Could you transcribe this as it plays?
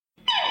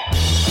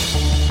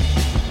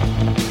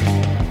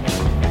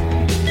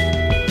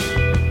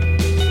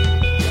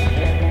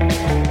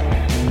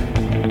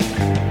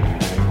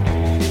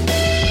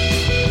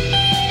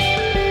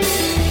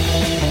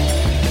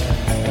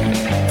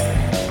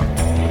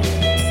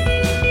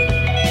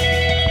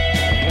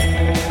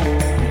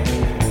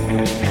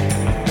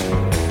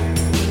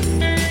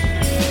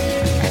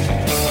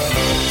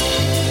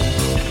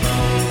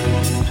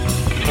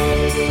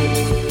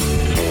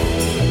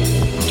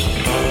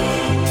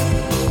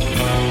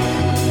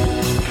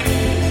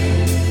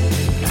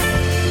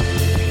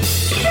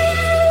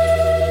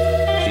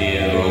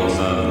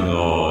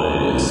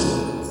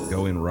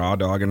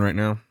dogging right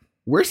now.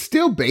 We're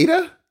still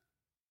beta?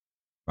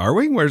 Are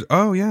we? Where's?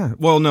 Oh yeah.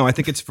 Well, no, I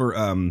think it's for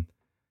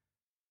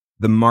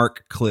the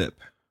Mark clip.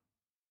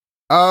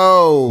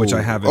 Oh, which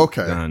I haven't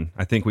done.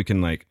 I think we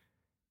can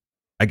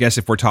I guess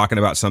if we're talking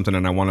about something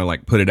and I want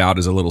to put it out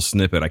as a little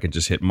snippet, I can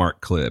just hit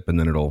Mark clip and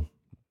then it'll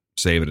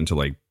save it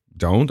until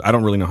don't. I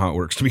don't really know how it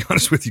works, to be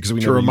honest with you, because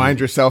we to remind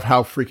yourself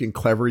how freaking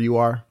clever you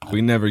are.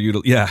 We never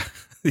utilize. Yeah,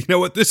 you know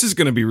what? This is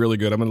going to be really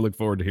good. I'm going to look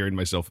forward to hearing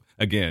myself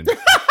again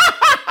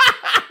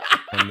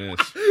on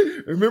this.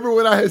 Remember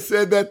when I had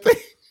said that thing?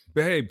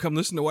 Babe, come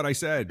listen to what I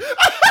said.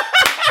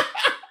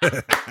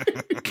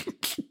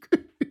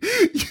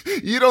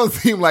 You don't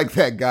seem like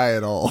that guy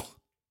at all.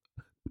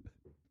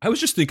 I was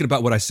just thinking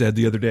about what I said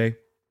the other day.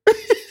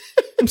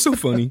 I'm so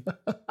funny.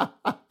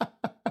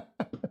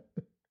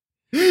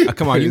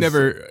 Come on, you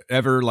never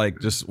ever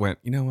just went,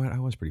 you know what? I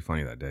was pretty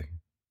funny that day.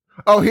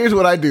 Oh, here's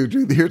what I do,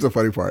 Drew. Here's the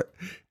funny part.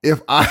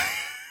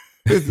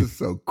 This is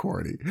so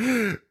corny.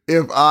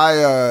 If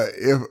I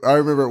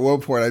remember at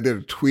one point I did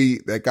a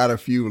tweet that got a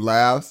few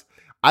laughs,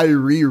 I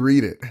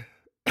reread it.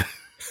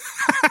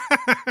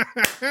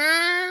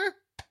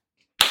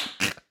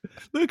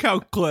 Look how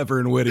clever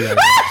and witty I am.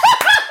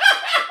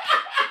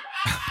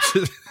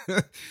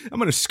 I'm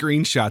going to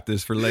screenshot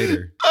this for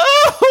later.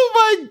 Oh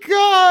my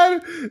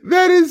God.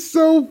 That is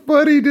so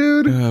funny,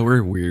 dude.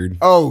 We're weird.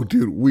 Oh,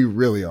 dude, we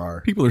really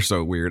are. People are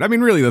so weird. I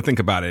mean, really, though, think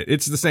about it.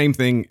 It's the same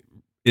thing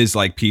as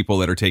people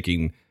that are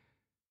taking,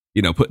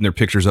 putting their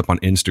pictures up on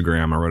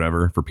Instagram or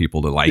whatever for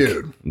people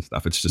to and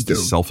stuff. It's just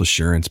this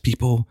self-assurance.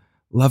 People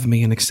love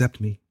me and accept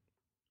me.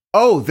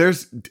 Oh,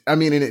 and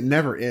it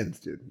never ends,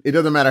 dude. It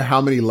doesn't matter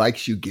how many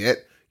likes you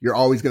get. You're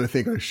always going to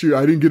think, oh, shoot,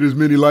 I didn't get as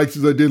many likes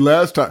as I did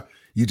last time.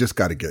 You just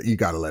got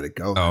to let it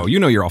go. Oh,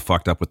 you're all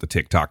fucked up with the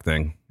TikTok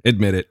thing.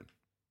 Admit it.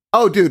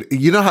 Oh, dude,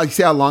 you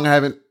see how long I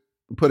haven't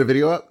put a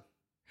video up?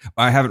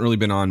 I haven't really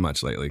been on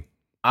much lately.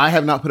 I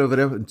have not put a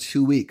video up in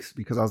 2 weeks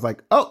because I was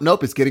like, oh,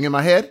 nope, it's getting in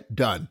my head.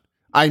 Done.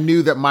 I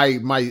knew that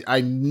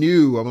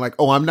I'm like,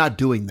 oh, I'm not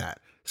doing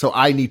that. So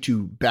I need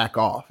to back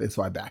off. And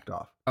so I backed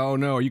off. Oh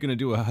no, are you going to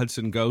do a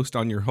Hudson Ghost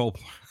on your whole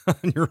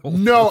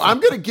No, I'm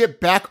going to get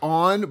back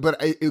on, but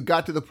it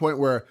got to the point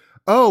where,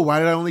 oh, why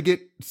did I only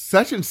get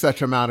such and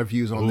such amount of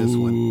views on this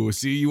one? Ooh,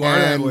 see, you are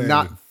that way.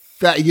 Not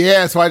that,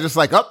 yeah, so I just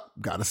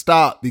got to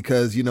stop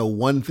because,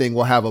 one thing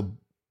will have a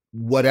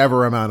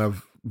whatever amount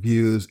of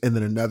views and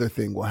then another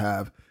thing will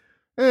have,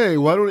 hey,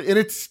 and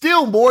it's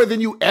still more than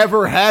you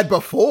ever had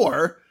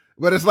before,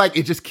 but it's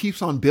it just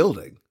keeps on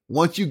building.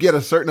 Once you get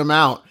a certain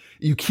amount,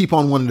 you keep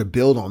on wanting to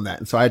build on that.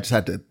 And so I just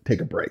had to take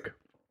a break.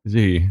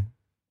 Gee,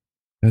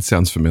 that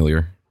sounds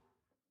familiar.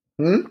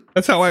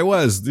 That's how I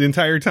was the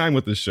entire time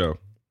with this show.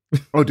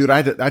 Oh, dude,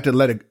 I had to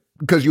let it,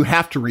 because you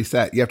have to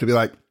reset. You have to be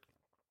like,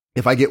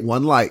 if I get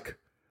one like,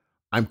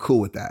 I'm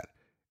cool with that.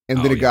 And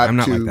then I'm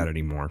not like that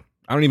anymore.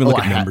 I don't even look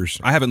at numbers.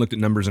 I haven't looked at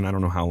numbers in I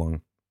don't know how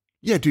long.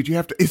 Yeah, dude, you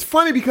have to. It's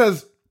funny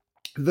because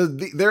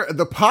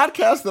the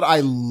podcast that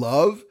I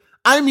love,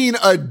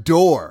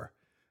 adore.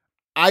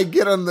 I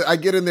get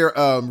in their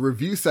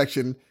review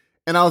section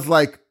and I was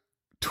like,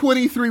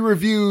 23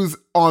 reviews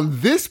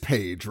on this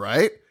page,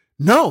 right?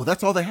 No,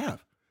 that's all they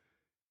have.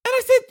 And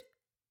I said,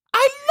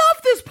 I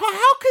love this pod.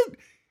 How could?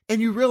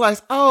 And you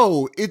realize,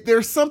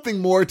 there's something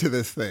more to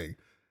this thing.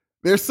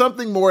 There's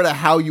something more to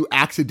how you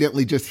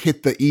accidentally just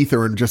hit the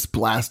ether and just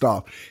blast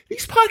off.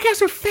 These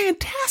podcasts are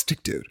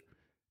fantastic, dude.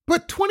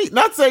 But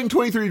not saying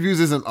 23 reviews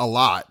isn't a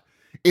lot.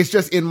 It's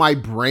just in my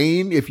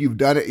brain. If you've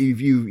done it,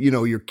 if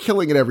you're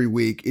killing it every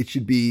week, it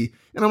should be.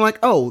 And I'm like,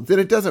 oh, then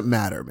it doesn't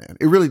matter, man.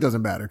 It really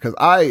doesn't matter because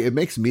it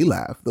makes me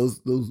laugh. Those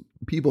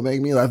people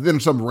make me laugh. Then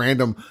some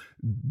random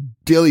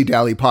dilly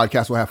dally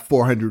podcast will have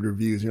 400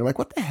 reviews, and you're like,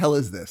 what the hell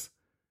is this?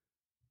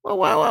 Well,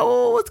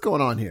 what's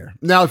going on here?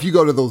 Now, if you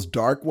go to those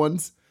dark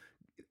ones,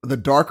 the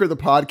darker the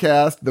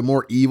podcast, the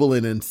more evil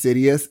and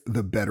insidious,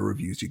 the better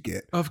reviews you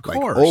get. Of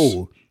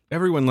course.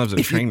 Everyone loves a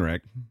train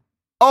wreck.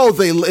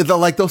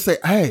 They'll say,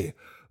 hey,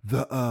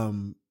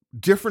 the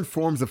different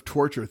forms of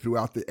torture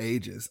throughout the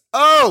ages.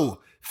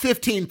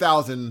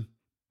 15,000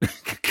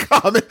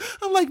 comment.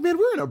 I'm like, man,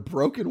 we're in a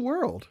broken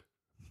world.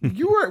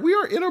 We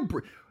are in a,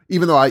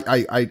 even though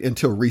I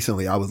until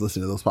recently I was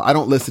listening to those. I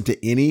don't listen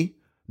to any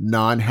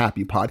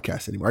non-happy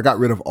podcasts anymore. I got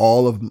rid of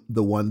all of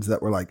the ones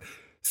that were like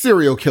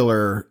serial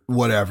killer,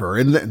 whatever.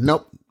 And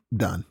nope,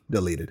 done,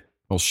 deleted.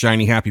 Well,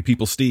 shiny happy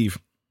people, Steve.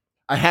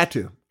 I had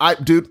to.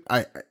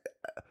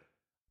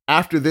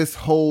 After this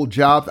whole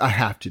job, I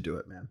have to do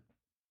it, man.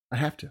 I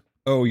have to.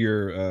 Oh,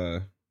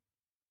 you're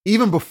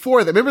even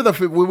before that. Remember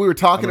when we were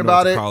talking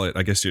about it? Call it.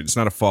 I guess it's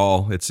not a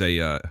fall. It's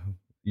a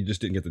you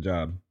just didn't get the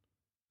job,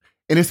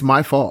 and it's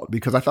my fault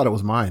because I thought it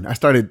was mine. I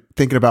started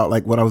thinking about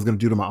what I was going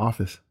to do to my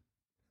office.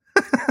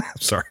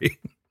 Sorry.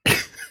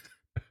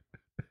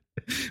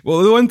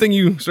 Well, the one thing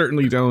you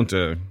certainly don't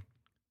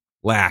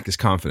lack is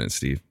confidence,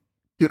 Steve.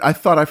 Dude, I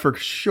thought I for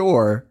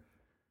sure,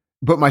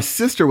 but my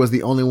sister was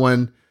the only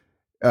one.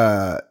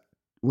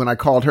 When I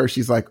called her,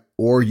 she's like,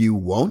 or you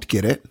won't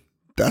get it.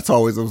 That's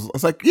always, I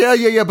was like,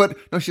 yeah. But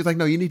no, she's like,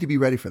 no, you need to be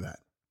ready for that.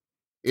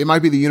 It might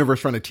be the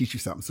universe trying to teach you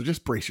something. So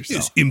just brace yourself.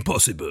 It's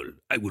impossible.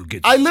 I will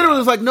get. I literally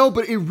was like, no,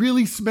 but it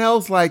really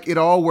smells like it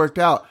all worked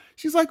out.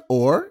 She's like,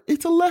 or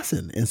it's a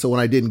lesson. And so when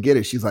I didn't get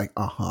it, she's like,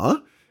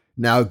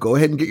 now go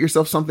ahead and get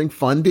yourself something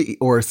fun to eat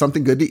or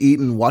something good to eat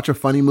and watch a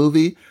funny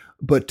movie.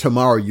 But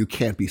tomorrow you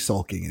can't be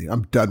sulking.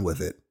 I'm done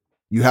with it.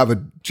 You have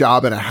a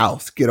job and a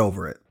house. Get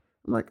over it.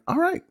 I'm like, all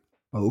right.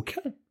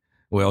 Okay.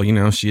 Well,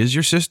 she is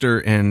your sister,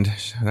 and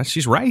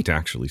she's right,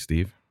 actually,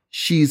 Steve.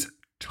 She's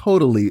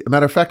totally. A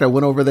matter of fact, I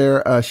went over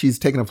there. She's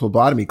taking a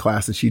phlebotomy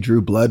class, and she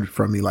drew blood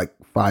from me like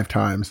 5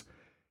 times.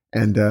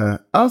 And I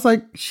was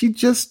like, she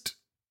has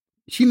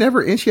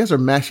her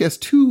she has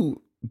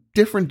 2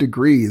 different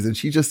degrees, and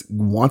she just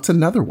wants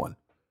another one.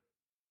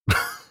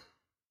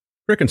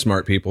 Freaking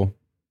smart people.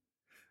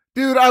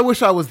 Dude, I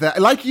wish I was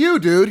that. Like you,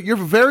 dude. You're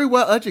very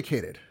well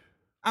educated.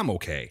 I'm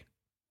okay.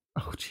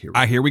 Oh,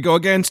 here we go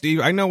again, Steve.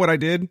 I know what I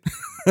did.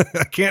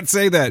 I can't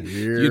say that,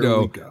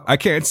 I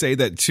can't say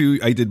that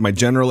I did my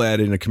general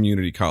ed in a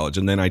community college,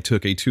 and then I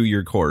took a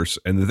 2-year course,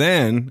 and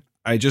then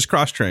I just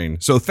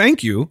cross-trained. So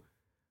thank you,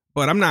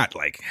 but I'm not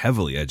like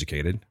heavily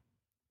educated.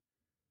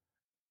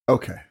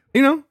 Okay.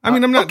 I'm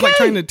not like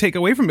trying to take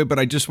away from it, but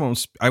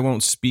I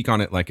won't speak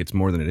on it like it's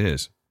more than it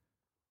is.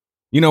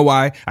 You know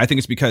why? I think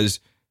it's because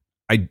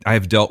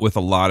I've dealt with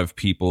a lot of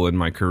people in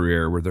my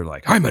career where they're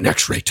like, I'm an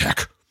X-ray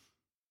tech.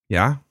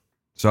 Yeah.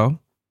 So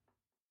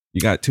you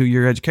got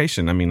 2-year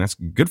education. I mean, that's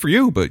good for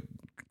you, but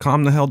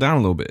calm the hell down a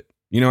little bit.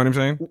 You know what I'm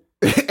saying?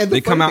 And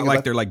they come out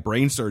like they're like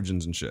brain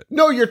surgeons and shit.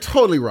 No, you're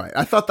totally right.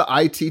 I thought the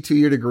IT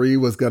 2-year degree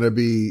was going to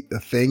be a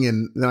thing.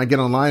 And then I get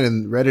online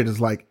and Reddit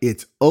is like,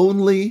 it's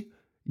only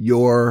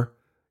your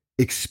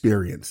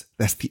experience.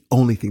 That's the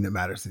only thing that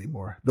matters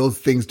anymore. Those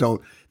things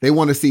they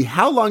want to see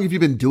how long have you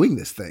been doing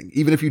this thing?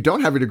 Even if you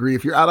don't have a degree,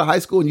 if you're out of high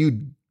school and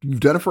you've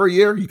done it for a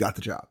year, you got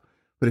the job.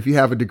 But if you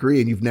have a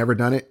degree and you've never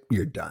done it,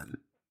 you're done.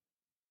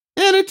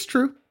 And it's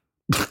true.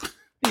 You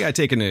got to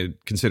take into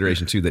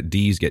consideration, too, that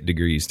D's get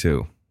degrees,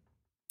 too.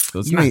 So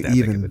it's not that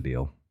big of a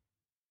deal.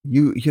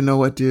 You know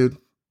what, dude?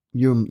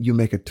 You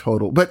make a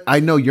total. But I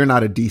know you're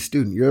not a D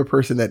student. You're a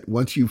person that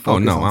once you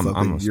focus on something.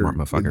 I'm a smart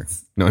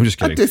motherfucker. No, I'm just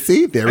kidding.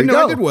 There we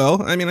go. I did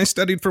well. I mean, I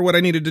studied for what I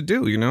needed to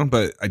do,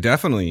 but I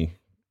definitely,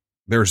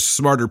 there's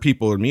smarter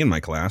people than me in my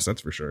class. That's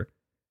for sure.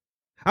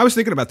 I was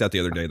thinking about that the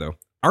other day, though.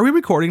 Are we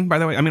recording, by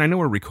the way? I mean, I know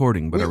we're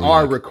recording, but we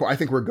are recording. I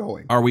think we're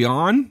going. Are we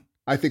on?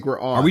 I think we're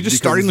on. Are we just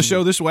starting the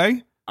show this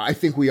way? I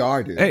think we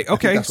are, dude. Hey,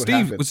 okay,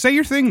 Steve, say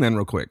your thing then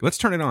real quick. Let's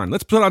turn it on.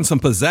 Let's put on some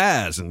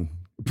pizzazz and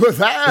let's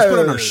put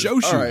on our show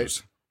shoes.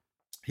 Right.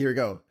 Here we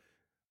go.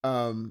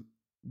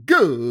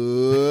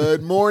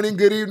 Good morning,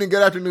 good evening,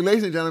 good afternoon,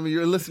 ladies and gentlemen.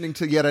 You're listening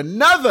to yet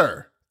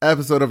another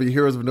episode of your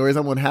Heroes of Noise.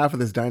 I'm one half of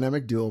this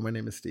dynamic duo. My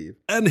name is Steve.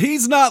 And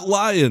he's not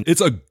lying.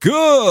 It's a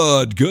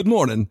good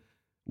morning.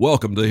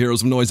 Welcome to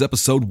Heroes of Noise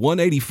episode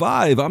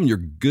 185. I'm your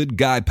good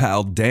guy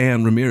pal,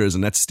 Dan Ramirez,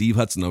 and that's Steve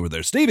Hudson over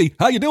there. Stevie,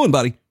 how you doing,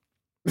 buddy?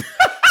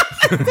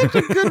 That's such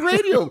a good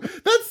radio.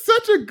 That's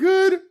such a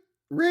good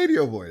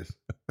radio voice.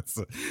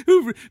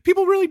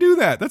 People really do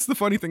that. That's the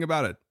funny thing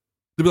about it.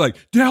 They'll be like,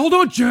 hold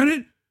on,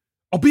 Janet.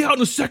 I'll be out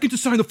in a second to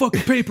sign the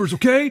fucking papers,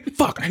 okay?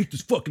 Fuck, I hate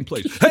this fucking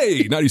place.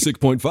 Hey,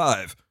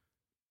 96.5.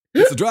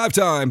 It's the drive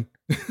time.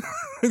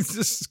 It's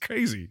just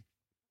crazy.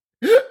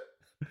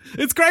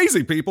 It's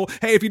crazy, people.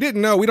 Hey, if you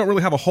didn't know, we don't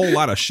really have a whole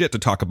lot of shit to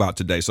talk about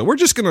today. So we're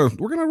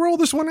gonna roll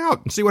this one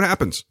out and see what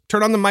happens.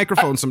 Turn on the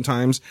microphone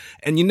sometimes,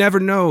 and you never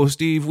know,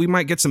 Steve, we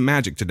might get some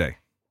magic today.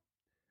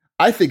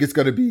 I think it's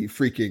gonna be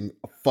freaking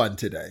fun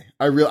today.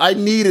 I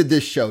needed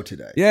this show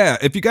today. Yeah,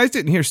 if you guys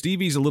didn't hear,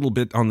 Stevie's a little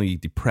bit on the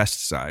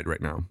depressed side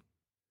right now.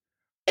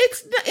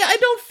 I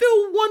don't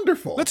feel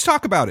wonderful. Let's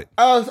talk about it.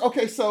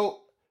 Okay,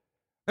 so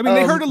I mean,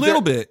 they heard a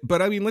little bit,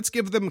 but I mean, let's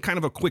give them kind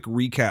of a quick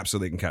recap so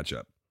they can catch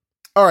up.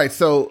 All right,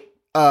 so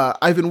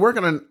I've been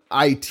working on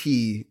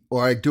IT,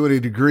 or like doing a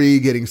degree,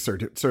 getting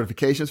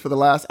certifications for the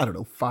last,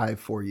 4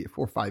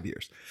 or 5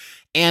 years.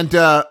 And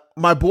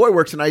my boy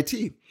works in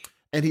IT,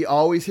 and he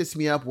always hits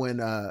me up when,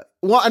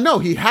 no,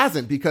 he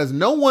hasn't, because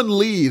no one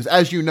leaves,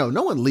 as you know,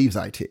 no one leaves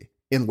IT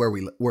in where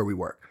we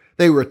work.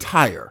 They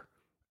retire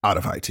out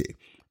of IT,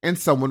 and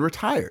someone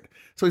retired.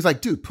 So he's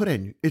like, dude, put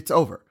in, it's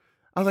over.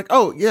 I was like,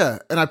 oh, yeah.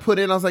 And I put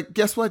in, I was like,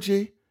 guess what,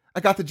 G? I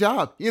got the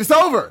job. It's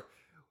over.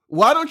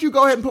 Why don't you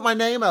go ahead and put my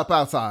name up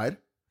outside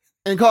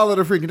and call it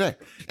a freaking day?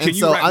 And Can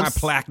you write my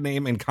plaque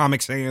name in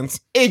Comic Sans?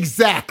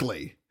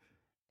 Exactly.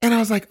 And I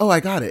was like, oh,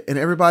 I got it. And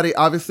everybody,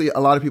 obviously, a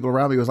lot of people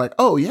around me was like,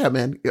 oh, yeah,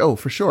 man. Oh,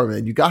 for sure,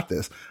 man. You got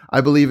this.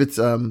 I believe it's,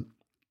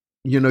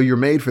 you're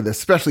made for this,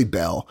 especially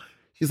Belle.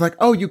 She's like,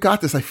 oh, you got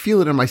this. I feel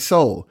it in my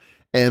soul.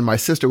 And my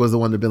sister was the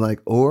one to be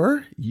like,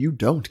 or you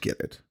don't get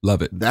it.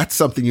 Love it. That's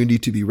something you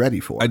need to be ready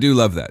for. I do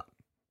love that.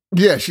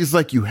 Yeah, she's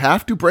like, you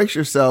have to brace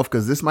yourself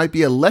because this might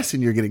be a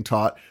lesson you're getting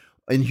taught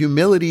in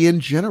humility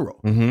in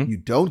general. Mm-hmm. You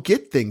don't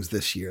get things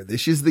this year.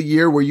 This is the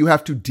year where you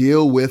have to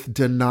deal with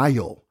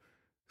denial.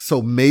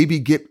 So maybe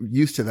get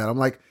used to that. I'm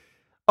like,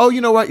 oh,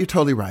 you know what? You're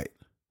totally right.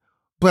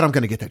 But I'm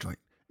going to get that joint.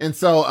 And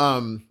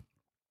so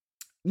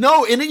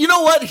No, and you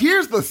know what?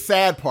 Here's the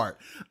sad part.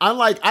 I'm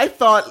like, I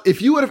thought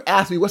if you would have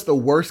asked me what's the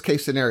worst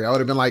case scenario, I would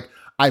have been like,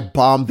 I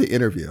bombed the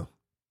interview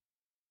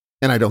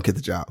and I don't get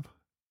the job.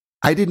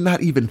 I did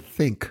not even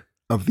think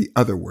of the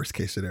other worst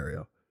case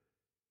scenario.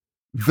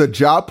 The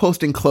job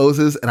posting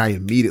closes and I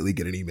immediately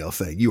get an email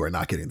saying you are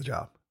not getting the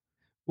job.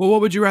 Well,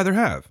 what would you rather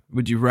have?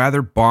 Would you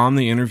rather bomb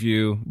the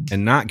interview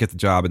and not get the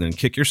job and then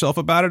kick yourself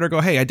about it, or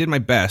go, hey, I did my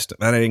best,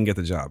 but I didn't get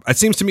the job? It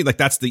seems to me like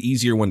that's the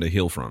easier one to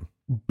heal from.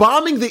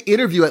 Bombing the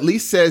interview at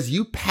least says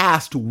you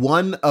passed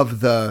one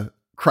of the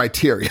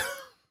criteria.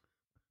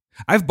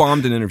 I've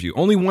bombed an interview.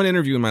 Only one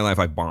interview in my life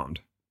I've bombed.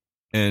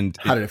 And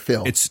how did it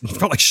feel? It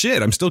felt like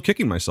shit. I'm still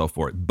kicking myself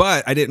for it.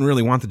 But I didn't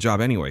really want the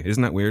job anyway.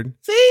 Isn't that weird?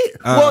 See?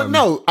 Well,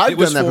 no, I've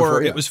done that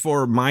before. It was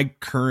for my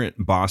current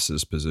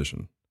boss's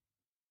position.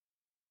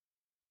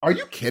 Are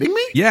you kidding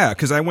me? Yeah,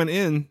 because I went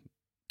in.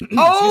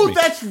 Oh,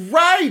 that's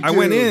right, dude. I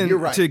went in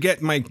right. to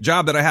get my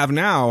job that I have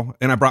now,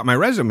 and I brought my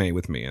resume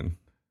with me. And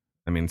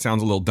I mean, it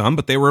sounds a little dumb,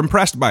 but they were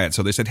impressed by it.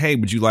 So they said, hey,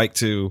 would you like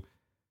to,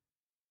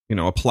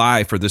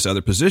 apply for this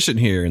other position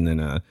here? And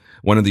then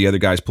one of the other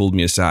guys pulled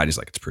me aside. He's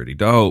like, it's pretty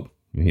dope.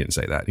 He didn't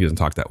say that. He doesn't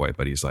talk that way,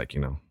 but he's like,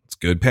 it's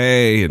good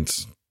pay and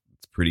it's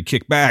pretty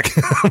kickback.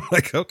 I'm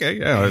like, okay,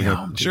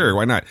 yeah, sure,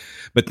 why not?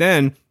 But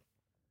then,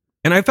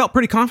 and I felt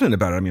pretty confident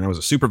about it. I mean, I was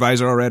a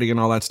supervisor already and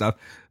all that stuff.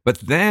 But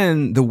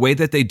then the way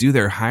that they do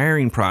their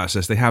hiring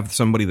process, they have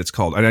somebody that's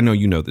called, and I know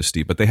you know this,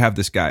 Steve, but they have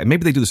this guy.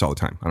 Maybe they do this all the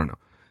time. I don't know.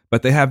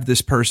 But they have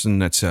this person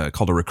that's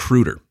called a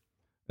recruiter.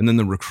 And then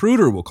the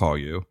recruiter will call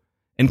you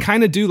and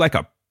kind of do like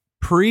a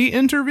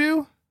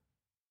pre-interview,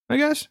 I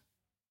guess.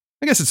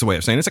 I guess it's a way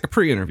of saying it. It's like a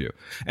pre-interview.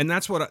 And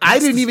that's what I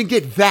didn't even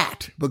get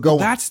that, but go on.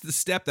 That's the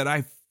step that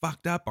I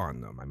fucked up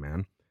on, though, my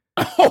man.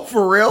 Oh,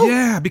 for real?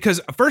 Yeah,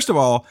 because first of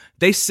all,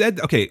 they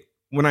said, okay,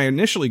 when I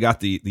initially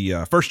got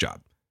the first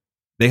job,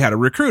 they had a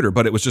recruiter,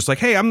 but it was just like,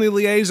 hey, I'm the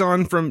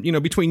liaison from,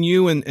 between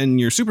you and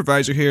your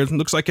supervisor here. It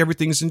looks like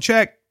everything's in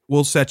check.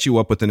 We'll set you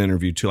up with an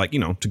interview to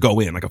to go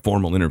in, like a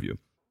formal interview.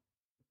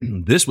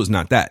 This was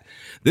not that.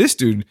 This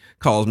dude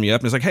calls me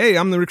up and is like, hey,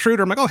 I'm the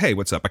recruiter. I'm like, oh, hey,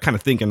 what's up? I kind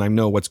of think and I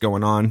know what's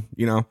going on,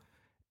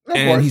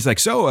 And he's like,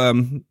 so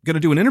I'm going to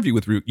do an interview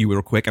with you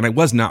real quick. And I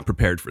was not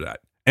prepared for that.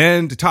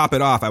 And to top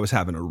it off, I was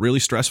having a really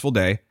stressful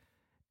day.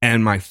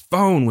 And my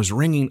phone was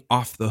ringing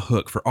off the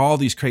hook for all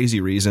these crazy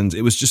reasons.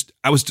 It was just,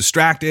 I was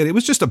distracted. It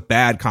was just a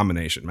bad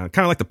combination, man.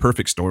 Kind of like the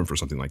perfect storm for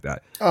something like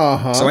that.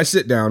 Uh-huh. So I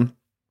sit down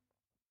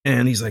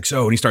and he's like,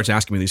 and he starts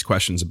asking me these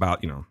questions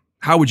about,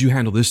 how would you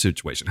handle this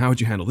situation? How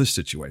would you handle this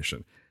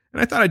situation?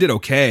 And I thought I did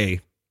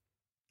okay.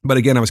 But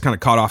again, I was kind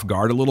of caught off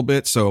guard a little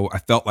bit. So I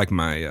felt like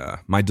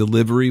my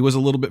delivery was a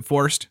little bit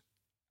forced.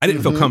 I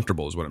didn't feel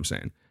comfortable is what I'm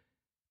saying.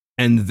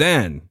 And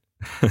then,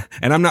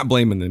 and I'm not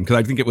blaming them because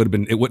I think it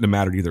wouldn't have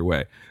mattered either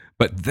way.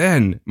 But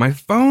then my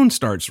phone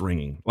starts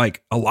ringing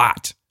like a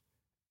lot.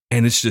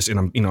 And it's just,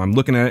 and I'm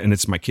looking at it and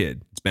it's my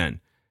kid. It's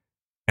Ben.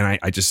 And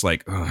I just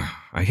like,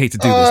 I hate to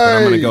do this, but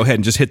I'm going to go ahead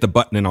and just hit the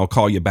button and I'll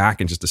call you back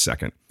in just a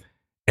second.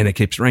 And it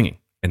keeps ringing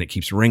and it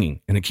keeps ringing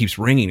and it keeps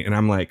ringing. And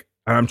I'm like,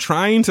 I'm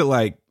trying to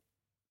like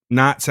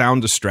not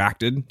sound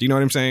distracted. Do you know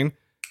what I'm saying?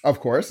 Of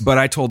course. But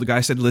I told the guy,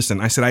 I said, listen,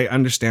 I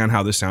understand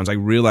how this sounds. I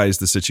realize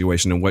the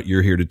situation and what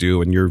you're here to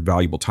do and your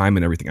valuable time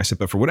and everything. I said,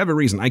 but for whatever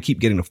reason, I keep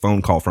getting a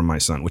phone call from my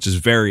son, which is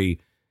very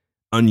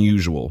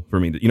unusual for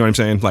me. You know what I'm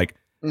saying? Like,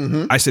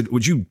 I said,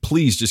 would you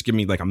please just give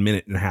me like a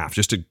minute and a half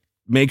just to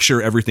make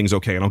sure everything's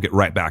okay and I'll get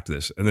right back to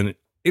this. And then,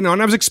 and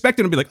I was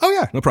expecting to be like, oh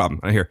yeah, no problem.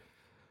 I hear,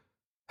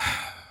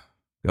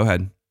 go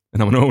ahead.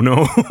 And I went, oh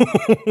no.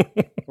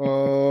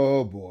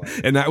 Oh boy.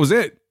 And that was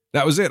it.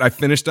 That was it. I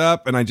finished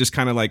up and I just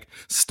kind of like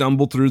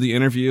stumbled through the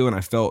interview and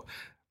I felt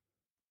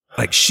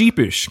like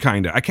sheepish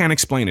kind of. I can't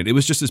explain it. It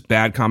was just this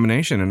bad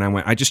combination. And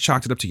I just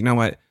chalked it up to, you know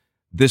what?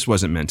 This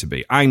wasn't meant to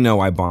be. I know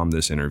I bombed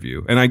this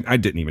interview and I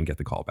didn't even get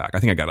the call back. I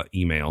think I got an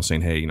email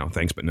saying, hey,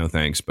 thanks, but no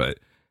thanks. But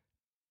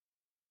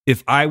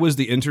if I was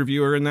the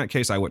interviewer in that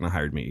case, I wouldn't have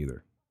hired me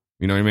either.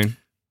 You know what I mean?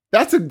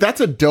 That's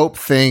a dope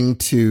thing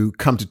to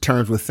come to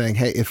terms with, saying,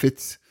 hey,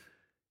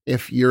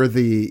 if you were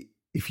the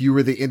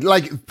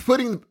like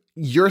putting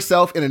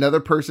yourself in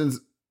another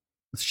person's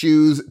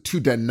shoes to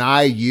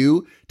deny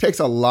you takes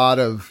a lot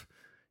of,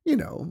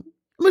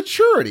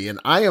 maturity. And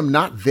I am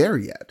not there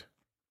yet.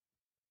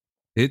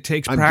 It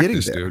takes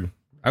practice, dude.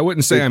 I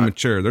wouldn't say I'm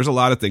mature. There's a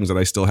lot of things that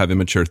I still have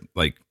immature,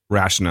 like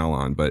rationale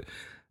on, but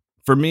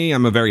for me,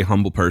 I'm a very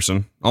humble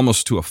person,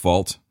 almost to a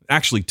fault,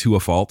 actually to a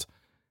fault.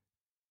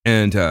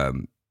 And,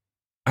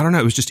 I don't know.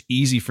 It was just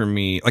easy for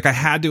me. Like I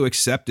had to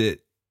accept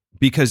it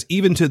because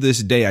even to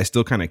this day, I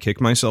still kind of kick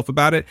myself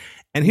about it.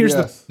 And here's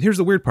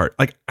the weird part.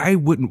 Like I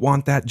wouldn't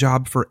want that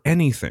job for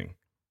anything.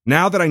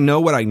 Now that I know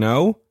what I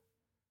know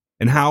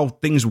and how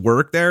things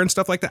work there and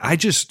stuff like that,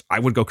 I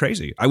would go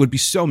crazy. I would be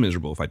so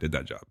miserable if I did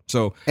that job.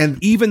 So, and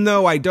even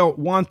though I don't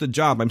want the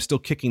job, I'm still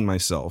kicking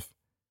myself.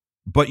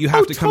 But you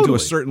have to come to a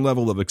certain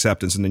level of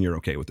acceptance and then you're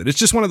okay with it. It's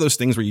just one of those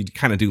things where you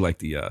kind of do like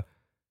the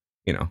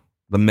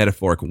the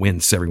metaphoric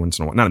wince every once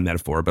in a while. Not a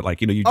metaphor, but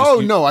like, you know, you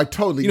just. No, I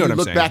totally. You know, you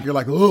look back, you're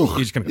like, oh,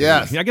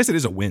 yes. I guess it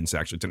is a wince.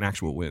 Actually, it's an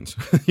actual wince.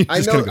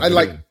 I know. I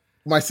like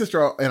my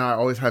sister and I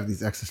always have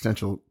these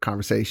existential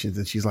conversations,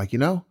 and she's like, you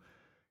know,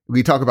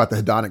 we talk about the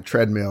hedonic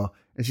treadmill,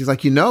 and she's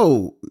like, you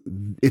know,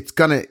 it's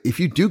gonna, if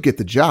you do get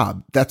the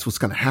job, that's what's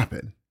gonna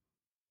happen.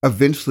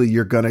 Eventually,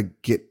 you're gonna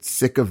get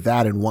sick of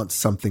that and want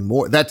something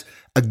more. That's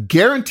a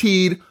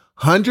guaranteed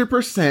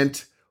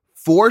 100%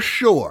 for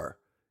sure.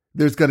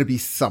 There's going to be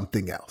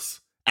something else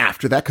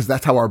after that, because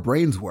that's how our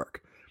brains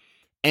work.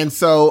 And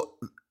so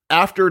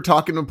after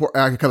talking to,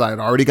 because I had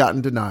already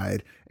gotten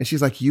denied, and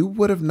she's like, you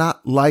would have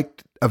not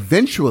liked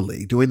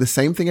eventually doing the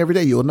same thing every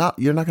day. You're not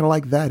going to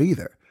like that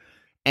either.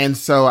 And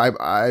so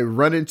I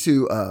run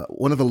into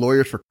one of the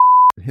lawyers for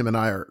him, and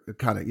I are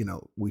kind of, you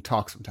know, we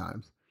talk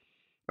sometimes.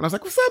 And I was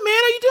like, what's up, man?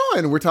 How you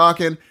doing? And we're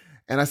talking.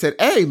 And I said,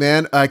 hey,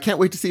 man, I can't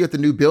wait to see you at the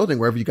new building,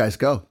 wherever you guys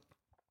go.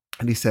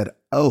 And he said,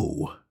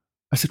 oh.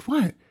 I said,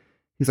 what?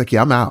 He's like,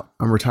 yeah, I'm out.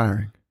 I'm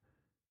retiring.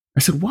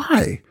 I said,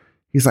 why?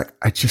 He's like,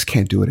 I just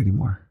can't do it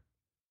anymore.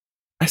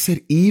 I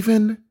said,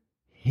 even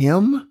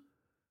him?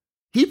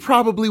 He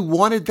probably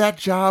wanted that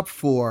job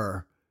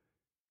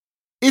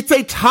it's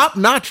a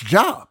top-notch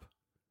job.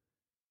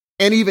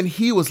 And even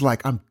he was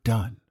like, I'm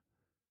done.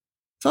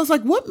 So I was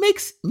like, what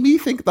makes me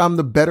think that I'm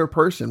the better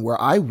person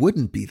where I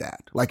wouldn't be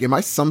that? Like, am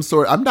I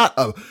I'm not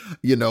a,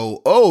 you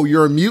know, oh,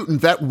 you're a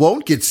mutant that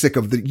won't get sick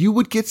of you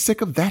would get sick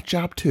of that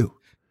job too.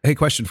 Hey,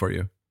 question for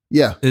you.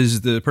 Yeah.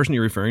 Is the person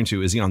you're referring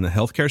to, is he on the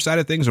healthcare side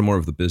of things or more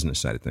of the business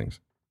side of things?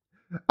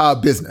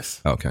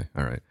 Business. Okay.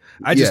 All right.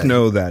 I just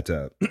know that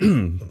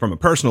from a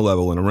personal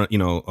level and, you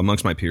know,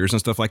 amongst my peers and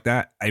stuff like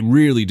that, I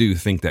really do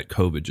think that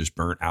COVID just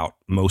burnt out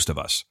most of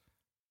us.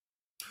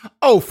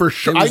 Oh, for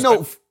sure. I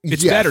know.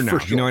 It's better now.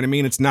 Sure. You know what I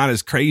mean? It's not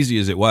as crazy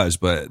as it was,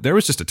 but there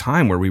was just a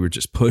time where we were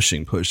just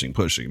pushing.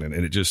 And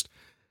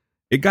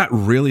it got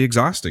really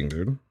exhausting,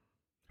 dude.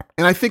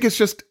 And I think it's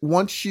just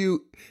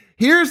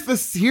here's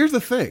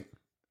the thing.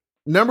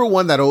 Number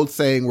one, that old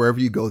saying, wherever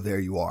you go, there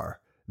you are.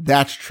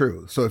 That's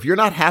true. So if you're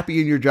not happy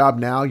in your job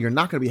now, you're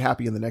not going to be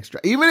happy in the next job.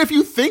 Even if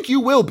you think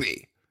you will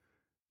be,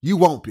 you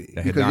won't be.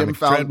 The hedonic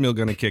treadmill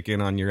going to kick in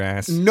on your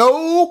ass.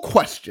 No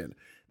question.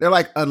 They're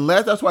like,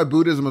 that's why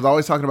Buddhism is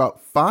always talking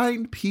about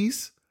find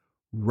peace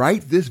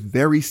right this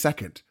very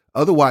second.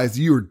 Otherwise,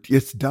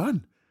 it's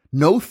done.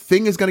 No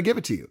thing is going to give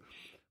it to you.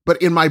 But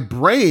in my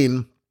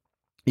brain,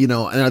 you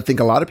know, and I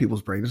think a lot of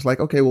people's brain is like,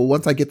 okay, well,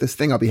 once I get this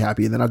thing, I'll be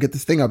happy. And then I'll get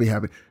this thing, I'll be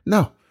happy.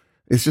 No,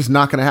 it's just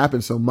not going to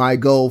happen. So my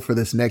goal for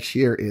this next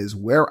year is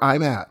where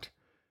I'm at.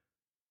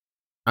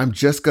 I'm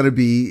just going to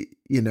be,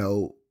 you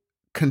know,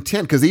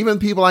 content. Because even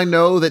people I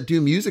know that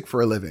do music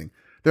for a living,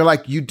 they're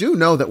like, you do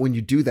know that when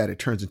you do that, it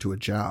turns into a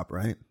job,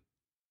 right?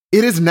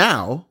 It is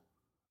now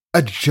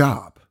a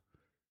job.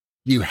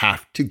 You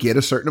have to get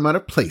a certain amount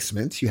of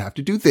placements. You have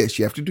to do this.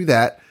 You have to do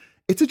that.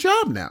 It's a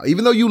job now.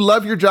 Even though you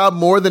love your job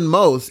more than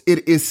most,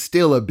 it is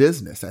still a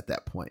business at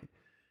that point.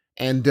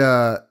 And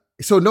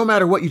so no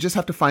matter what, you just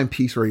have to find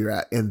peace where you're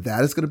at. And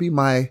that is going to be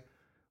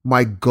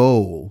my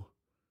goal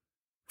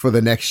for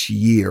the next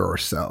year or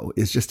so,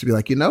 is just to be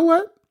like, you know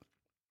what?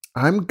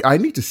 I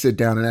need to sit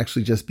down and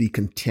actually just be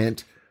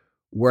content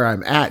where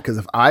I'm at. Because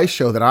if I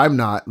show that I'm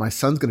not, my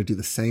son's going to do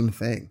the same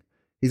thing.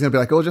 He's going to be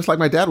like, oh, just like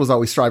my dad was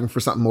always striving for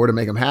something more to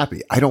make him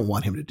happy. I don't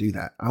want him to do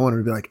that. I want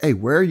him to be like, hey,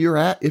 where you're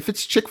at, if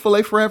it's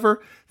Chick-fil-A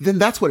forever, then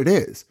that's what it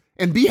is.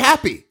 And be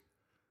happy.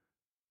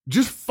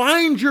 Just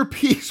find your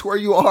peace where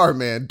you are,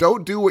 man.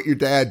 Don't do what your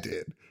dad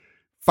did.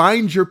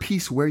 Find your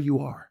peace where you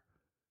are.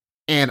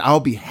 And I'll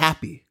be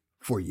happy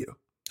for you.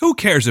 Who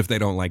cares if they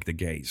don't like the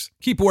gays?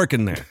 Keep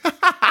working there.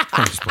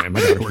 I'm just playing.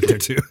 My daughter worked there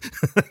too.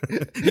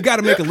 You got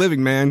to make a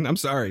living, man. I'm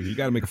sorry. You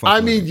got to make a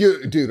fun.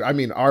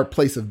 Dude, our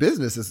place of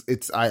business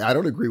is, I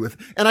don't agree with.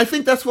 And I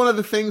think that's one of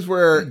the things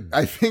where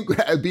I think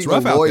being a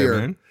lawyer,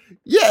 man.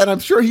 Yeah. And I'm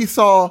sure he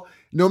saw,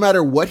 no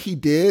matter what he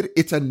did,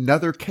 it's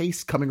another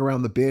case coming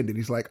around the bend. And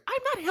he's like,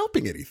 I'm not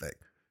helping anything.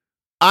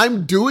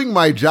 I'm doing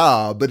my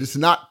job, but it's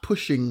not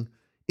pushing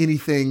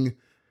anything.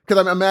 Because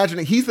I'm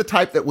imagining he's the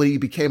type that when he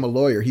became a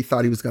lawyer, he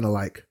thought he was going to,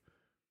 like,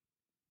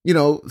 you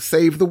know,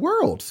 save the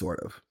world, sort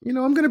of. You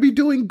know, I'm going to be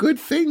doing good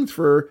things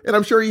and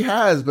I'm sure he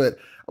has, but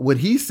when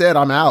he said,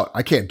 I'm out,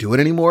 I can't do it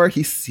anymore,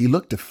 he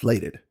looked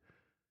deflated.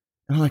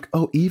 And I'm like,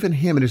 oh, even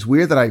him. And it's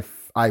weird that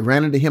I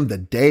ran into him the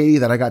day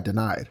that I got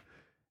denied.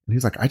 And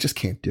he's like, I just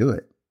can't do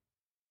it.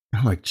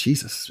 And I'm like,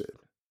 Jesus. Dude.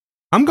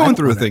 I'm going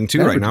through a thing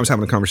too right now. I was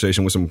having a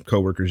conversation with some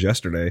coworkers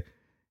yesterday,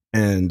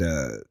 and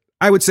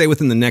I would say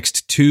within the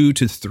next 2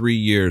 to 3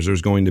 years,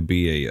 there's going to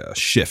be a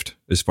shift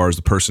as far as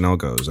the personnel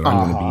goes. And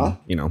I'm going to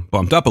be, you know,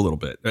 bumped up a little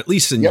bit, at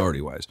least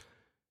seniority wise,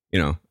 you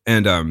know,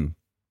 and,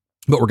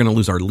 but we're going to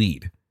lose our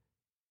lead.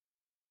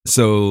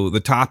 So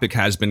the topic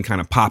has been kind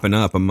of popping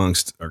up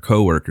amongst our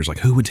coworkers, like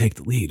who would take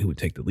the lead? Who would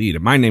take the lead?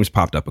 And my name's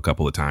popped up a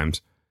couple of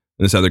times.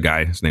 And this other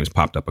guy, his name's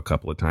popped up a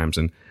couple of times.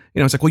 And, you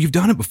know, it's like, well, you've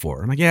done it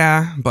before. I'm like,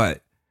 yeah,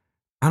 but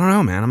I don't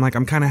know, man. I'm like,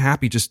 I'm kind of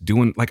happy just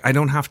doing, like, I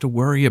don't have to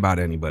worry about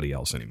anybody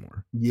else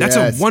anymore. Yes,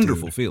 that's a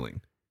wonderful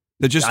feeling.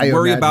 to just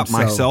worry about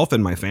myself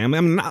and my family.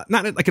 I'm not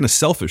like in a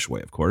selfish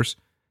way, of course,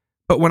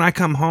 but when I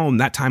come home,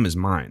 that time is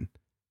mine.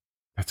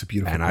 That's a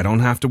beautiful and thing. I don't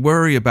have to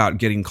worry about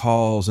getting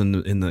calls in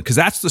the because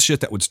that's the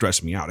shit that would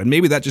stress me out. And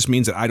maybe that just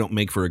means that I don't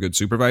make for a good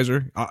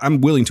supervisor. I'm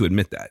willing to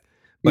admit that.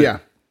 But yeah.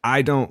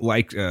 I don't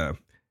like, I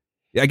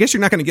guess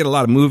you're not going to get a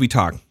lot of movie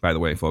talk, by the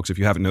way, folks, if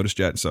you haven't noticed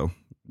yet. So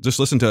just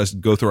listen to us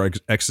go through our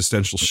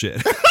existential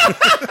shit.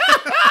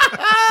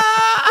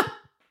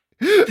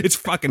 It's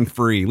fucking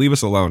free. Leave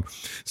us alone.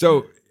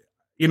 So,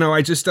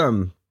 I just,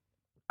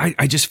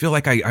 I just feel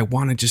like I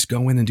want to just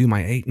go in and do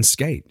my 8 and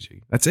skate.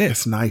 That's it.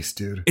 It's nice,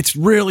 dude. It's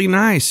really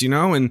nice,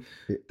 and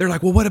they're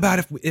like, well, what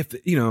about if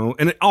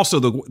and also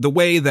the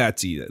way that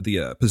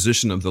the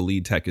position of the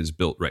lead tech is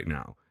built right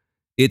now,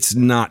 it's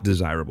not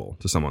desirable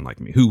to someone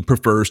like me who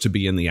prefers to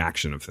be in the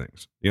action of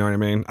things. You know what I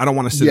mean? I don't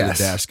want to sit at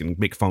the desk and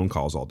make phone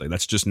calls all day.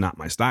 That's just not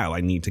my style.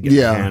 I need to get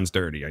my hands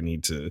dirty. I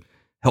need to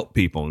help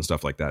people and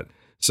stuff like that.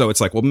 So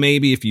it's like, well,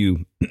 maybe if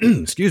you,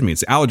 excuse me,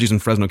 it's allergies in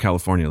Fresno,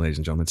 California, ladies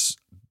and gentlemen. It's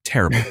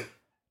terrible.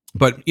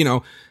 But,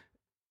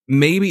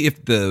 maybe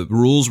if the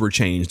rules were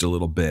changed a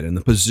little bit and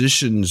the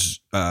positions,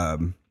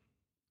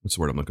 what's the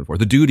word I'm looking for?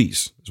 The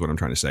duties is what I'm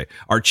trying to say,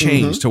 are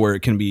changed to where it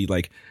can be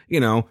like,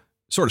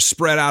 sort of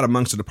spread out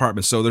amongst the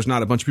departments. So there's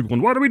not a bunch of people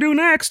going, what do we do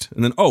next?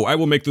 And then, I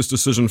will make this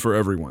decision for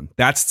everyone.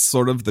 That's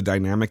sort of the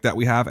dynamic that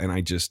we have. And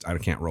I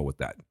can't roll with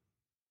that.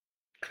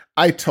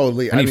 I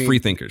need free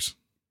thinkers.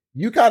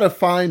 You got to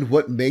find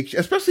what makes you,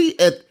 especially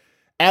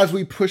as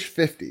we push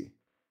 50.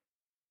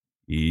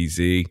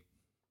 Easy.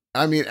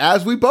 I mean,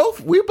 we're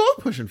both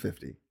pushing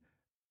 50.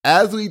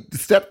 As we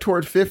step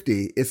toward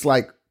 50, it's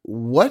like,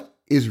 what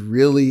is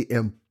really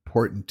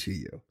important to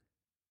you?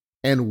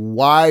 And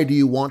why do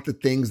you want the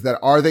things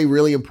are they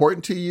really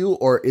important to you?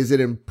 Or is it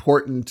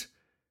important?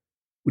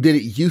 Did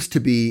it used to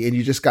be, and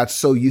you just got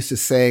so used to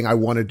saying, I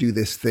want to do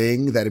this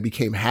thing that it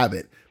became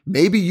habit?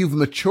 Maybe you've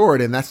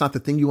matured and that's not the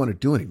thing you want to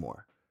do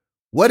anymore.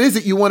 What is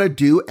it you want to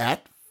do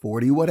at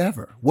 40,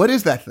 whatever? What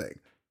is that thing?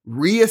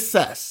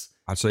 Reassess.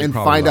 I'd say and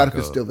find out if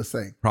it's still the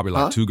same. Probably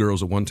like 2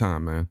 girls at one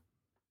time, man.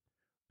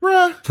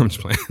 Bruh. I'm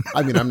just playing.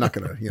 I mean, I'm not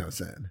going to, what I'm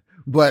saying.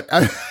 But,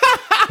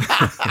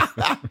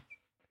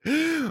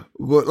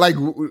 but like,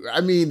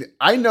 I mean,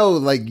 I know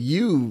like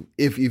you,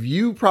 if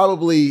you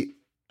probably,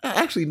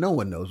 actually no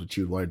one knows what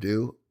you'd want to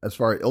do as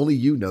far as only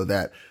you know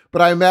that.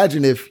 But I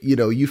imagine if,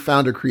 you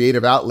found a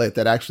creative outlet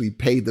that actually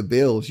paid the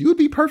bills, you would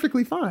be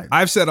perfectly fine.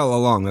 I've said all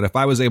along that if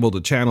I was able to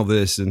channel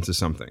this into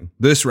something,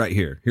 this right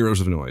here,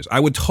 Heroes of Noise, I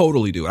would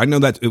totally do it. I know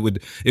that it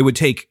would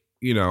take,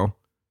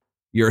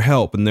 your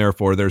help, and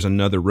therefore there's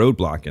another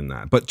roadblock in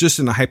that. But just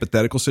in a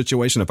hypothetical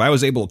situation, if I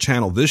was able to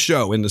channel this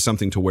show into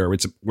something to where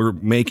we're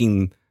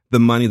making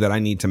the money that I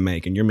need to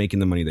make and you're making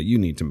the money that you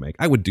need to make,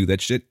 I would do that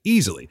shit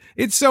easily.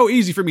 It's so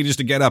easy for me just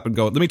to get up and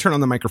go, let me turn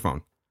on the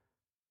microphone.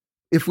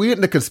 If we get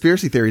into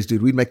conspiracy theories,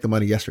 dude, we'd make the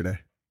money yesterday.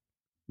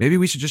 Maybe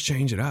we should just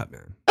change it up,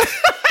 man.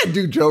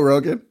 Do Joe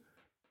Rogan?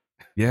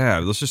 Yeah,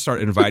 let's just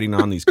start inviting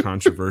on these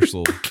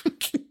controversial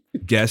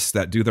guests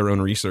that do their own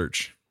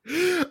research.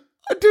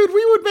 Dude,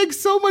 we would make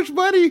so much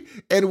money,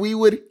 and we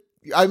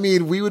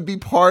would be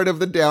part of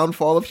the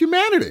downfall of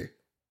humanity.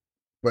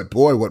 But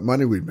boy, what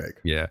money we'd make.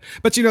 Yeah.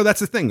 But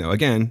that's the thing though.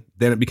 Again,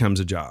 then it becomes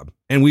a job,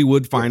 and we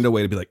would find a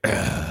way to be like,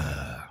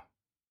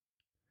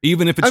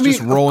 even if it's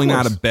just rolling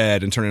out of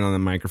bed and turning on the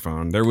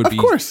microphone, there would be,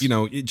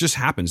 it just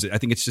happens. I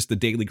think it's just the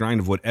daily grind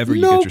of whatever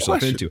you get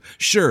yourself into.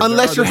 Sure.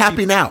 Unless you're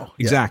happy now.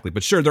 Exactly. Yeah.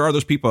 But sure, there are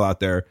those people out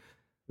there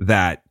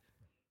that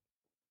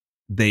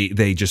they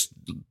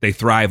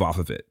thrive off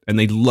of it, and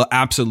they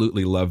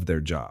absolutely love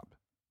their job.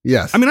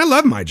 Yes. I mean, I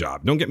love my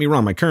job. Don't get me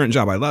wrong. My current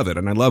job, I love it,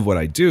 and I love what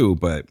I do,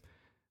 but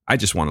I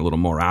just want a little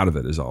more out of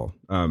it is all.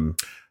 Who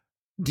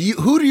do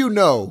you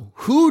know?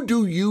 Who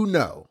do you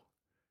know?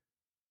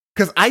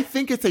 Because I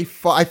think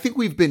I think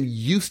we've been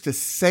used to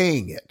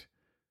saying it.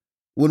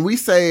 When we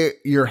say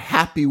you're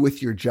happy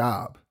with your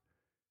job,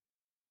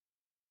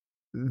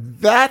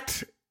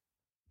 that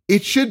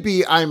it should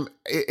be, I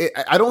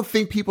don't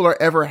think people are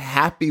ever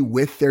happy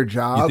with their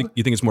job.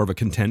 You think it's more of a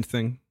content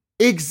thing?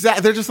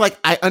 Exactly. They're just like,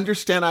 I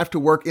understand I have to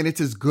work and it's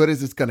as good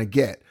as it's going to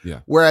get. Yeah.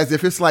 Whereas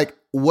if it's like,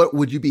 what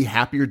would you be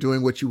happier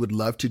doing what you would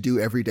love to do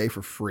every day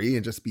for free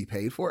and just be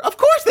paid for? Of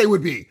course they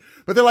would be.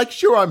 But they're like,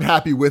 sure, I'm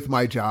happy with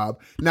my job.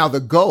 Now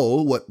the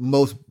goal, what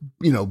most,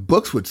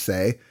 books would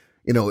say,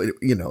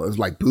 it's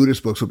like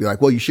Buddhist books would be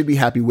like, well, you should be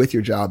happy with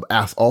your job.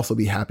 Also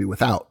be happy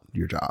without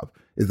your job.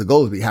 Is the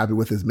goal to be happy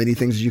with as many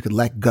things as you could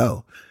let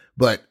go.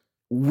 But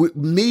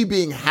me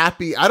being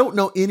happy, I don't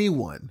know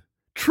anyone.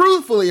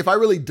 Truthfully, if I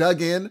really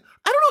dug in,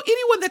 I don't know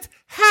anyone that's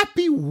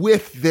happy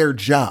with their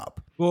job.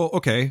 Well,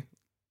 okay.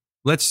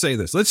 Let's say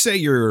this. Let's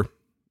say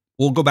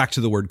we'll go back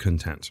to the word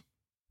content.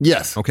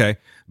 Yes. Okay.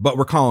 But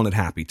we're calling it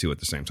happy too at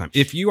the same time.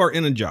 If you are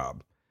in a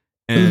job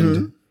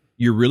and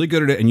you're really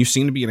good at it and you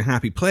seem to be in a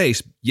happy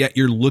place, yet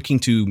you're looking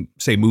to,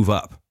 say, move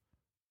up,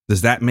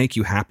 does that make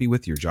you happy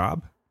with your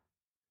job?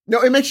 No,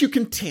 it makes you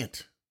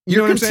content.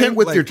 You're content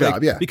with your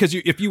job, yeah. Because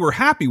if you were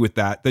happy with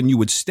that, then you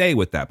would stay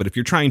with that. But if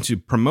you're trying to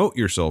promote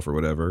yourself or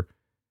whatever,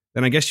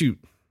 then I guess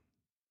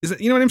Is it,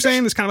 you know what I'm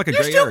saying? It's kind of like a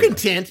You're gray still area.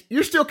 content.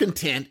 You're still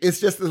content. It's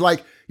just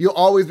like, you'll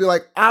always be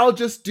like, I'll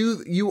just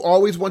do, you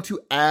always want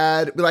to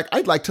add, be like,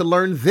 I'd like to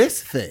learn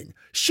this thing.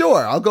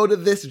 Sure, I'll go to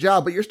this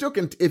job, but you're still,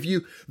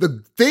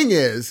 the thing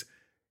is,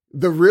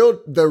 the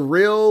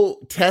real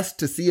test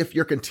to see if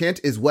you're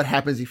content is what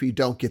happens if you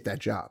don't get that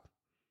job.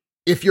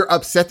 If you're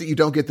upset that you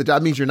don't get the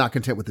job, it means you're not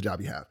content with the job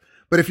you have.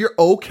 But if you're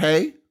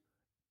okay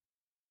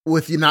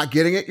with you not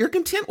getting it, you're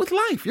content with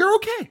life. You're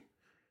okay.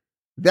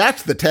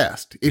 That's the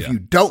test. If you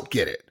don't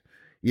get it,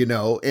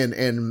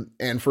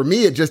 and for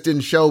me, it just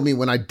didn't show me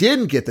when I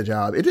didn't get the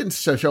job. It didn't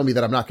show me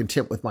that I'm not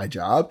content with my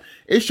job.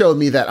 It showed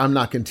me that I'm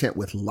not content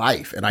with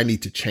life, and I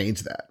need to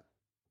change that.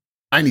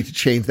 I need to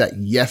change that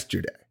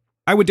yesterday.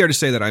 I would dare to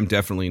say that I'm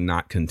definitely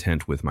not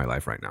content with my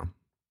life right now.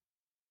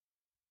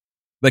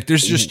 Like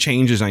there's just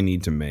changes I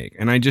need to make,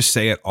 and I just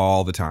say it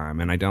all the time,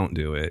 and I don't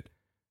do it.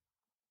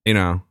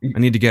 I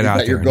need to get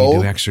out there. I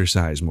need to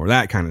exercise more,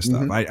 that kind of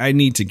stuff. Mm-hmm. I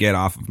need to get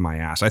off of my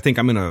ass. I think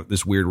I'm in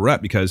this weird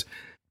rut because,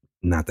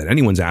 not that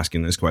anyone's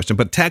asking this question,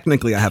 but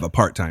technically I have a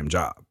part-time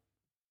job,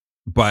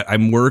 but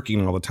I'm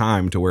working all the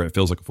time to where it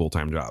feels like a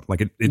full-time job.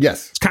 Like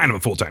it's kind of a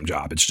full-time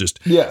job. It's just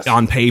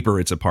on paper,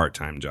 it's a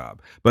part-time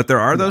job, but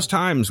there are those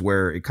times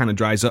where it kind of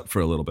dries up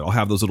for a little bit. I'll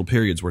have those little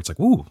periods where it's like,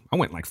 ooh, I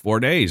went like 4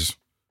 days.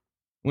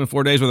 I went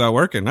 4 days without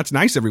working. That's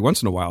nice every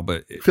once in a while,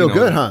 but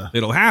good, huh?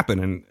 It'll happen.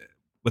 And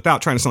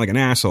without trying to sound like an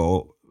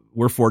asshole,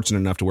 we're fortunate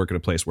enough to work at a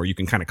place where you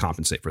can kind of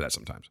compensate for that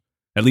sometimes,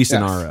 at least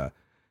in our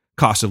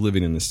cost of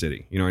living in the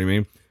city. You know what I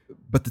mean?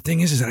 But the thing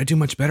is that I do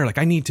much better. Like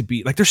I need to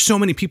be like, there's so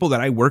many people that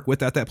I work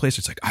with at that place.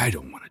 It's like, I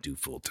don't want to do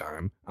full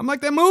time. I'm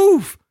like, then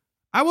move.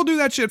 I will do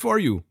that shit for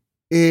you.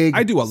 Exactly.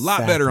 I do a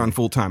lot better on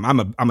full time.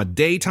 I'm a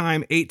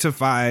daytime 8 to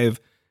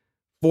 5,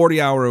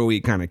 40-hour a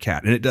week kind of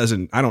cat.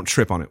 And I don't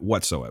trip on it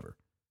whatsoever.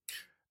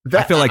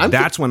 I feel like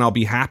that's when I'll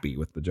be happy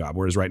with the job.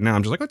 Whereas right now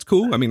I'm just like, that's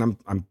cool. I mean,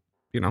 I'm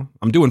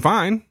doing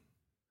fine.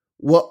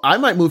 Well, I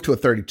might move to a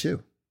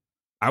 32.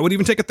 I would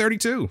even take a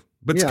 32,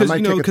 but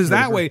because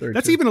that way, 32.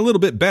 That's even a little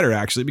bit better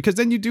actually, because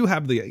then you do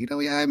have the,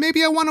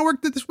 maybe I want to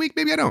work this week.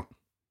 Maybe I don't.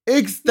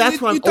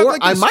 That's what or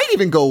like I might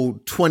even go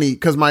 20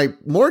 because my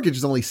mortgage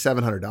is only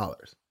 $700.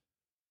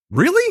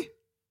 Really?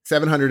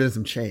 700 and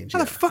some change. How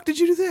the fuck did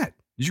you do that?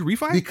 Did you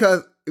refi?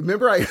 Because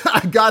remember, I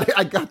got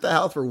the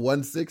house for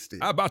 $160.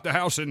 I bought the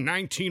house in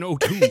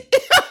 1902.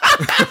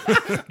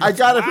 I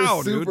got it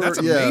for super. Dude, that's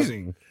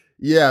amazing.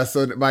 Yeah.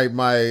 So my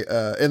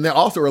and they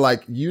also were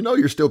like,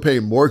 you're still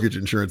paying mortgage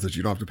insurance that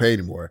you don't have to pay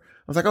anymore. I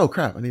was like, oh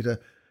crap, I need to,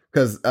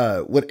 because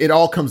it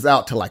all comes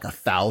out to like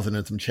 1,000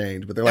 and some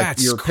change. But they're like,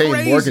 you're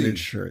paying mortgage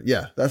insurance.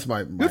 Yeah, that's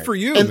my good for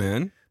you,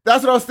 man.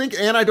 That's what I was thinking.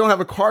 And I don't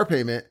have a car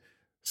payment.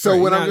 So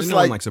when I'm just no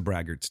like, one likes a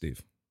braggart,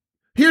 Steve.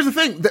 Here's the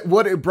thing that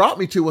what it brought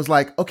me to was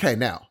like, okay,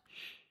 now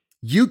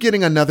you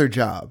getting another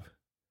job.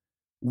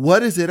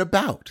 What is it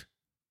about?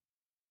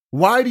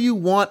 Why do you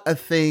want a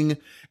thing?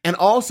 And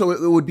also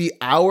it would be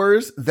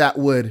hours that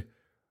would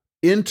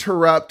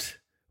interrupt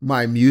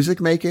my music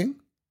making,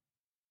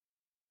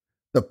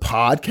 the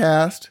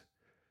podcast.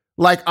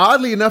 Like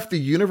oddly enough, the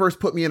universe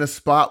put me in a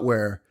spot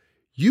where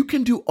you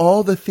can do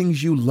all the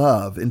things you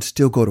love and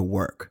still go to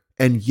work.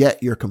 And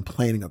yet you're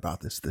complaining about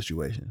this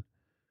situation.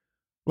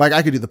 Like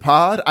I could do the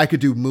pod, I could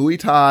do Muay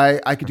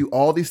Thai, I could do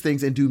all these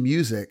things and do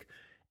music.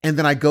 And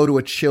then I go to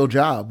a chill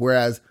job.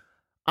 Whereas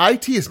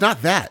IT is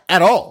not that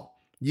at all.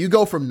 You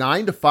go from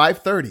 9 to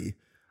 5:30.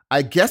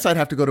 I guess I'd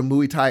have to go to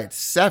Muay Thai at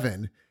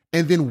 7.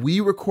 And then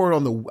we record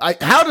on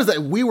how does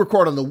that? We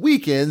record on the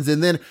weekends.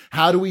 And then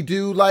how do we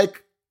do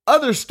like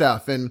other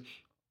stuff? And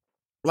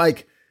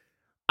like,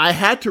 I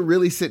had to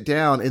really sit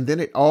down, and then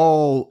it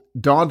all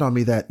dawned on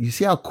me that you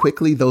see how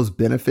quickly those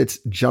benefits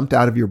jumped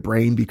out of your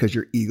brain because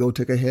your ego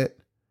took a hit.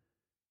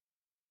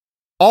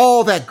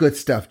 All that good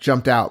stuff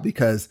jumped out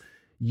because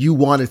you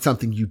wanted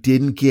something you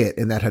didn't get,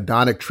 and that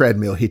hedonic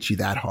treadmill hit you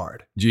that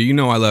hard. Gee,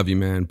 I love you,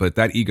 man, but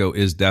that ego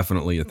is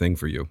definitely a thing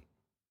for you.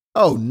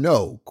 Oh,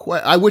 no.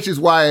 Which is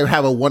why I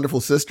have a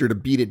wonderful sister to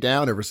beat it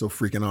down ever so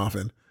freaking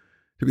often.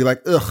 To be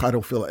like, ugh, I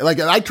don't feel it. Like,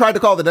 I tried to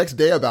call the next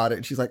day about it,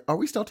 and she's like, are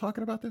we still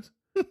talking about this?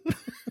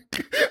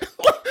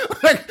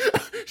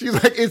 She's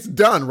like, it's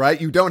done, right?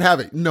 You don't have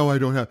it. No, I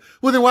don't have it.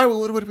 Well, then what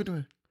are we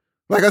doing?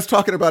 Like, us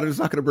talking about it is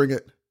not going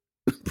to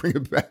bring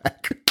it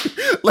back.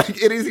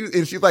 Like, it is,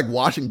 and she's like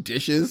washing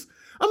dishes.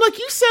 I'm like,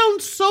 you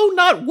sound so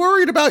not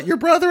worried about your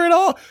brother at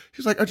all.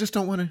 She's like, I just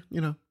don't want to,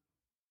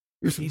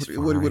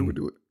 what are we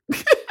doing?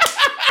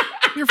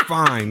 You're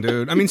fine,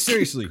 dude. I mean,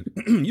 seriously,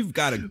 you've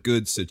got a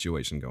good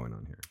situation going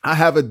on here. I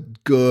have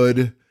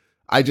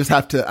I just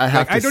have to,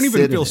 I don't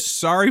even feel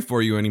sorry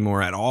for you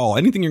anymore at all.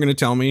 Anything you're going to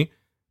tell me,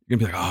 you're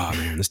going to be like, oh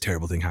man, this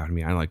terrible thing happened to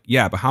me. I'm like,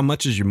 yeah, but how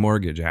much is your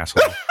mortgage,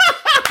 asshole?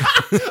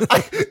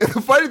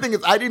 The funny thing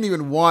is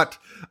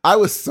I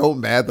was so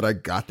mad that I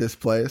got this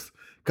place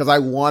because I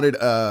don't even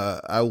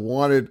know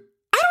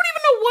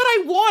what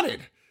I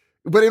wanted.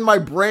 But in my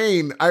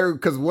brain,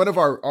 because one of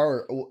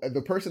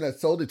the person that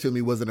sold it to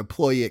me was an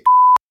employee at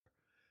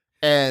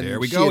And there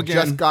we she go had again.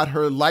 just got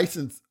her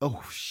license.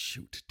 Oh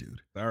shoot,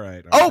 dude! All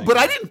right. But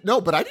I didn't. No,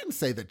 but I didn't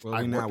say that. Well,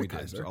 I now worked we at did.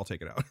 Kaiser. So I'll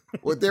take it out. I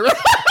was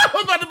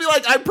about to be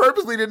like, I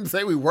purposely didn't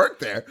say we worked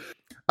there.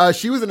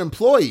 She was an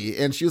employee,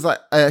 and she was like,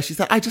 she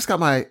said, I just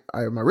got my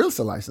real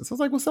estate license. I was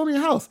like, well, sell me a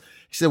house.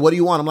 She said, what do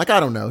you want? I'm like, I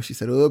don't know. She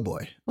said, oh boy.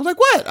 I was like,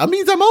 what? I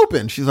mean, I'm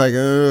open. She's like,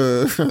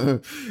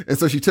 and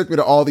so she took me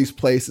to all these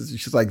places. And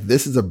she's like,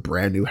 this is a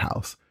brand new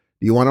house.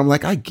 Do you want? I'm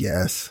like, I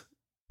guess.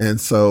 And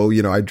so,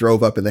 I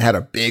drove up and they had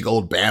a big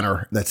old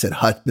banner that said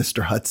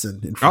Mr.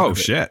 Hudson in front of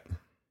it. Shit.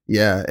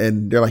 Yeah.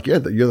 And they're like, you're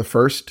the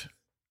first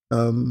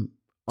owner.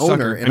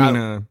 Sucker.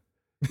 And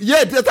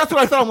yeah, that's what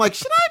I thought. I'm like,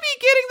 should I be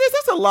getting this?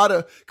 That's a lot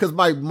of, because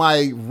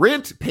my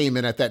rent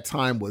payment at that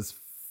time was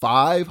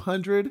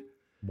 $500.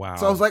 Wow.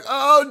 So I was like,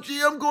 oh,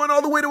 gee, I'm going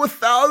all the way to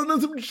 $1,000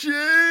 and some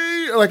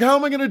change. Like, how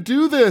am I going to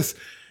do this?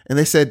 And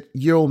they said,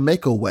 you'll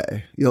make a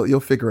way. You'll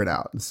figure it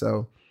out. And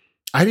so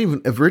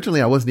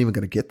originally I wasn't even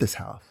going to get this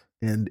house.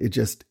 And it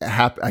just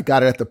happened. I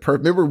got it at the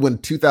remember when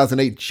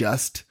 2008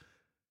 just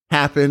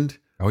happened?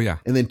 Oh, yeah.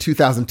 And then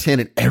 2010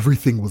 and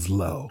everything was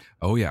low.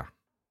 Oh, yeah.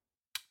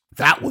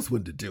 That was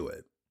when to do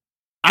it.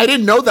 I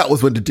didn't know that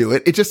was when to do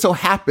it. It just so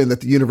happened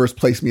that the universe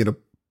placed me in a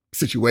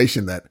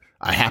situation that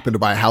I happened to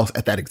buy a house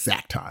at that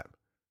exact time.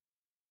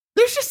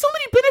 There's just so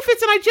many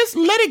benefits, and I just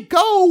let it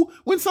go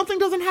when something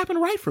doesn't happen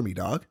right for me,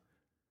 dog.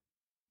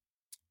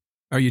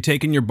 Are you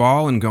taking your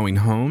ball and going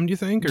home, do you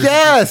think?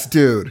 Yes,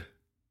 dude.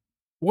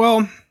 Well,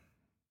 let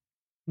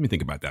me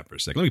think about that for a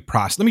second.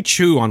 Let me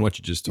chew on what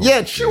you just told me.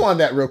 Yeah, chew on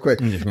that real quick.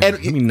 Let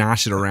me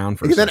nosh it around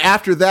for a second. Then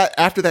after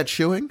that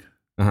chewing,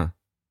 I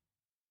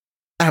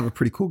have a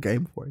pretty cool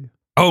game for you.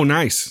 Oh,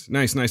 nice.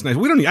 I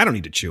don't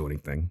need to chew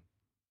anything.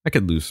 I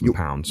could lose some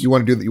pounds. You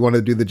want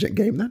to do the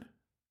game then?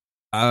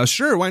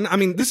 Sure. Why not? I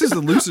mean, this is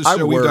the loosest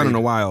show we've done in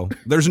a while.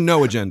 There's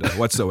no agenda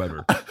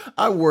whatsoever.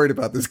 I'm worried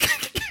about this game.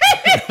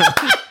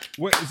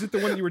 What is it? The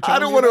one you were telling me I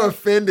don't want to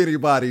offend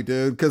anybody,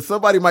 dude, because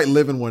somebody might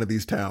live in one of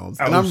these towns,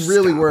 and I'm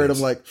really worried. I'm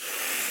like,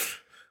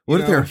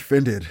 what if they're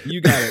offended?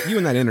 You got it. You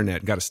and that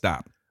internet got to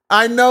stop.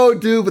 I know,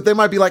 dude, but they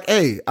might be like,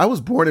 hey, I was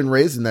born and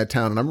raised in that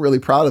town, and I'm really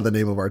proud of the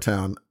name of our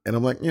town. And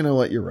I'm like, you know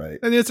what? You're right.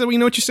 And it's, you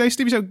know what you say,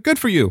 Steve? You say, good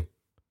for you.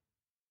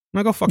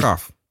 Now go fuck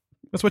off.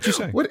 That's what you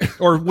say.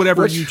 Or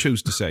whatever you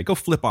choose to say. Go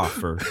flip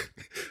off or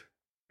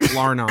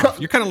flarn off.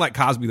 You're kind of like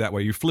Cosby that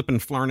way. You're flipping,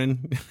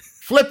 flarning.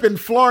 Flipping,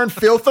 flarn,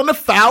 filth on the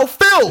foul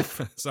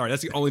filth. Sorry,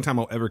 that's the only time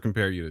I'll ever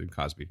compare you to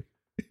Cosby.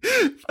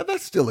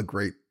 That's still a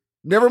great...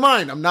 Never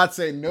mind. I'm not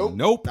saying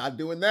nope. Not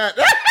doing that.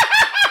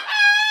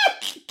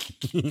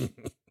 He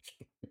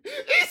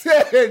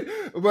said,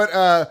 but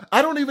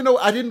I don't even know.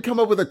 I didn't come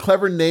up with a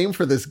clever name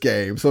for this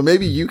game, so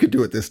maybe you could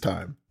do it this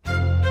time.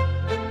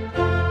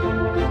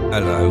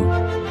 Hello.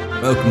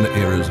 Welcome to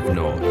Eras of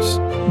Noise.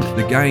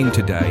 The game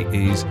today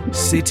is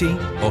City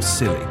or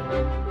Silly.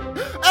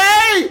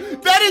 Hey!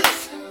 That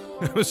is...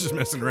 I was just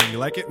messing around. You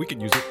like it? We can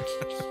use it.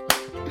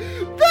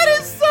 That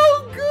is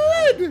so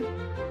good!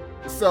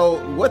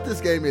 So what this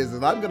game is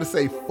I'm going to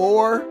say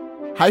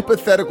 4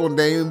 hypothetical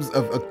names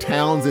of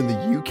towns in the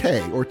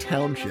UK or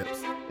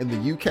townships in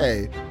the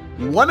UK.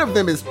 One of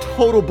them is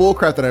total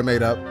bullcrap that I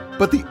made up,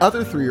 but the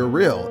other 3 are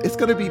real. It's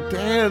going to be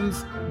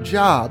Dan's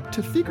job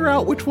to figure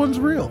out which one's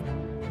real,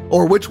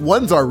 or which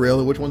ones are real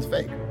and which one's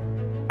fake.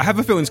 I have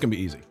a feeling it's going to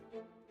be easy.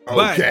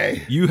 Okay.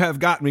 But you have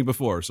got me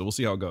before, so we'll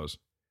see how it goes.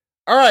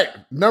 All right.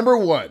 Number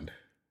 1.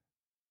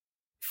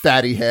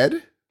 Fatty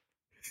head.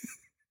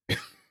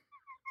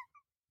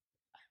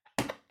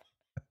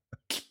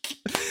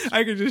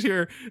 I can just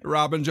hear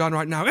Rob and John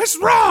right now. It's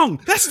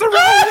wrong. That's the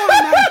wrong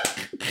one, man.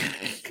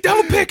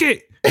 Don't pick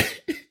it.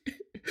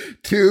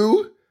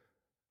 2,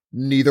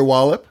 neither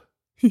wallop.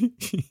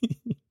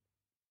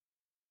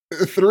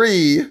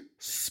 3,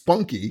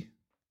 spunky.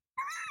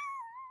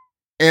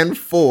 And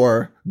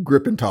 4,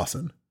 grip and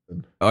tossin'.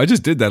 Oh, I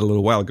just did that a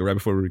little while ago, right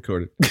before we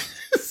recorded.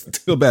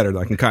 Feel better.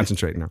 I can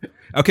concentrate now.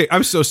 Okay,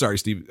 I'm so sorry,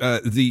 Steve.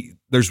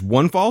 There's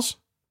 1 false?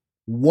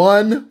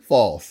 1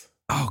 false.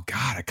 Oh,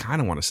 God, I kind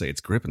of want to say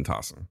it's grip and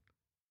tossing.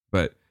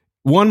 But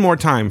one more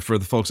time for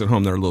the folks at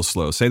home that are a little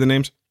slow. Say the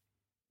names.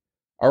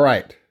 All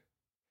right.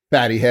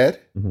 Fatty head.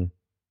 Mm-hmm.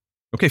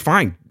 Okay,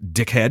 fine.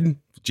 Dickhead.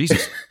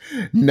 Jesus.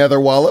 Nether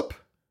wallop.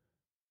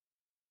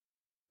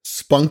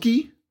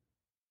 Spunky.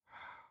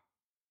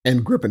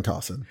 And grip and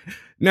tossin'.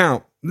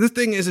 Now, the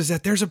thing is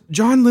that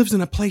John lives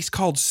in a place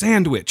called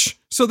Sandwich.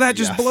 So that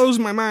just blows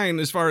my mind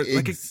as far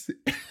as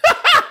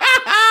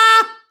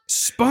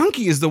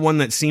Spunky is the one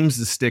that seems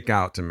to stick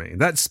out to me.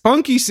 That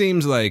Spunky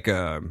seems like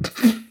a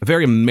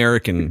very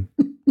American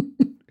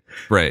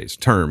phrase,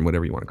 term,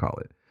 whatever you want to call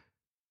it.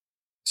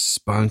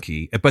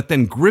 Spunky. But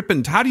then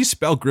how do you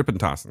spell grip and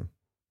tossin'?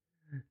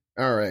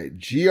 All right.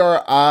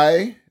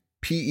 GRIPENTOSSEN.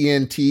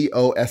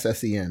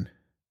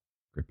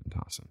 Grip and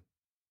tossin'.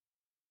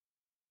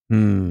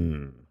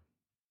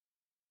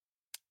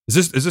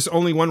 Is this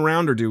only 1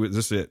 round or is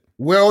this it?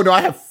 Well, no,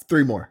 I have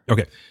 3 more.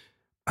 Okay.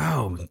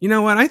 Oh, you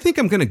know what? I think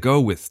I'm going to go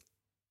with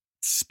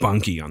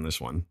Spunky on this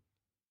one.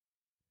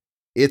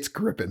 It's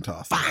grip and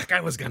toss. Fuck,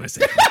 I was going to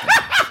say.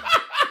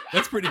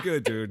 That's pretty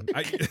good, dude.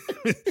 I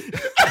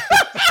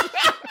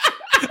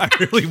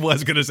really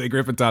was going to say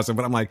Griffin Tossin,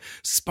 but I'm like,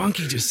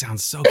 Spunky just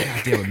sounds so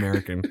goddamn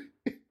American.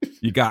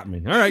 You got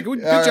me. All right,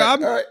 good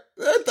job. All right.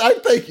 I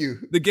thank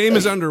you. The game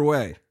is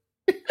underway.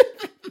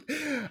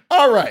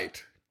 All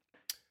right.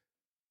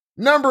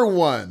 Number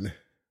 1,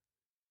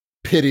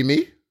 Pity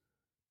Me.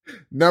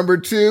 Number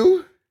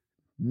 2,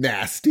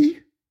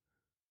 Nasty.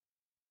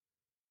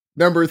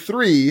 Number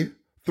 3,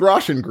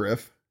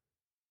 Throshengriff.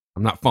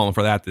 I'm not falling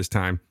for that this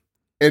time.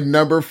 And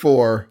number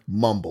 4,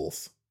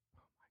 Mumbles.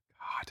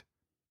 God,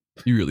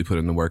 you really put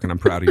in the work, and I'm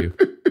proud of you.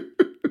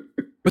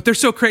 But they're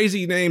so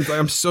crazy names.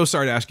 I'm so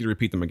sorry to ask you to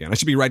repeat them again. I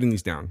should be writing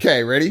these down.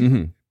 Okay, ready?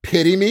 Mm-hmm.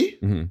 Pity Me.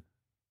 Mm-hmm.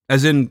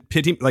 As in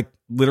pity, like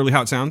literally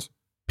how it sounds?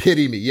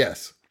 Pity Me,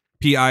 yes.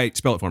 P-I,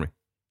 spell it for me.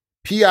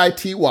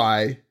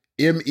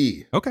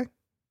 P-I-T-Y-M-E. Okay.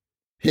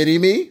 Pity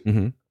Me.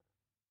 Mm-hmm.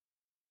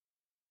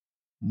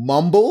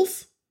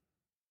 Mumbles.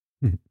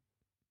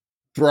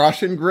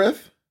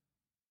 Throshengriff.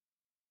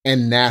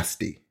 And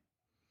Nasty.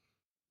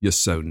 You're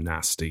so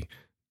nasty.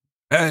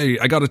 Hey,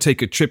 I got to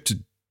take a trip to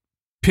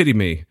Pity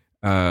Me.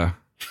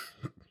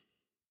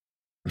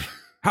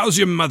 How's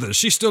your mother?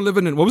 She's still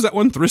living in, what was that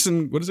one?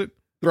 What is it?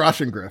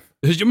 Throshengriff.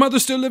 Is your mother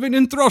still living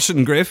in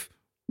Throshengriff?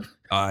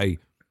 I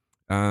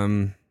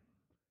think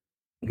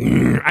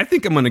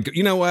I'm going to,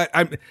 you know what?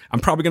 I'm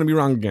probably going to be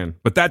wrong again,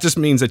 but that just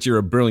means that you're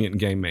a brilliant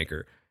game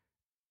maker.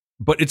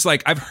 But it's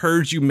like, I've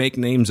heard you make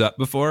names up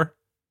before.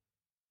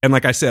 And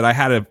like I said, I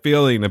had a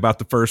feeling about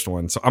the first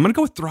one. So I'm going to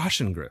go with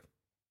Throshengriff.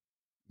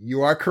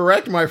 You are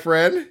correct, my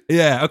friend.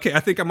 Yeah. Okay.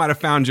 I think I might have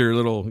found your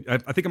I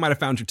think I might have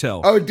found your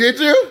tell. Oh, did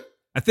you?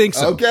 I think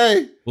so.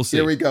 Okay. We'll see.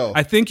 Here we go.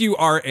 I think you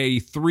are a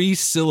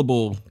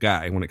 3-syllable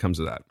guy when it comes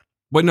to that.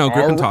 But no,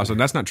 Griffin Tossin,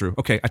 that's not true.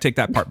 Okay. I take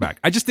that part back.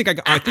 I just think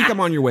I think I'm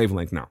on your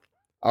wavelength now.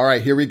 All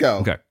right. Here we go.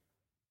 Okay.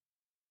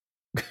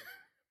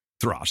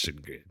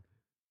 Throshengriff.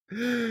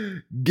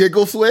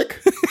 Giggleswick.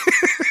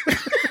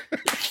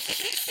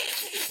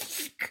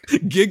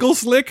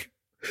 Giggleslick?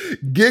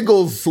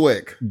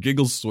 Giggleswick.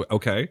 Giggleswick.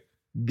 Okay.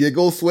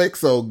 Giggleswick.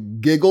 So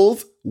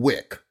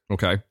Giggleswick.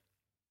 Okay.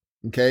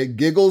 Okay.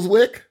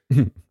 Giggleswick.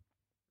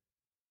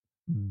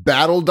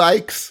 Battle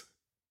Dykes.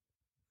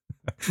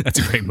 That's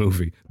a great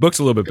movie. Book's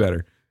a little bit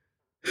better.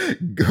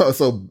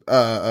 So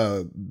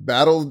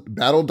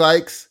Battle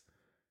Dykes,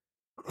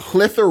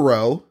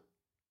 Clitheroe,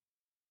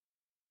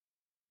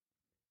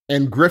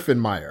 and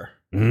Griffinmire.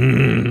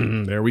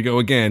 There we go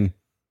again.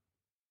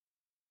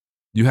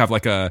 You have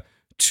like a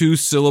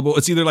 2-syllable.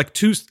 It's either like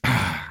two.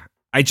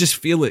 I just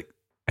feel it.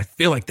 I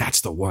feel like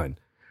that's the one.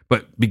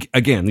 But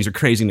again, these are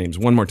crazy names.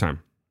 One more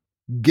time.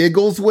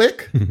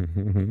 Giggleswick,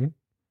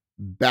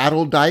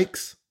 Battle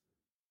Dykes,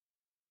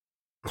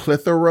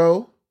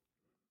 Clitheroe,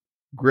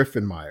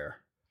 Griffinmire.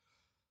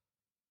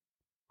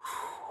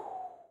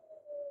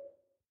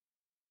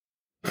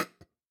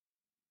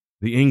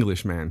 The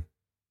Englishman.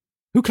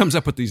 Who comes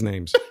up with these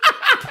names?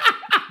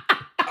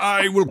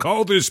 I will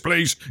call this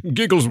place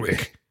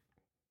Giggleswick.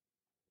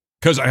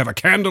 Because I have a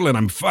candle and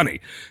I'm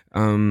funny.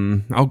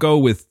 I'll go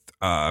with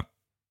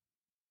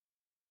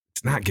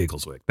it's not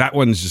Giggleswick. That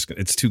one's just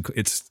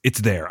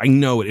it's there. I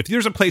know it. If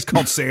there's a place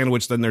called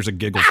Sandwich, then there's a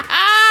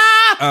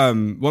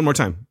Giggleswick. One more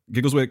time.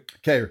 Giggleswick.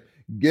 Okay.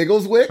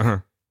 Giggleswick. Uh-huh.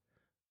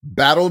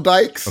 Battle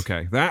Dykes.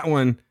 Okay. That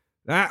one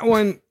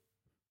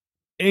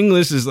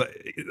English is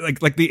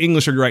like the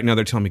English are right now.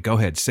 They're telling me, go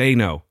ahead, say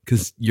no,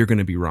 because you're going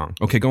to be wrong.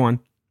 Okay, go on.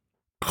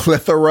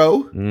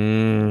 Clitheroe.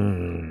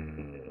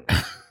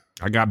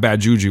 I got bad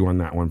juju on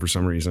that one for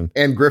some reason.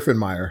 And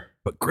Griffinmire.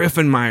 But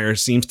Griffinmire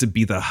seems to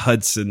be the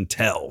Hudson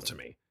Tell to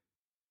me.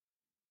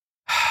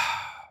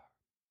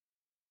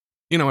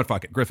 You know what?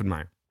 Fuck it.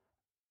 Griffinmire.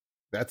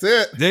 That's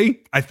it.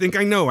 I think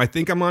I know. I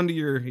think I'm onto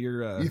your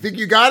you think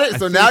you got it?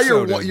 So now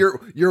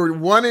you're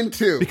 1 and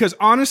 2. Because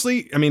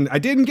honestly, I mean, I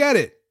didn't get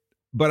it,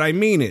 but I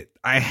mean it.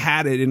 I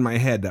had it in my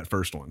head, that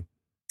first one.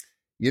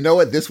 You know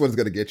what? This one's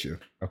going to get you.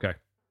 Okay.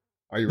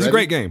 Are you ready? It's a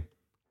great game.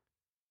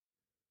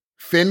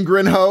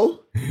 Fingrinho.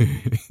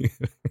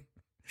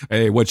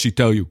 Hey, what'd she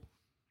tell you?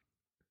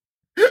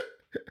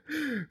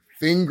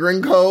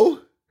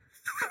 Fingrinho.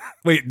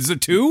 Wait, is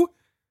it 2?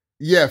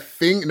 Yeah,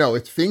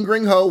 it's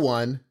Fingrinho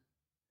 1.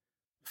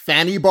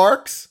 Fanny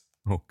Barks.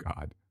 Oh,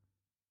 God.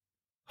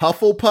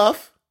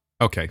 Hufflepuff.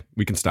 Okay,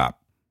 we can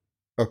stop.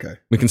 Okay.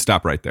 We can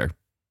stop right there.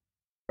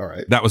 All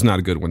right. That was not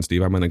a good one,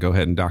 Steve. I'm going to go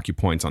ahead and dock you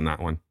points on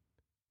that one.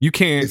 You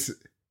can't.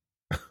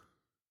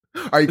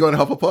 Are you going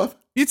Hufflepuff?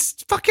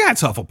 Fuck yeah,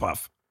 it's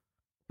Hufflepuff.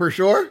 For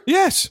sure?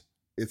 Yes.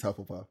 It's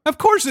Hufflepuff. Of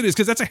course it is,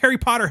 because that's a Harry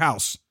Potter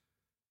house.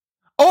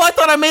 Oh, I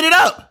thought I made it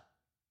up.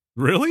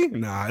 Really?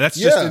 Nah,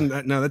 that's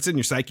that's in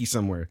your psyche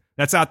somewhere.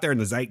 That's out there in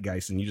the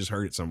zeitgeist, and you just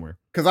heard it somewhere.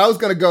 Because I was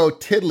going to go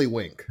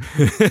Tiddlywink.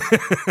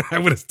 I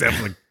would have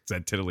definitely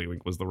said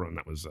Tiddlywink was the one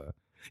that was,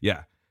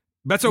 yeah.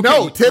 That's okay.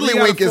 No,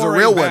 Tiddlywink is a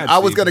real one. I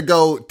was going to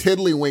go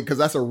Tiddlywink because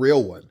that's a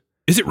real one.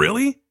 Is it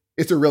really?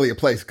 It's really a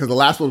place because the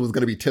last one was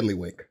going to be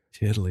Tiddlywink.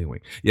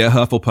 Tiddlywink. Yeah,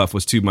 Hufflepuff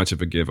was too much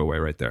of a giveaway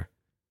right there.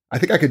 I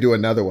think I could do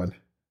another one.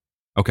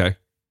 Okay.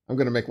 I'm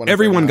going to make one.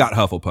 Everyone got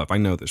Hufflepuff. I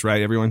know this,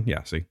 right? Everyone?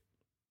 Yeah, see?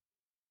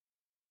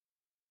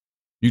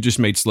 You just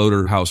made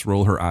Slaughterhouse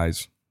roll her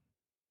eyes.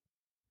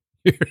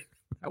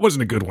 That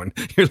wasn't a good one.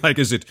 You're like,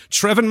 is it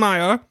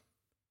Trevenmeyer?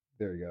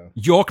 There you go.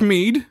 York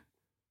Mead?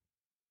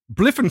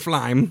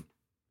 Bliffenfleim?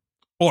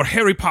 Or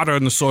Harry Potter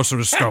and the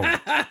Sorcerer's Stone?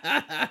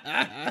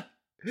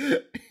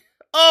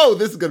 Oh,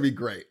 this is going to be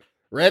great.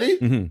 Ready?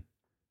 Mm-hmm.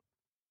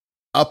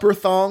 Upper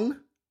Thong,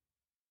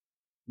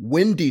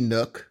 Windy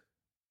Nook,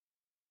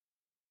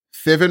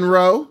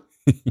 Fivenrow,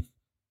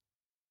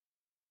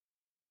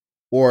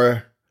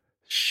 or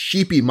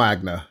Sheepy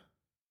Magna.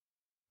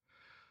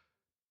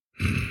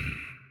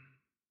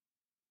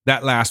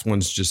 That last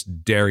one's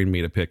just daring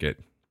me to pick it.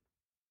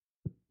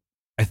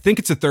 I think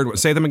it's the third one.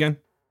 Say them again.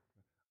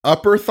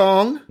 Upper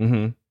Thong,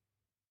 Mm-hmm.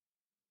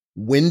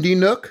 Windy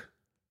Nook,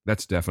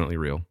 That's definitely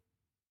real.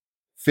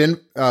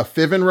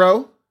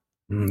 Fivenrow,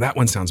 That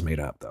one sounds made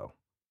up, though.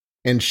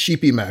 and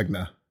Sheepy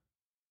Magna.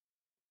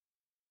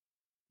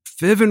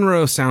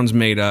 Fivenrow sounds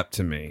made up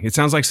to me. It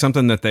sounds like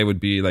something that they would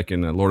be like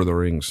in Lord of the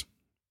Rings.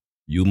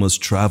 You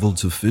must travel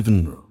to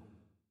Fivenrow.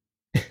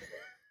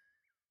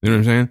 You know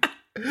what I'm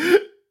saying?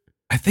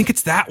 I think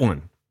it's that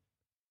one.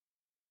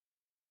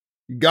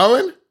 You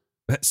going?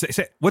 Say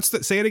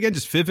it again.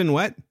 Just Fiven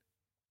what?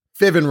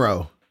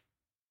 Fivenrow.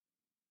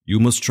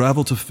 You must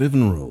travel to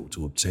Fivenrow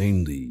to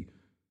obtain the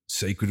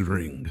sacred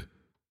ring.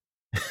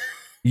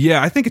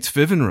 Yeah, I think it's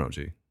Fivenrow,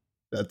 G.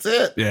 That's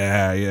it.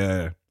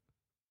 Yeah.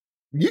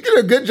 You did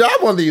a good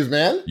job on these,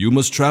 man. You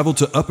must travel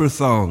to Upper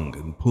Thong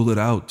and pull it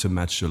out to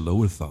match your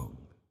lower thong.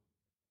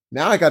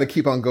 Now I got to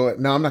keep on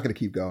going. No, I'm not going to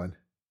keep going.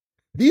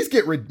 These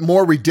get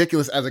more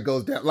ridiculous as it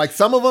goes down. Like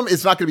some of them,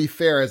 it's not going to be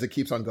fair as it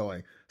keeps on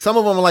going. Some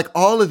of them are like,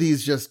 all of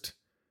these just,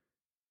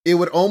 it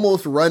would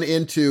almost run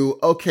into,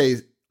 okay,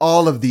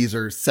 all of these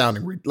are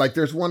sounding, like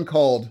there's one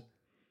called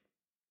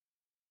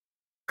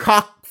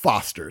Cock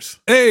Fosters.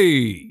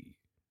 Hey,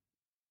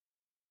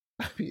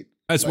 I mean,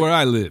 that's like, where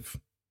I live.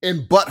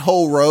 in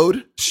Butthole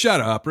Road.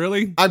 Shut up,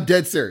 really? I'm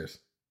dead serious.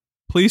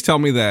 Please tell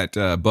me that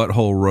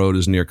Butthole Road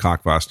is near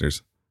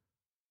Cockfosters.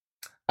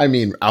 I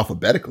mean,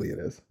 alphabetically it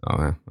is. Oh,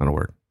 yeah, that'll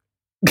work.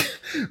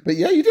 But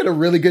yeah, you did a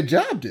really good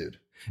job, dude.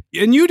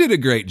 And you did a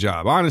great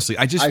job, honestly.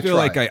 I just feel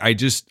tried.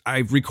 like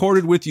I've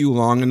recorded with you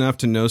long enough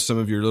to know some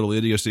of your little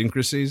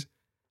idiosyncracies.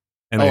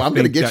 And I'm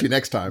going to get you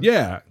next time.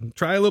 Yeah,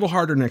 try a little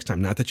harder next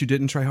time. Not that you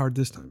didn't try hard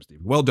this time, Steve.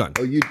 Well done.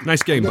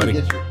 Nice game, buddy.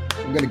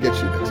 I'm going to get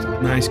you next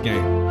time. Nice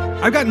game.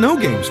 I've got no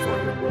games for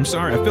you. I'm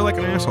sorry. I feel like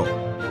an asshole.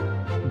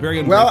 Very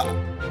ungrateful.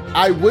 Well,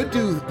 I would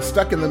do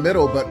Stuck in the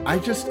Middle, but I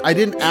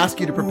didn't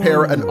ask you to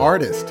prepare an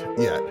artist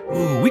yet.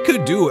 Ooh, we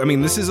could do,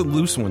 this is a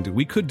loose one, dude.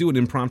 We could do an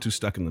impromptu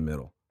Stuck in the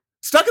Middle.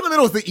 Stuck in the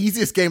Middle is the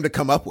easiest game to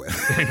come up with.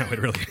 I know, it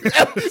really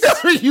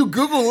is. You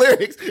Google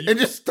lyrics and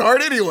just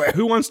start anywhere.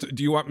 Who wants to,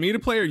 do you want me to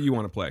play or you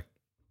want to play?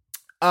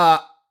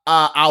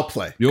 I'll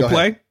play. You'll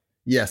play? Ahead.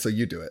 Yeah, so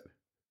you do it.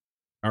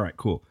 All right,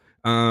 cool.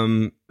 How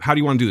do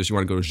you want to do this? You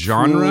want to go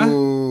genre?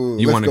 Ooh,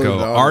 you want to go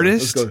genre.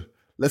 artist?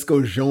 Let's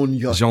go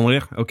genre.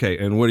 Genre? Okay,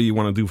 and what do you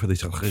want to do for the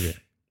genre?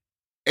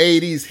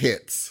 80s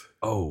hits.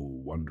 Oh,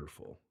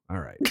 wonderful. All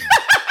right.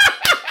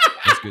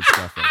 That's good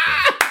stuff right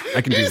there.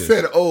 I can do this. You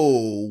said,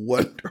 oh,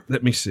 wonderful.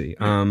 Let me see.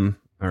 All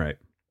right.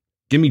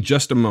 Give me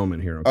just a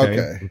moment here, okay?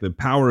 Okay. With the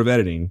power of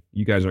editing,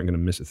 you guys aren't going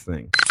to miss a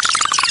thing.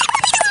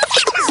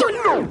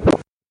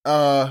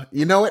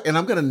 You know what? And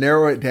I'm going to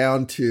narrow it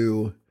down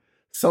to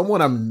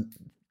someone I'm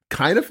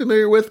kind of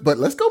familiar with, but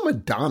let's go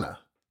Madonna.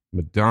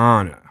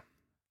 Madonna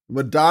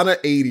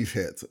 80s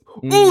hits.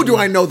 Ooh, do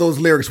I know those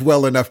lyrics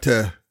well enough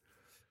to...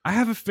 I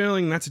have a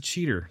feeling that's a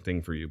cheater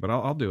thing for you, but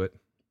I'll do it.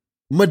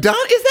 Madonna?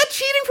 Is that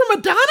cheating for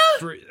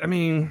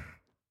Madonna?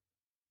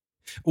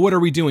 What are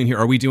we doing here?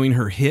 Are we doing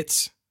her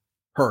hits?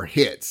 Her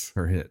hits.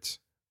 Her hits.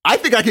 I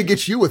think I could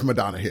get you with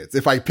Madonna hits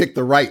if I pick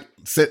the right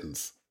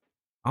sentence.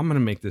 I'm going to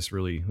make this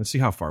really... Let's see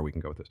how far we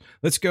can go with this.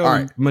 Let's go All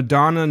right.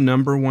 Madonna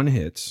 #1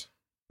 hits.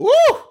 Woo!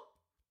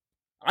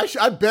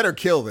 I better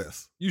kill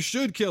this. You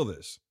should kill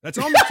this. That's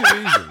almost too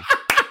easy.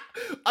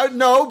 I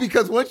know,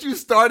 because once you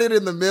start it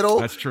in the middle,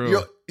 That's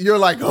true. You're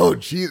like, oh,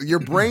 geez, your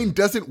brain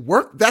doesn't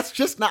work. That's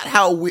just not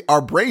how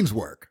our brains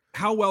work.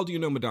 How well do you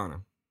know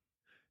Madonna?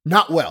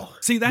 Not well.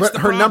 See, that's but the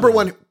her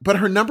problem.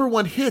 her number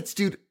one hits,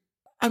 dude.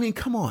 I mean,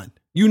 come on.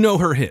 You know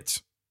her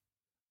hits.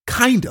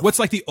 Kind of. What's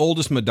like the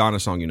oldest Madonna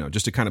song you know,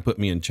 just to kind of put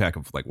me in check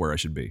of like where I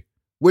should be?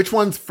 Which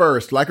one's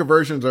first, Like a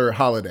Virgin's or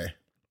Holiday?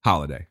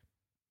 Holiday.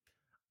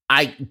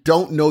 I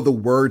don't know the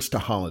words to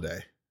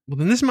Holiday. Well,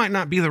 then this might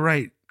not be the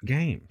right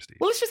game, Steve.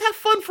 Well, let's just have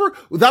fun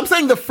I'm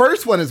saying the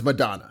first one is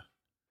Madonna.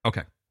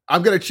 Okay.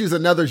 I'm going to choose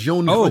another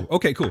genre. Oh,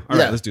 okay, cool. All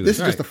right, let's do this. This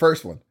is just the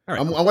first one. All right,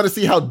 I want to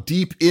see how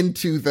deep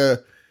into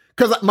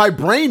because my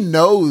brain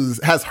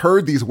has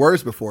heard these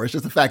words before. It's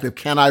just the fact of,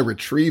 can I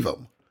retrieve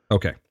them?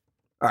 Okay.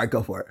 All right,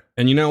 go for it.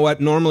 And you know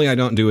what? Normally I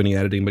don't do any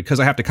editing, but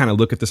because I have to kind of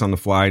look at this on the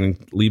fly and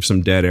leave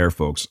some dead air,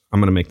 folks, I'm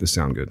going to make this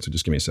sound good. So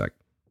just give me a sec.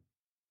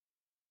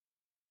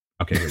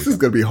 Okay. This is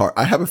going to be hard.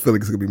 I have a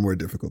feeling it's going to be more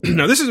difficult.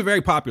 No, this is a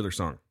very popular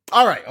song.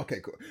 All right. Okay,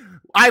 cool.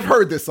 I've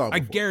heard this song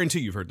before. I guarantee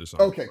you've heard this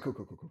song. Okay, cool.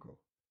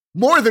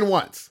 More than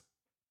once.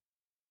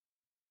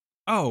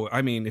 Oh,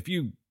 I mean,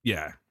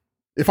 yeah.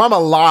 If I'm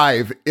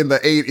alive in the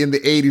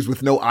 80s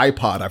with no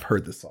iPod, I've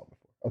heard this song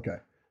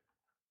before.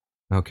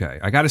 Okay.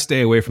 I got to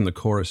stay away from the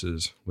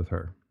choruses with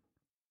her.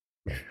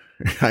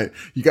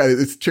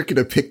 It's tricky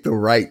to pick the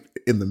right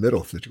in the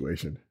middle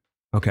situation.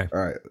 Okay. All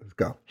right, let's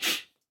go.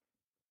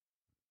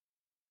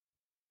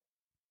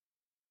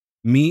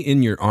 Me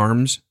in your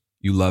arms,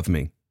 you love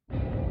me.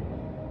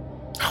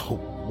 Oh,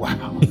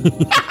 wow.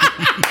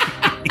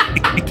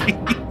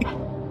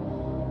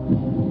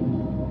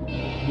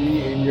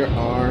 Me in your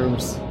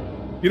arms.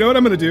 You know what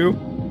I'm going to do?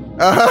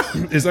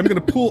 Is I'm going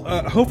to pull,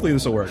 hopefully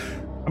this will work.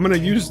 I'm going to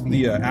use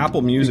the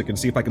Apple Music and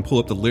see if I can pull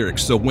up the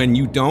lyrics. So when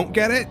you don't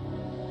get it,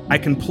 I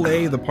can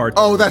play the part.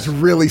 Oh, that's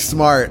really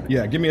smart.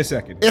 Yeah, give me a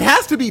second. It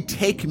has to be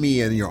Take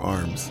Me in Your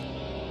Arms.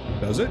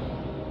 Does it?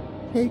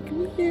 Take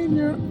me in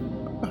your...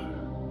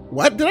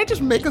 What? Did I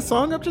just make a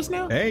song up just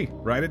now? Hey,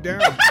 write it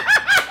down.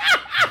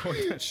 Oh,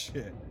 that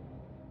shit.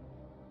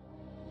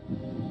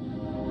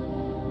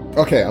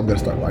 Okay, I'm going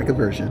to start like a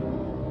version.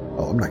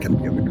 Oh, I'm not going to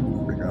be able to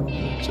figure out a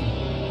version.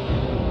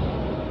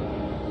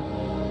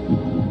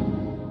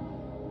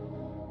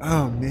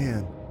 Oh,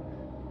 man.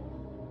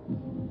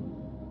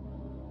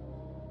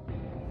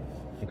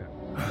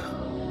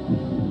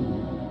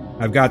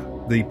 I've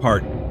got the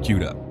part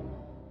queued up.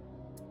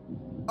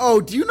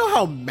 Oh, do you know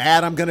how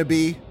mad I'm going to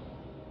be?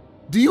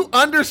 Do you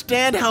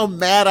understand how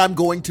mad I'm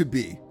going to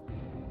be?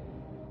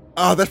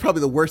 Oh, that's probably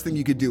the worst thing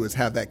you could do is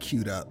have that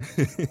queued up.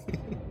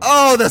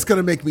 Oh, that's going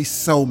to make me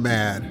so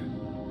mad.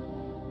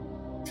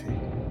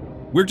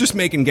 We're just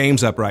making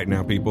games up right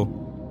now, people.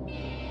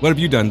 What have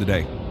you done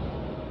today?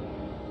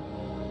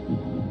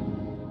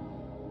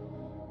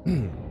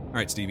 All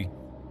right, Stevie.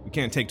 We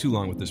can't take too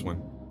long with this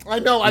one. I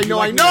know.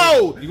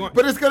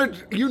 But it's going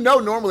to,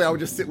 normally I would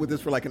just sit with this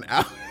for like an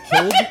hour.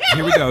 Hold.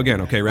 Here we go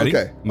again. Okay, ready?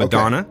 Okay.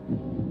 Madonna.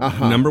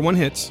 Uh-huh. Number one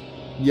hits.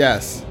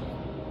 Yes.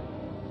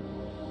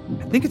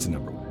 I think it's a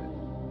number one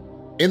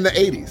hit. In the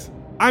 80s.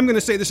 I'm going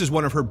to say this is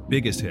one of her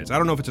biggest hits. I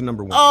don't know if it's a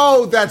number one.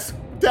 Oh, that's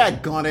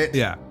daggone it.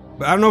 Yeah.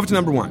 But I don't know if it's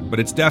number one, but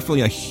it's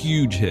definitely a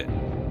huge hit.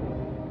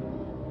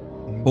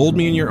 Hold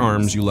me in your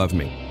arms, you love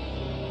me.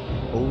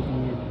 Hold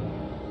me.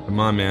 Come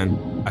on,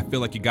 man. I feel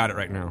like you got it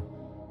right now.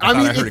 I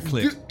mean, I heard it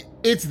click.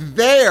 It's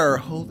there.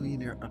 Hold me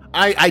in your...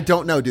 I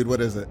don't know, dude. What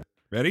is it?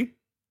 Ready?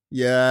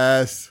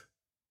 Yes.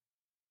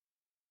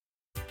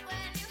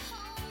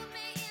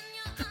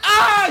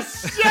 Ah,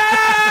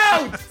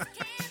 shoot!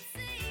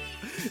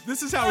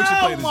 This is how we should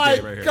play this game right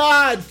here. Oh my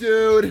God,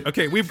 dude.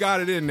 Okay, we've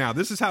got it in now.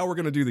 This is how we're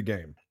going to do the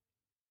game.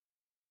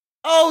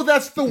 Oh,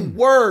 that's the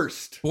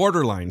worst.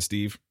 Borderline,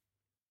 Steve.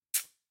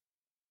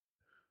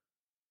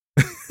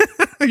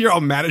 You're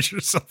all mad at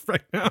yourself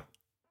right now.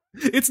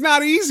 It's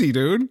not easy,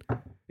 dude.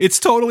 It's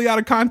totally out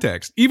of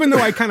context. Even though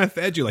I kind of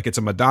fed you like it's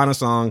a Madonna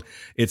song,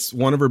 it's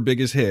one of her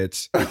biggest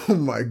hits. Oh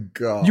my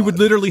God. You would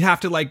literally have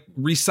to like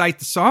recite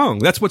the song.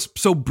 That's what's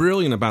so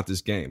brilliant about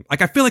this game.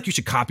 Like I feel like you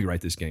should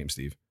copyright this game,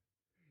 Steve.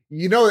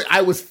 You know,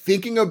 I was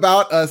thinking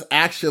about us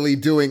actually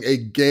doing a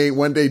game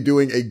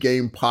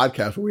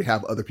podcast where we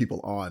have other people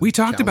on. We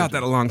talked about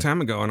that a long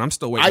time ago, and I'm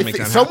still waiting to make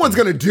that happen. Someone's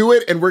going to do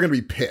it, and we're going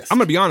to be pissed. I'm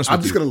going to be honest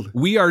with you.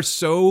 We are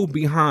so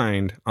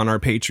behind on our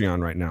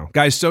Patreon right now.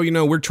 Guys, so you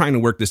know, we're trying to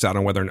work this out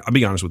on whether or not, I'll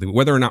be honest with you,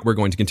 whether or not we're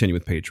going to continue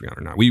with Patreon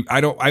or not.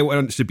 I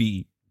want it to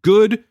be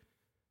good.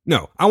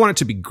 No, I want it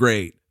to be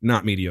great,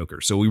 not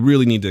mediocre. So we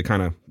really need to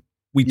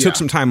took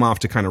some time off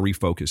to kind of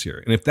refocus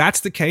here. And if that's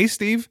the case,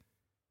 Steve,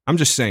 I'm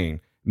just saying,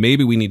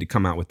 maybe we need to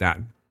come out with that.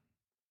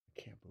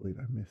 I can't believe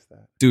I missed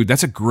that. Dude,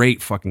 that's a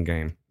great fucking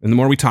game. And the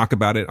more we talk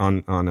about it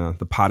on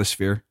the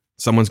Podosphere,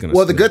 someone's going to...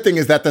 Well, the good thing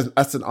is that's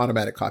an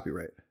automatic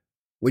copyright.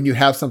 When you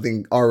have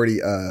something already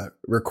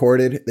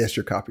recorded, that's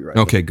your copyright.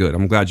 Okay, good.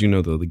 I'm glad you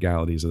know the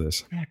legalities of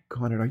this.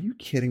 Connor, are you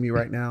kidding me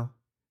right now?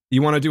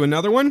 You want to do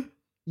another one?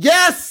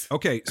 Yes!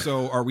 Okay,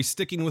 so are we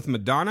sticking with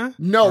Madonna?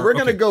 No, we're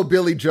going to go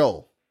Billy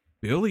Joel.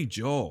 Billy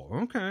Joel,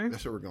 okay.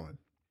 That's where we're going.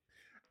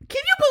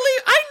 Can you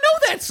believe... I know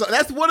that song.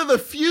 That's one of the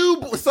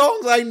few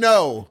songs I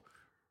know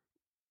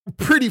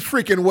pretty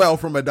freaking well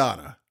from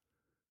Madonna.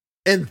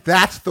 And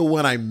that's the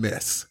one I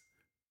miss.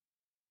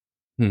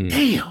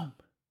 Damn.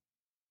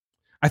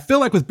 I feel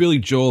like with Billy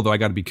Joel, though, I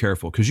got to be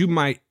careful because you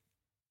might,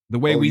 the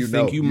way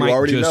you might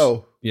already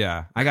know.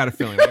 Yeah, I got a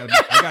feeling.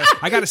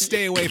 I got to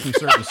stay away from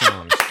certain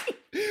songs.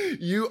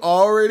 You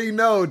already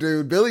know,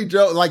 dude. Billy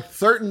Joel, like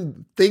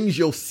certain things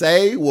you'll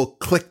say will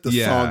click the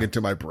song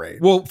into my brain.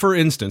 Well, for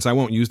instance, I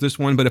won't use this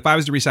one, but if I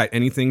was to recite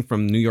anything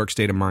from New York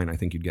State of Mind, I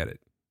think you'd get it.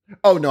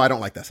 Oh, no, I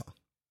don't like that song.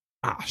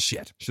 Ah,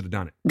 shit. Should have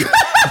done it.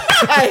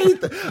 I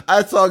hate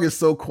that song is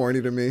so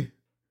corny to me.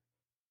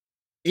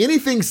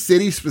 Anything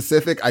city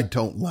specific, I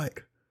don't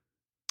like.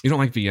 You don't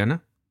like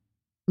Vienna?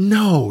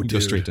 No, dude. Go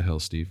straight to hell,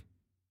 Steve.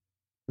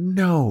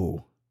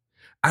 No.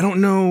 I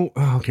don't know.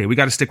 Oh, okay, we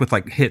got to stick with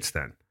like hits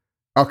then.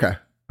 Okay.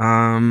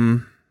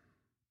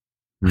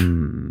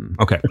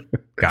 Okay.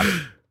 Got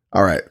it.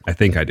 All right. I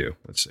think I do.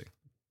 Let's see.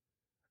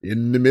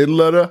 In the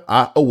middle of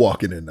I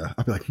walking in there.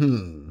 I'll be like,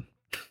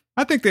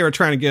 I think they were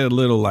trying to get a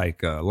little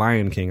like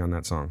Lion King on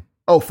that song.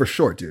 Oh, for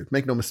sure, dude.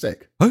 Make no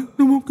mistake. I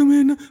don't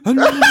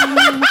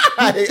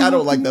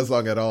like that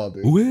song at all,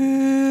 dude.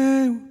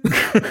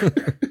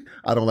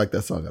 I don't like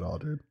that song at all,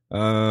 dude.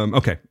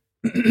 Okay.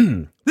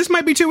 This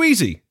might be too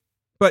easy,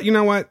 but you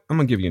know what? I'm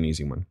going to give you an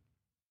easy one.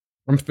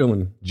 I'm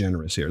feeling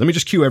generous here. Let me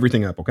just cue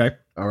everything up, okay?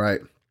 All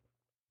right.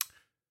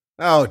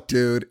 Oh,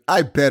 dude.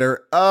 I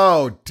better.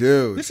 Oh,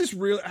 dude. This is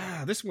real.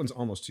 This one's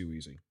almost too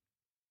easy.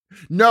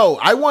 No,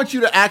 I want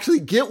you to actually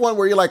get one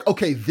where you're like,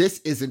 okay, this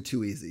isn't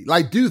too easy.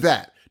 Like, do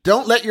that.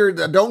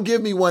 Don't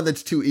give me one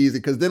that's too easy,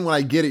 because then when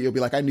I get it, you'll be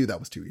like, I knew that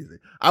was too easy.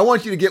 I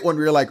want you to get one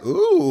where you're like,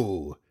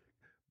 ooh,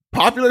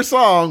 popular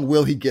song.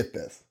 Will he get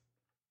this?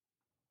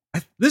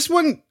 This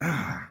one,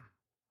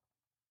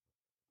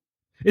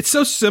 it's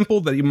so simple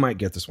that you might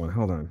get this one.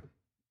 Hold on.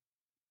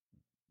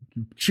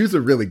 Choose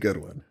a really good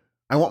one.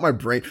 I want my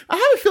brain. I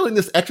have a feeling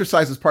this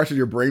exercises parts of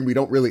your brain we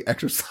don't really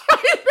exercise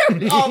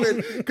very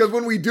often, because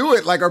when we do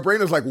it, like our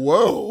brain is like,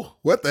 whoa,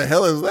 what the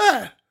hell is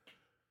that?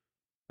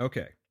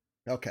 Okay.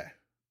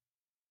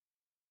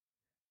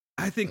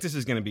 I think this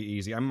is going to be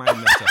easy. I might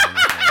mess up on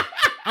this one.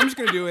 I'm just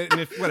going to do it,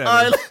 and if whatever.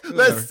 All right,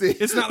 let's see.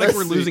 It's not like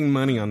we're losing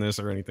money on this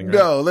or anything, right?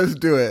 No, let's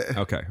do it.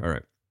 Okay, all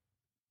right.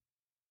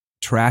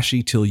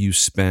 Trashy till you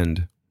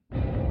spend.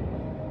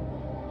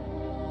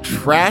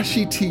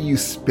 Trashy till you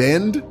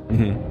spend?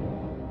 Mm-hmm.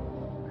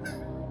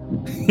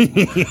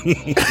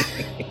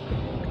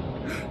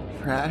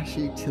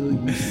 Trashy till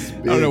you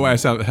spend. I don't know why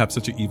I have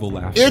such an evil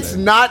laugh. It's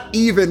today. not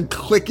even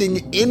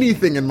clicking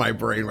anything in my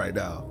brain right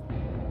now.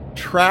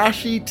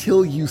 Trashy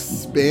till you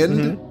spend?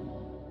 Mm-hmm.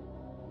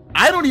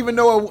 I don't even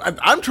know.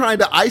 I'm trying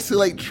to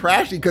isolate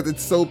trashy because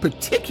it's so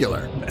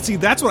particular. See,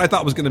 that's what I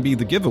thought was going to be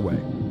the giveaway.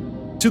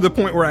 To the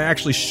point where I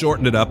actually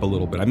shortened it up a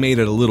little bit. I made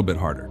it a little bit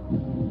harder.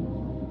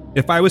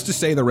 If I was to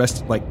say the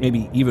rest, like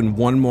maybe even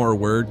one more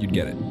word, you'd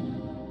get it.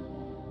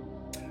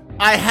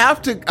 I have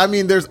to,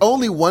 there's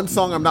only one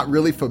song I'm not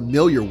really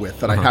familiar with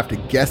that I have to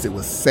guess it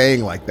was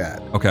saying like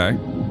that. Okay.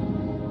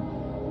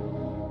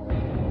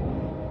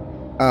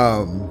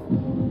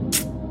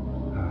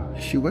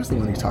 Where's the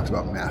one he talks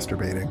about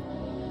masturbating?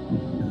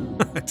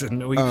 I didn't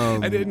know.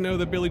 I didn't know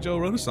that Billy Joel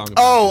wrote a song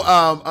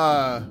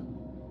about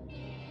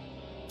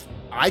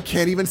I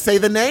can't even say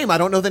the name. I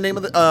don't know the name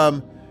of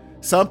the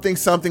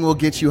something will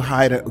get you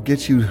high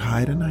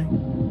tonight.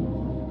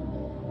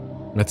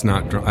 That's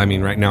not.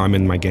 Right now I'm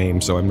in my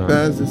game, so I'm not.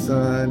 Does the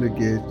sun to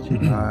get you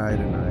high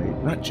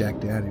tonight? Not Jack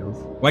Daniels.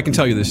 Well, I can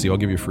tell you this, Steve. I'll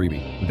give you a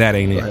freebie. That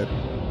ain't it.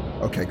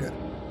 Okay, good.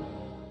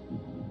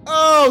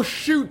 Oh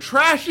shoot!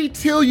 Trashy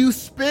till you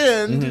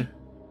spend. Mm-hmm.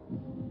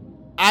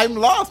 I'm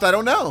lost. I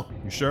don't know.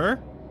 You sure?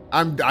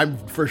 I'm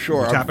for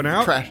sure. You're tapping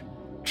out?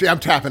 I'm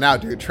tapping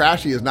out, dude.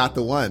 Trashy is not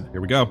the one.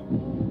 Here we go.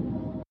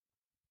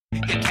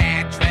 You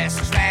can't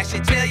dress trashy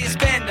till you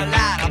spend a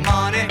lot of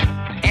money.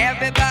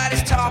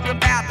 Everybody's talking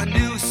about the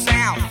new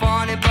sound,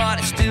 funny, but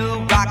it's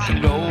still rock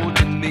and roll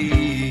to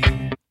me.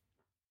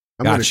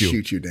 I'm going to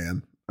shoot you,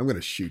 Dan. I'm going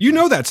to shoot you. You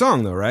know that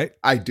song, though, right?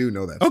 I do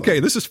know that song. Okay,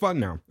 this is fun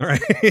now. All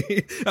right.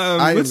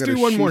 Let's do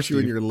one more. Shoot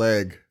you in your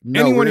leg. No,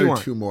 Anyone we're you doing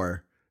want. 2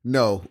 more.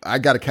 No, I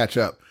got to catch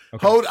up.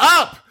 Okay. Hold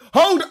up.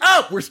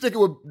 We're sticking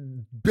with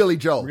Billy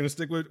Joel. We're going to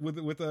stick with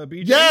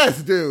BJ?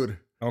 Yes, dude.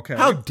 Okay.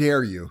 How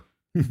dare you?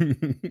 Are you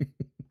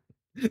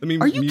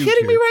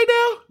kidding me right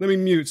now? Let me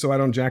mute so I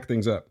don't jack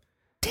things up.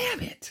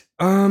 Damn it.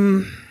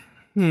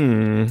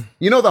 You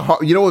know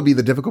what would be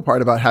the difficult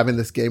part about having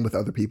this game with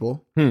other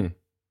people? I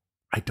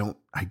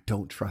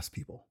don't trust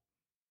people.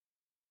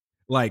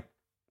 Like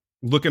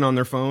looking on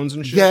their phones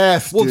and shit?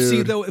 Yes, well, dude.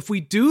 see, though, if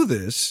we do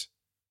this,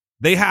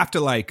 they have to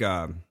like...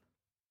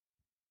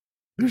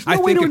 There's no I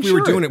way think to if we were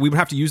ensure doing it, we would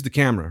have to use the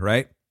camera,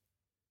 right?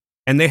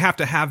 And they have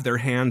to have their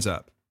hands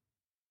up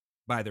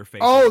by their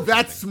face. Oh,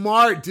 that's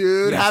smart,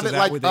 dude. Yeah, have so it that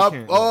like way they up.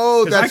 can't.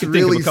 Oh, 'Cause I that's could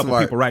think really of a couple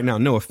smart. people right now.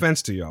 No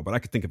offense to y'all, but I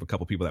could think of a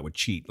couple people that would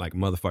cheat like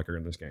motherfucker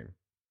in this game.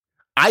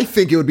 I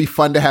think it would be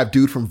fun to have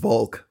dude from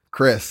Volk,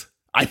 Chris.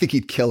 I think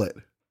he'd kill it.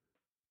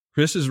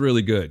 Chris is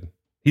really good.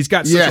 He's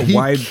got such a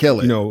wide,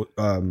 kill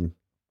it.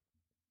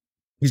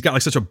 He's got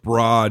like such a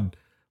broad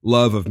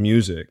love of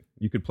music.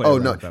 You could play. Oh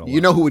around no, with that a lot.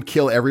 you know who would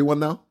kill everyone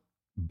though?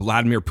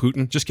 Vladimir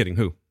Putin. Just kidding.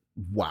 Who?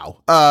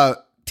 Wow.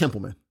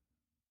 Templeman.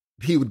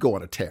 He would go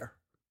on a tear.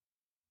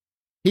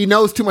 He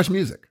knows too much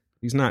music.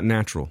 He's not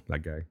natural,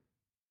 that guy.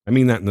 I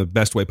mean that in the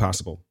best way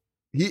possible.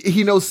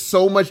 He knows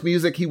so much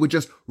music, he would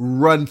just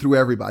run through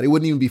everybody. It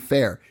wouldn't even be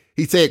fair.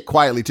 He'd say it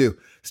quietly too.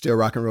 Still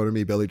rock and roll to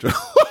me, Billy Joel.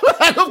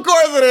 Of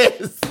course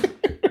it is.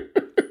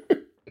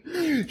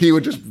 He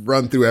would just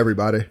run through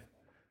everybody.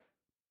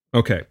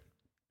 Okay.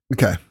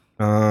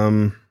 Okay,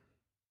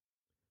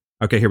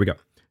 here we go.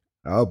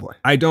 Oh boy.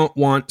 I don't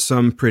want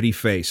some pretty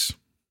face.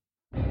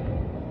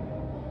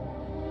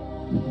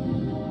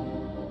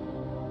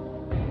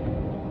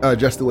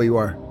 Just the way you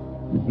are.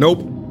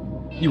 Nope.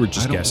 You were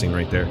just guessing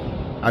right there.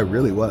 I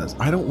really was.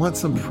 I don't want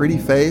some pretty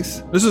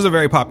face. This is a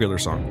very popular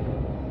song.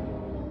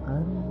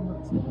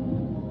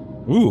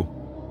 Ooh.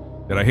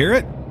 Did I hear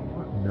it?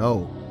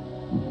 No.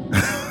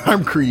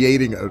 I'm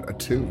creating a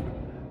tune.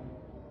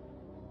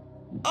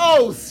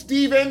 Oh,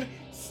 Steven!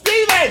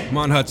 Steven! Come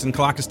on, Hudson.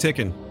 Clock is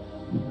ticking.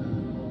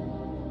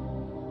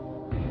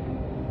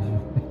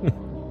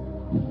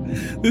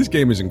 This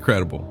game is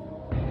incredible.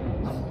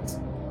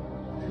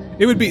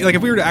 It would be like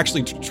if we were to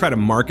actually try to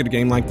market a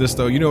game like this,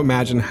 though.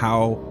 Imagine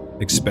how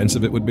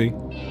expensive it would be.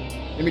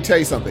 Let me tell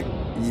you something.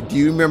 Do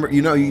you remember?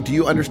 Do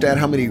you understand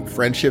how many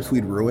friendships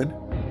we'd ruin?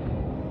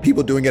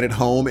 People doing it at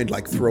home and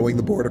like throwing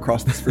the board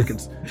across this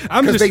freaking.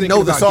 I'm just thinking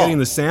about getting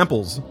the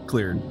samples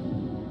cleared.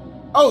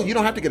 Oh, you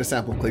don't have to get a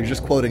sample cleared. You're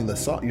just quoting the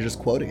song. You're just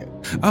quoting it.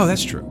 Oh,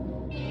 that's true.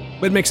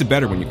 But it makes it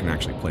better when you can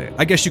actually play it.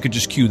 I guess you could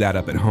just cue that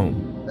up at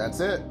home. That's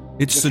it.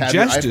 It's just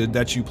suggested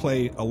that you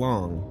play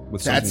along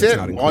with something that's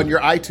not it included. On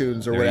your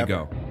iTunes or whatever. There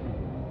you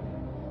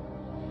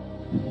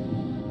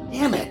go.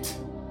 Damn it.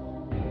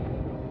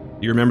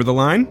 You remember the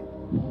line?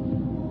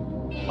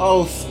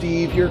 Oh,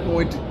 Steve, you're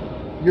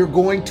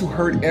going to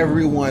hurt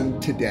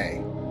everyone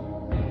today.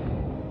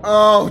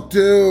 Oh,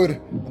 dude.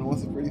 And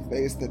what's a pretty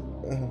face that...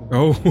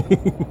 Oh,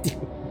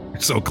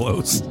 so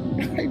close.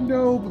 I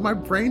know, but my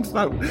brain's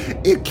not...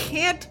 It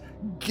can't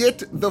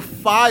get the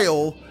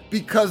file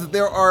because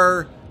there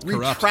are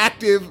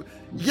retractive...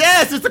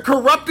 Yes, it's a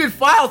corrupted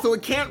file, so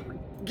it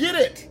can't get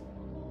it.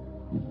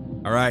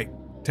 All right,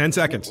 10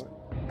 seconds.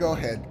 Go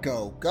ahead,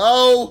 go.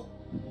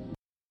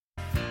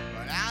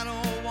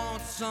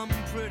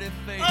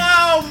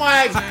 Oh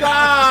my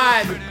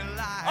God!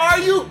 Are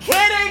you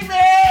kidding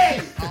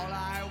me?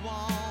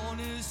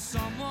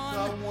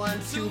 Someone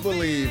to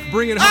believe.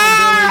 Bring it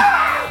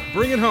home, Billy.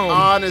 Bring it home.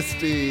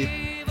 Honesty.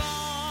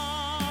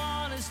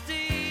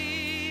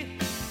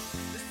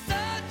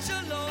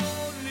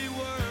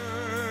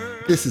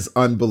 This is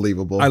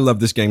unbelievable. I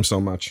love this game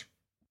so much.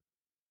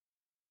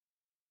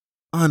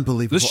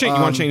 Unbelievable. Let's change.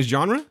 You want to change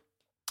genre?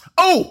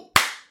 Oh,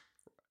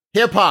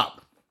 hip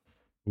hop.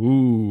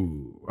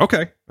 Ooh.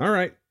 Okay. All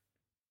right.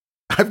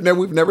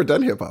 We've never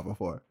done hip hop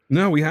before.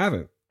 No, we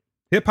haven't.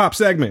 Hip hop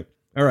segment.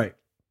 All right.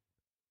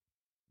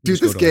 Dude,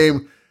 this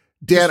game,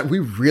 Dan, we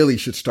really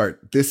should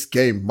start. This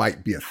game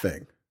might be a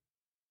thing.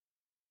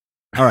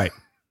 All right.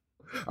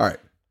 All right.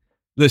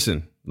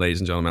 Listen, ladies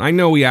and gentlemen, I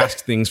know we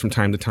ask things from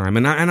time to time,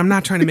 and I'm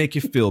not trying to make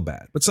you feel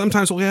bad, but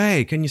sometimes we'll go,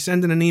 hey, can you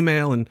send in an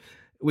email? And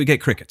we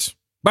get crickets.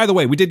 By the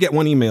way, we did get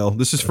one email.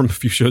 This is from a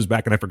few shows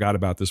back, and I forgot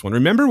about this one.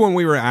 Remember when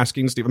we were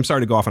asking Steve? I'm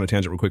sorry to go off on a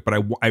tangent real quick, but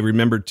I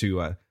remembered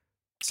to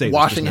say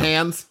washing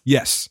hands.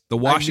 Yes, the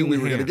washing hands. I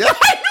knew we were gonna get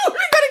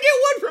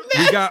one from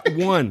that. We got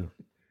one,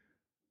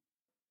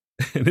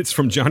 and it's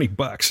from Johnny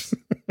Bucks.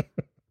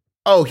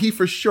 Oh, he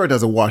for sure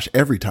doesn't wash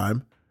every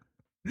time.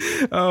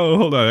 Oh,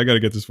 hold on, I got to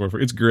get this for you.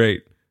 It's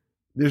great.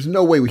 There's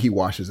no way he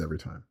washes every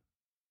time.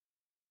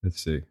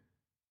 Let's see.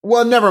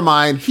 Well, never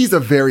mind. He's a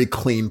very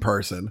clean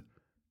person.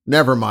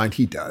 Never mind.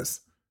 He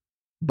does.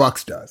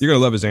 Bucks does. You're going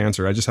to love his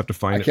answer. I just have to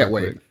find it. I can't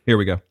wait. Quick. Here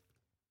we go.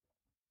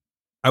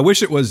 I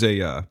wish it was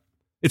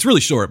it's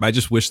really short, but I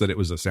just wish that it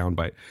was a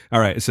soundbite. All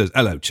right. It says,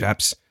 hello,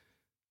 chaps.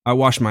 I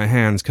wash my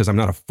hands because I'm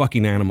not a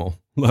fucking animal.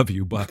 Love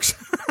you, Bucks.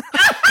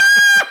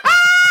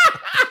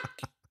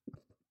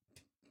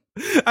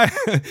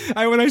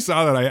 When I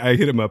saw that, I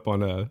hit him up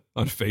on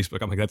Facebook.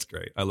 I'm like, that's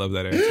great. I love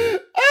that answer.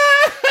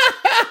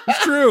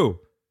 It's true.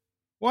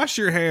 Wash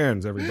your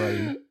hands,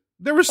 everybody.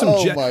 There was some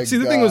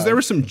the thing was there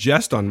was some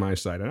jest on my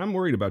side, and I'm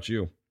worried about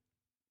you.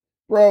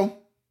 Bro,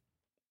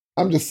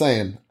 I'm just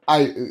saying.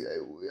 I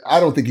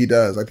don't think he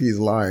does. I think he's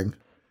lying.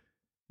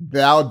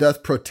 Thou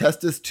dost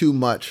protestest too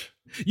much.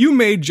 You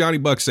made Johnny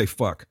Bucks say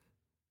fuck.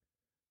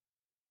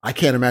 I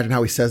can't imagine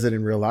how he says it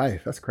in real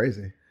life. That's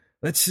crazy.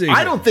 Let's see.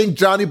 I don't think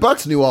Johnny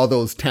Bucks knew all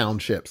those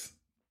townships.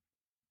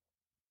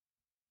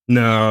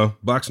 No,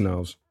 Bucks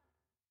knows.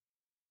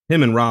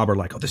 Him and Rob are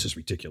like, oh, this is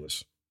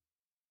ridiculous.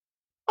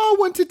 I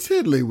went to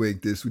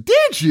Tiddlywink this week.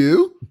 Did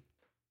you?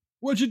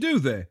 What'd you do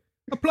there?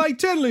 I played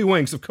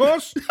Tiddlywinks, of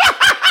course. What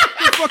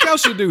the fuck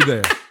else you do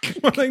there?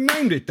 Well, they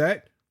named it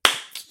that.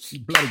 You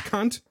bloody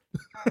cunt.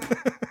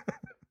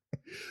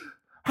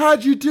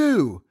 How'd you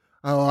do?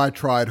 Oh, I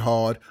tried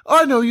hard.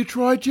 I know you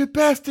tried your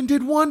best and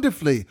did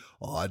wonderfully.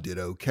 Oh, I did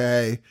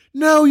okay.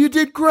 No, you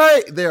did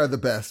great. They are the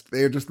best.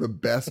 They are just the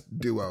best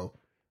duo.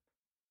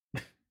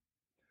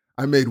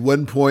 I made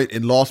 1 point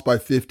and lost by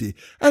 50.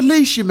 At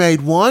least you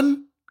made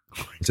one.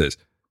 It says,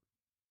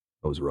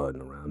 I was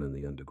riding around in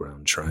the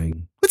underground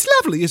train. It's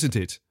lovely, isn't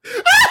it?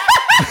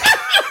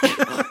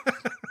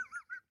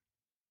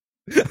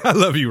 I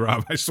love you,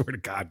 Rob. I swear to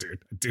God,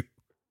 dude. I do.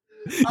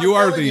 You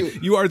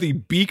are the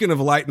beacon of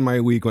light in my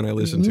week when I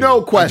listen to you.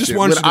 No question. I just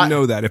want you to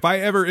know that. If I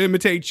ever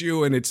imitate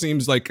you and it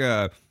seems like,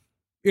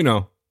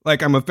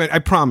 like I'm I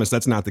promise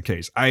that's not the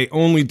case. I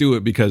only do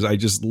it because I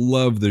just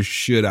love the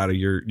shit out of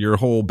your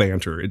whole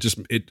banter.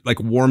 It like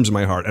warms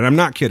my heart. And I'm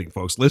not kidding,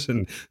 folks.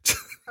 Listen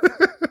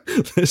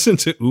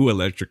to Ooh,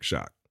 Electric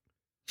Shock.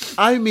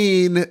 I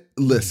mean,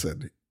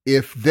 listen,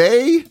 if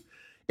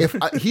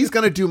he's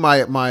going to do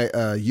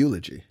my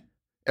eulogy,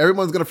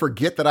 everyone's going to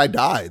forget that I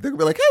died. They're going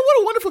to be like, hey,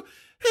 what a wonderful,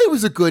 he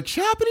was a good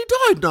chap and he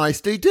died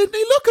nicely, didn't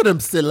he? Look at him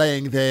still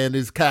laying there in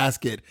his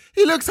casket.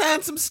 He looks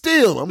handsome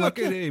still. Look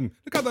at him.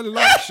 Look how the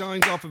light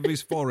shines off of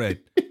his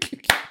forehead.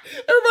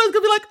 Everybody's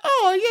gonna be like,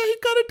 "Oh yeah, he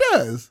kind of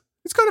does."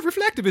 It's kind of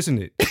reflective, isn't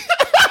it?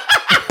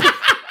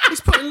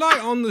 He's putting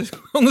light on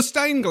the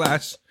stained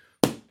glass.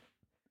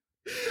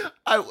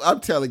 I'm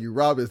telling you,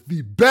 Rob is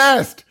the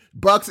best.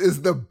 Bucks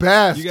is the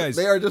best. You guys,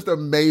 they are just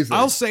amazing.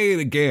 I'll say it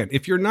again.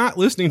 If you're not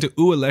listening to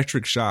Ooh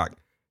Electric Shock,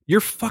 you're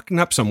fucking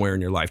up somewhere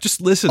in your life.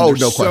 Just listen. They're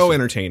so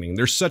entertaining.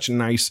 They're such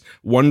nice,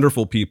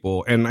 wonderful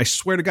people. And I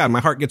swear to God, my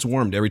heart gets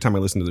warmed every time I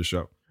listen to the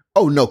show.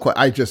 Oh, no,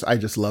 I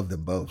just love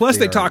them both. Plus,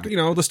 they talk,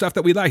 the stuff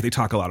that we like. They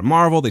talk a lot of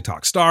Marvel. They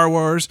talk Star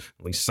Wars.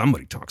 At least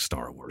somebody talks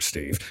Star Wars,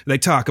 Steve. They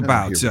talk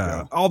about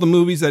all the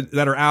movies that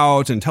are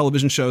out and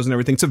television shows and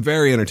everything. It's a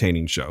very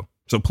entertaining show.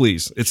 So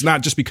please, it's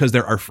not just because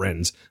they're our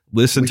friends.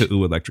 Listen to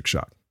Ooh Electric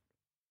Shock.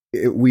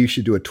 We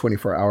should do a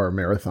 24-hour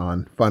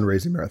marathon,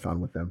 fundraising marathon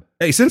with them.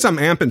 Hey, since I'm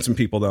amping some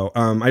people, though,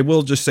 I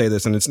will just say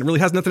this, and it really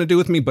has nothing to do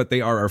with me, but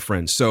they are our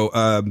friends.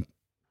 So,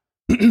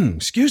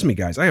 excuse me,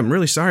 guys. I am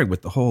really sorry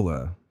with the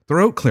whole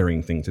throat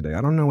clearing thing today.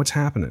 I don't know what's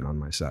happening on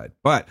my side,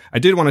 but I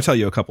did want to tell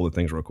you a couple of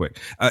things real quick.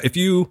 If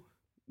you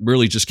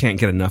really just can't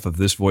get enough of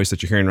this voice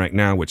that you're hearing right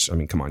now, which, I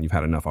mean, come on, you've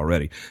had enough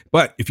already.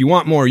 But if you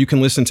want more, you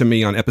can listen to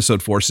me on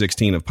episode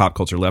 416 of Pop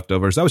Culture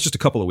Leftovers. That was just a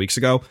couple of weeks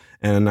ago,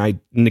 and I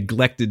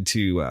neglected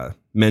to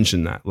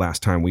mention that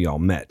last time we all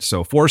met.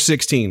 So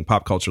 416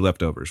 Pop Culture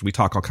Leftovers. We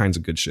talk all kinds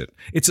of good shit.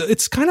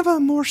 It's kind of a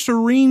more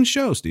serene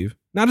show, Steve.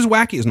 Not as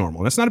wacky as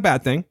normal. That's not a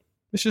bad thing.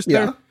 It's just,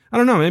 I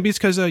don't know, maybe it's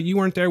because you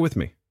weren't there with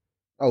me.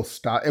 Oh,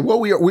 stop. Well,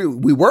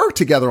 we were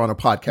together on a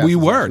podcast. We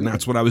were, and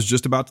that's what I was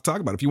just about to talk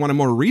about. If you want a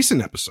more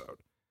recent episode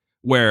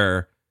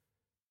where,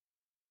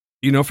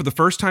 for the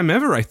first time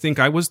ever, I think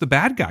I was the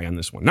bad guy on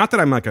this one. Not that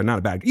I'm not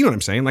a bad guy. You know what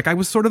I'm saying? Like, I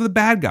was sort of the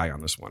bad guy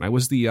on this one. I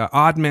was the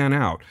odd man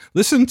out.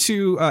 Listen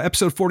to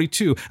episode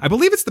 42. I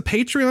believe it's the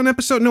Patreon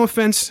episode. No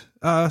offense,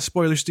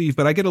 spoiler, Steve,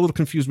 but I get a little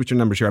confused with your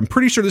numbers here. I'm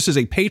pretty sure this is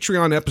a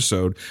Patreon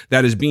episode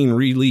that is being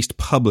released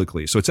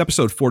publicly. So it's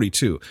episode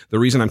 42. The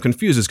reason I'm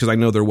confused is because I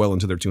know they're well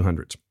into their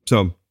 200s.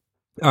 So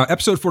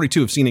episode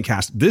 42 of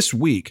Cinecast this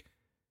week,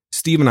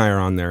 Steve and I are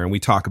on there and we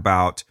talk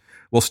about,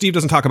 well, Steve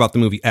doesn't talk about the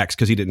movie X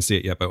because he didn't see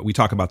it yet, but we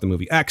talk about the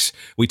movie X.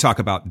 We talk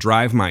about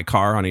Drive My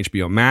Car on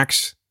HBO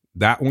Max.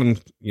 That one,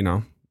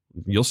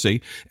 you'll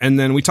see. And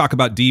then we talk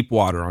about Deep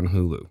Water on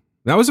Hulu.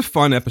 That was a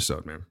fun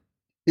episode, man.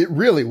 It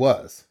really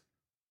was.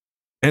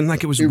 And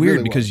it was weird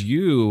really because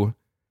you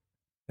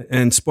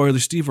and spoiler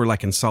Steve were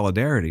in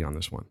solidarity on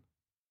this one.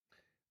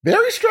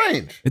 Very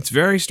strange. It's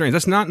very strange.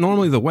 That's not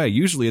normally the way.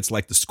 Usually it's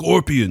like the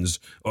Scorpions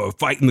or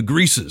fighting the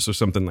Greases or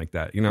something like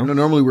that, No,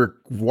 normally we're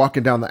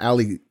walking down the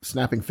alley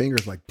snapping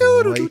fingers like,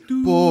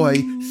 boy,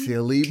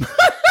 silly.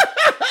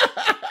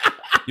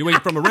 You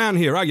ain't from around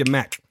here, are you,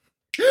 Mac?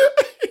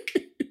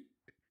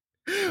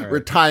 We're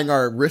tying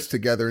our wrists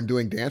together and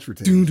doing dance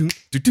routines.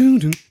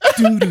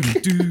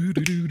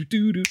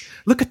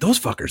 Look at those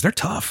fuckers. They're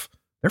tough.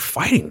 They're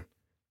fighting.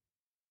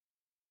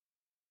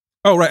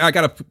 Oh, right. I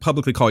got to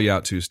publicly call you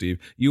out too, Steve.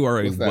 You are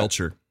a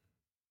Welcher.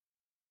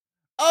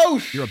 Oh,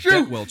 You're a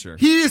Bet Welcher.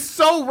 He is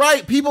so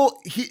right.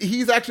 People,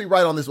 he's actually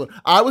right on this one.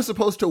 I was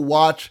supposed to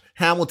watch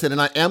Hamilton, and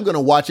I am going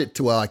to watch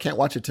it I can't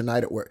watch it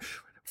tonight at work.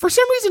 For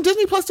some reason,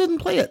 Disney Plus didn't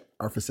play it at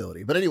our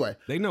facility. But anyway.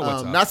 They know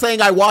what's up. Not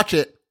saying I watch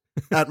it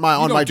on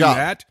my job.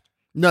 That.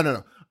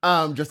 No.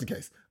 Just in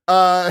case.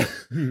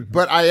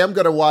 But I am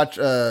going to watch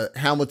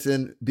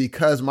Hamilton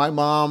because my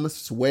mom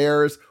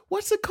swears,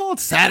 what's it called?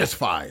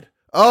 Satisfied.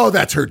 Oh,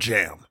 that's her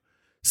jam.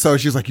 So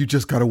she's like, you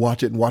just got to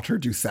watch it and watch her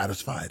do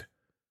Satisfied.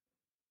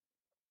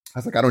 I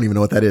was like, I don't even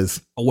know what that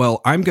is. Well,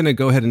 I'm going to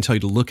go ahead and tell you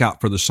to look out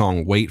for the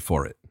song Wait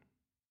For It.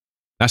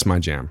 That's my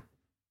jam.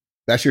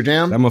 That's your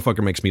jam? That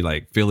motherfucker makes me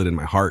feel it in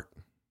my heart.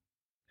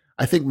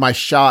 I think My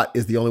Shot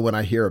is the only one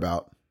I hear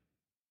about.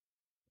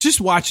 Just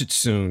watch it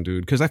soon,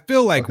 dude, because I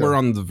feel like we're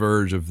on the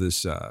verge of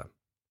this.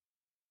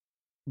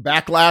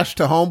 Backlash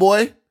to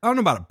Homeboy? I don't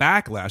know about a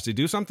backlash. Did he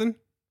do something?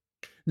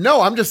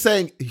 No, I'm just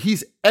saying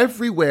he's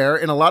everywhere.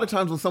 And a lot of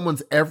times when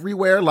someone's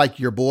everywhere, like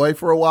your boy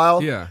for a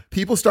while,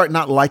 people start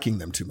not liking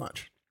them too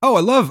much. Oh,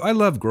 I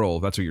love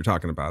Grohl. That's what you're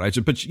talking about.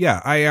 But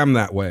yeah, I am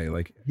that way.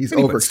 He's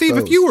overexposed. Steve,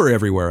 if you were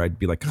everywhere, I'd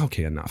be like,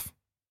 okay, enough.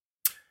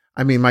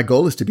 I mean, my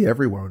goal is to be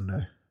everywhere one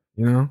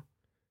day.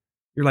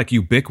 You're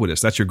ubiquitous.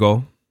 That's your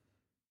goal.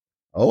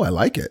 Oh, I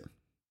like it.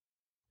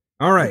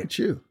 All right. Look at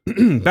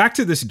you. Back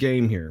to this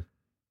game here.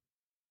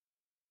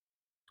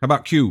 How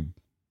about Cube?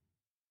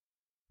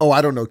 Oh,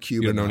 I don't know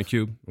Cube. You don't know any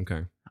Cube?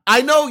 Okay.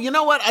 I know, you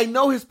know what? I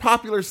know his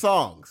popular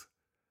songs.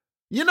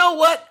 You know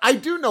what? I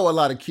do know a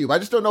lot of Cube. I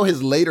just don't know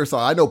his later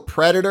song. I know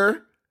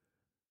Predator.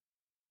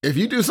 If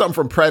you do something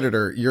from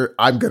Predator,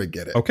 I'm going to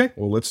get it. Okay.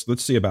 Well, let's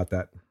see about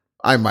that.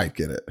 I might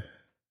get it.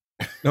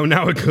 No,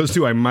 now it goes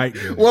to I might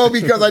get it. Well,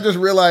 because I just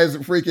realized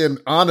freaking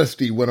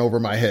Honesty went over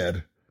my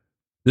head.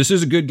 This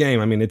is a good game.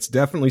 I mean, it's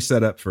definitely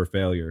set up for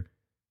failure.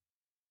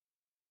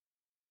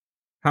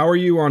 How are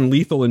you on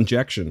Lethal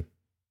Injection?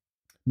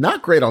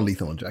 Not great on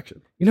Lethal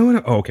Injection. You know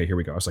what? Oh, okay, here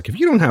we go. I was like, if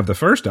you don't have the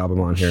first album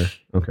on here.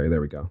 Okay,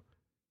 there we go.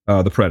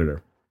 The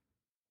Predator.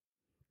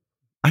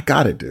 I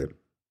got it, dude.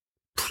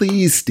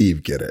 Please,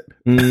 Steve, get it.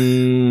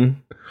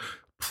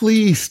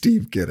 Please,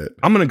 Steve, get it.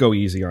 I'm going to go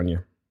easy on you.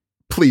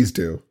 Please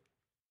do.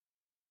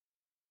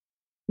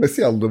 Let's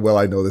see how well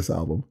I know this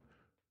album.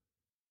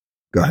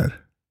 Go ahead.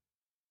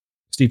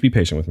 Steve, be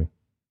patient with me.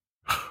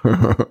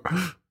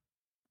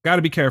 Got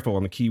to be careful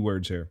on the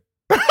keywords here.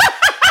 All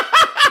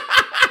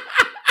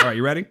right,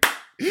 you ready?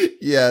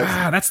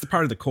 Yes. That's the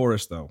part of the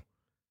chorus, though.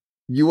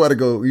 You want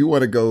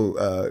to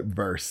go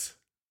verse.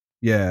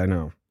 Yeah, I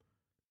know.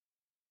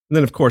 And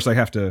then, of course, I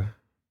have to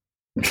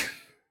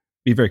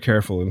be very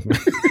careful.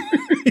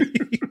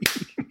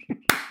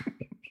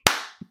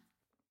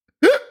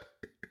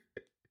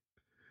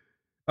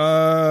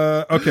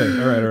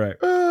 Okay. All right.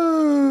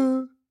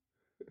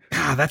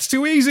 That's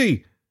too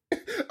easy.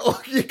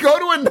 Oh, you go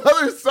to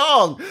another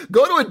song.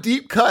 Go to a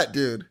deep cut,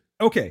 dude.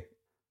 Okay.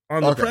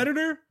 On the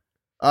Predator?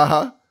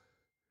 Uh-huh.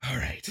 All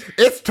right.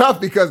 It's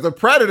tough because the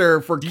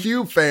Predator, for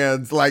Cube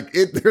fans,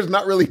 there's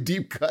not really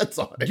deep cuts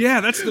on it.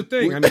 Yeah, that's the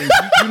thing. I mean,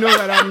 you know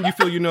that album. You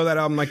feel you know that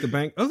album like the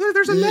bank. Oh,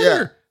 there's another.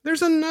 Yeah.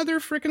 There's another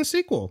freaking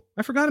sequel.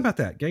 I forgot about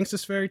that.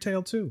 Gangsta's Fairy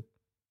Tale 2.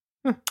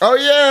 Huh. Oh,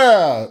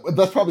 yeah.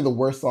 That's probably the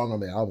worst song on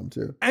the album,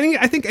 too.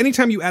 I think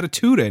anytime you add a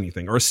 2 to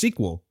anything or a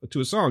sequel to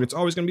a song, it's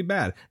always going to be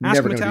bad.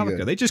 Ask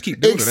Metallica. They just keep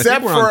doing it.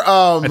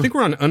 I think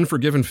we're on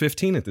Unforgiven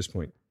 15 at this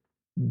point.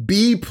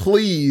 Be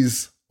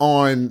Please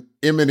on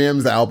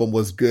Eminem's album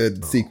was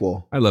good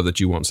sequel. I love that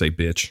you won't say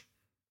bitch.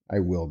 I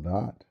will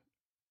not.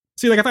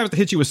 See, if I have to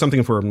hit you with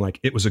something for him,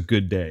 it was a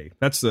good day.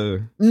 That's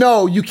the...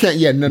 No, you can't.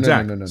 Yeah,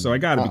 no. So I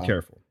got to be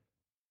careful.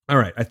 All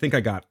right, I think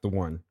I got the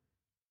one.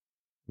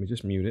 Let me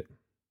just mute it.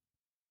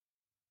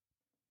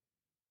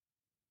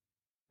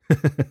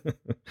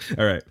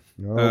 All right.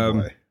 Oh,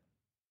 boy.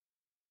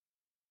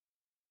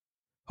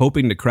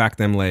 Hoping to crack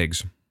them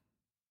legs.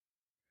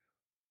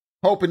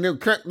 Hoping to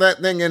crack that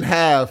thing in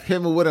half.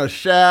 Him with a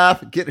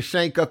shaft. Get a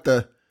shank up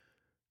the...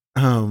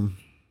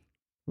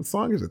 What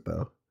song is it,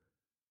 though?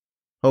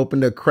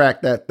 Hoping to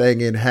crack that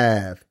thing in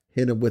half.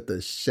 Hit him with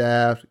a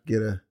shaft.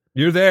 Get a...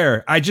 You're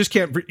there. I just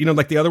can't...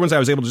 like the other ones, I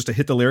was able just to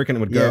hit the lyric and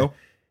it would go.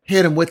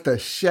 Hit him with the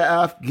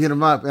shaft. Get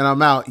him up and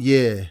I'm out.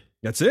 Yeah.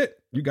 That's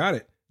it. You got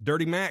it.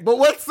 Dirty Mac. But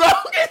what song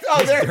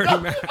is there? Dirty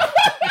Mac.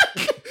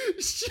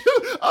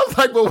 Shoot. I was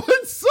like, but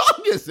what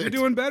song is it? You're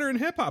doing better in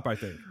hip hop, I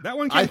think. That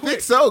one came I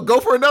think so.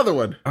 Go for another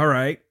one. All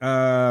right.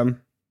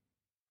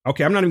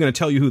 Okay, I'm not even going to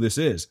tell you who this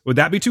is. Would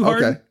that be too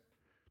hard? Okay.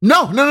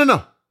 No.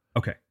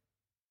 Okay.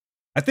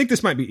 I think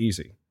this might be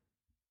easy.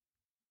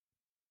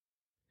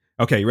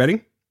 Okay, you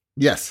ready?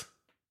 Yes.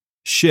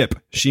 Ship.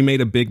 She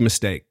made a big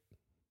mistake.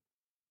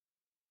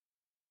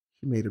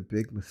 She made a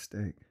big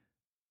mistake.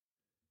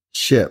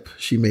 Ship.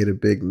 She made a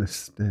big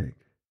mistake.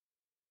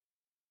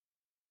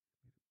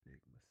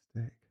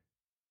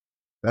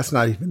 That's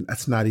not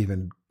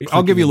even.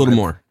 I'll give you a little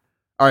more.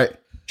 All right.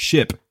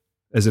 Ship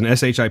as an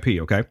SHIP,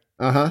 okay?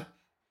 Uh-huh.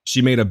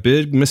 She made a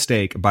big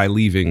mistake by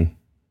leaving.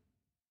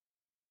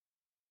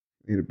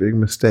 Made a big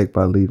mistake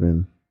by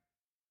leaving.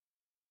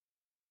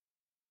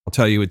 I'll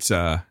tell you, it's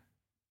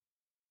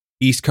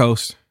East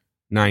Coast,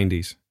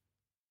 90s.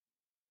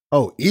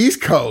 Oh,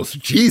 East Coast.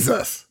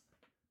 Jesus.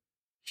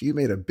 She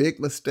made a big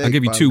mistake. I'll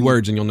give you 2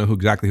 words and you'll know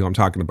exactly who I'm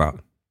talking about.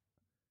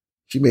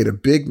 She made a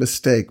big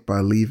mistake by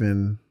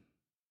leaving.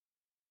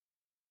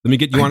 Let me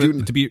get you on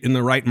it to be in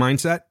the right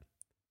mindset.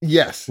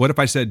 Yes. What if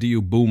I said to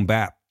you, boom,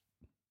 bap?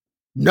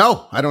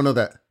 No, I don't know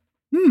that.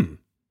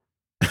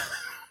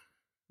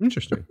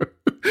 Interesting.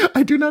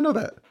 I do not know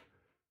that.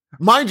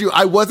 Mind you,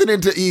 I wasn't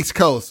into East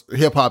Coast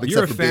hip hop.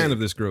 You're a fan of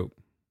this group.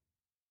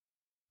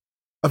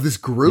 Of this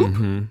group?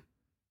 Mm-hmm.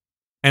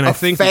 And I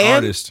think the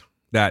artist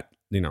that,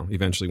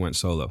 eventually went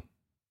solo.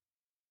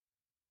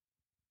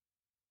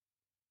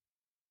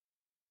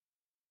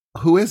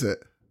 Who is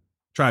it?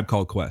 Tribe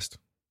Called Quest.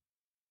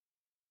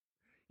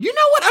 You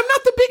know what? I'm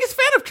not the biggest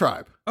fan of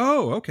Tribe.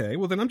 Oh, okay.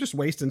 Well, then I'm just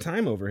wasting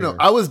time over here. No,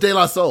 I was De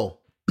La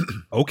Soul.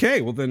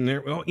 Okay. Well, then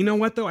you know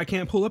what, though? I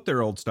can't pull up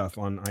their old stuff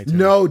on iTunes.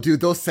 No, dude.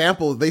 Those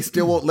samples, they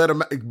still won't let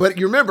them. But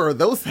you remember,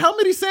 how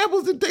many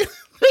samples did they...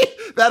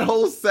 that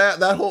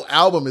whole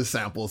album is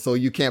samples, so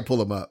you can't pull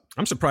them up.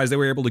 I'm surprised they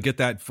were able to get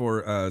that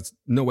for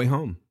No Way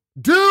Home.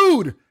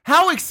 Dude,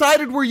 how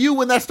excited were you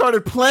when that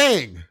started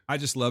playing? I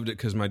just loved it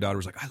because my daughter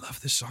was like, I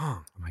love this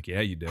song. I'm like, yeah,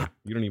 you did.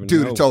 You don't even know.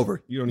 Dude, it's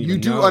over. You don't even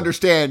know.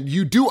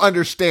 You do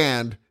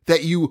understand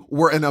that you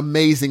were an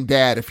amazing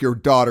dad if your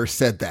daughter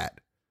said that.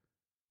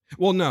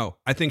 Well, no.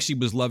 I think she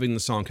was loving the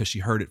song because she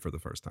heard it for the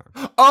first time.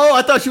 Oh,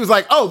 I thought she was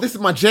like, oh, this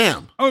is my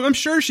jam. Oh, I'm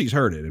sure she's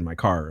heard it in my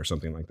car or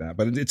something like that.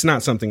 But it's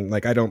not something,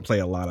 I don't play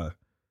a lot of...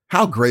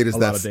 How great is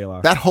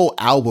that? That whole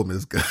album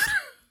is good.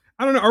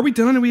 I don't know. Are we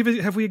done?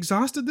 Have we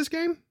exhausted this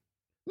game?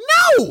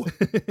 No!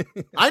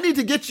 I need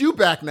to get you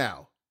back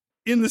now.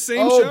 In the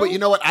same show? Oh, but you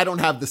know what? I don't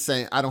have the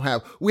same.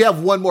 We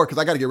have one more because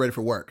I got to get ready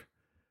for work.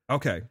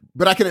 Okay.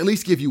 But I can at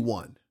least give you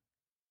one.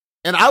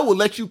 And I will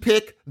let you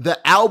pick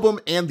the album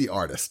and the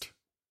artist.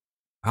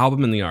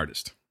 Album and the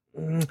artist.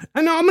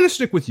 I know. I'm going to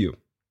stick with you.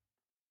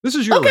 This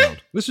is your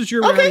round. This is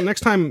your round.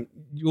 Next time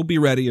you'll be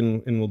ready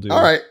and we'll do.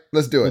 All right.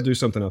 Let's do it. We'll do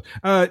something else.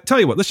 Tell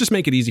you what. Let's just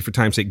make it easy for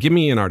time's sake. Give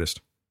me an artist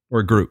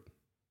or a group.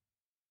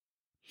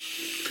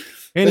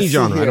 Any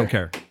genre. I don't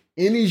care.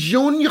 Any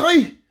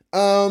genre.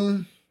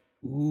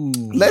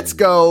 Let's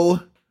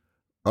go.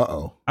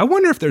 Uh-oh. I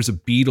wonder if there's a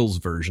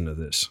Beatles version of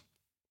this.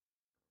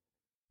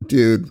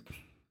 Dude.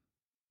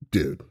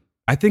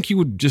 I think you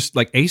would just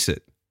like ace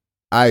it.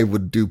 I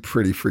would do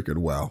pretty freaking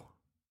well.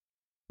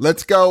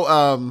 Let's go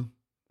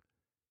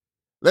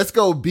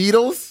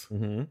Beatles.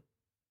 Mm-hmm.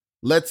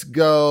 Let's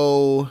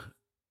go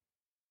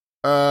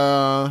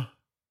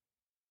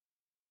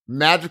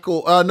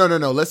Magical.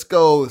 No. Let's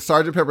go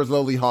Sgt. Pepper's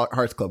Lonely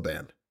Hearts Club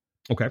Band.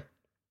 Okay.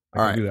 I All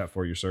can right. do that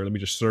for you, sir. Let me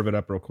just serve it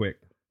up real quick.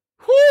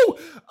 Whoo!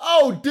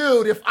 Oh,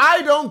 dude, if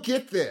I don't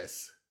get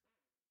this,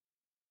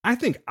 I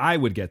think I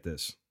would get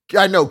this.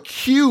 I know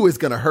Q is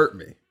going to hurt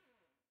me.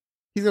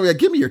 He's going to be like,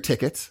 give me your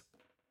tickets.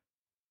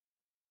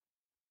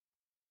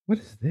 What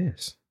is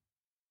this?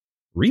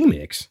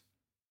 Remix?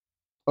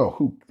 Oh,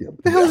 who?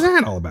 What the hell is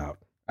that all about?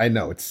 I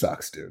know, it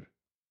sucks, dude.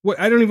 What?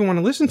 I don't even want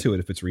to listen to it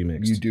if it's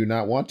remixed. You do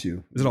not want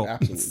to. Is it all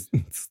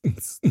Absolutely.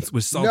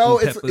 with salt No,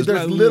 and peppers?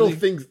 there's little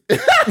things.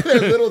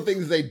 There's little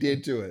things they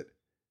did to it.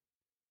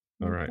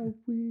 All right.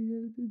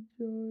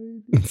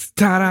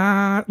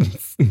 Ta-da!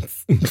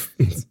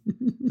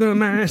 The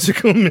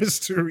magical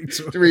mystery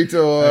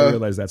tour. I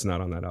realize that's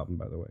not on that album,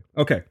 by the way.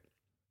 Okay.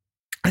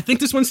 I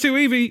think this one's too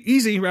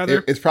easy,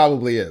 rather. It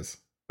probably is.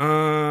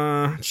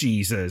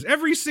 Jesus.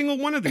 Every single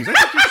one of these. I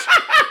think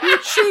you're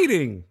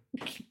cheating.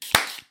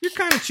 You're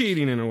kind of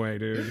cheating in a way,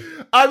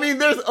 dude. I mean,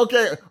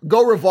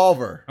 go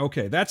Revolver.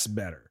 Okay, that's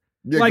better.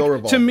 Yeah, like, go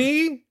Revolver. to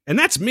me, and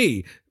that's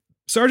me,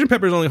 Sgt.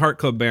 Pepper's Lonely Heart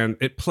Club Band,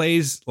 it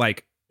plays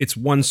like it's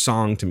one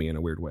song to me in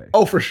a weird way.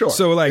 Oh, for sure.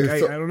 So, like, I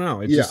don't know.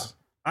 Yeah.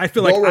 I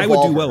feel like I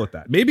would do well with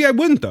that. Maybe I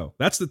wouldn't, though.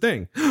 That's the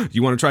thing.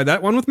 You want to try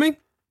that one with me?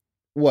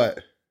 What?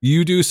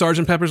 You do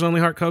Sgt. Pepper's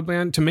Lonely Heart Club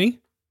Band to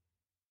me?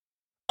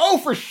 Oh,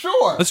 for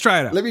sure. Let's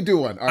try it out. Let me do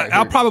one. All right,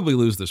 I'll probably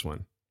lose this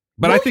one.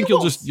 But No, I think you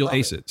you'll won't.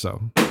 ace it.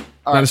 So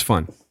All that is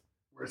fun.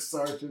 We're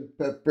Sgt.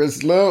 Pepper's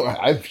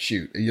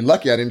shoot. You're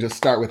lucky I didn't just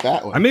start with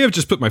that one. I may have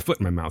just put my foot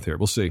in my mouth here.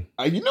 We'll see.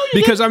 You know,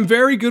 Because I'm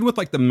very good with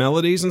like the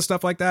melodies and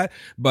stuff like that.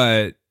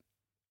 But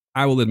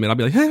I will admit, I'll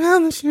be like, hey,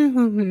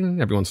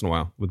 every once in a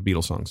while with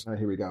Beatles songs. All right,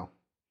 here we go.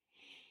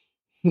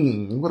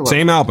 What do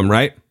Same album,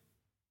 right?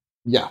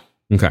 Yeah.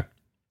 Okay.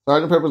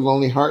 Sgt. Pepper's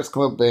Lonely Hearts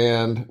Club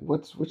Band.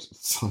 Which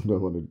song do I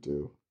want to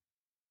do?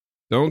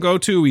 Don't go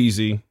too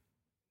easy.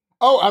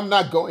 Oh, I'm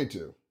not going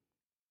to.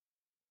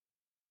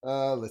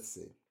 Let's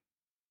see.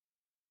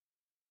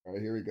 All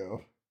right, here we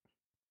go.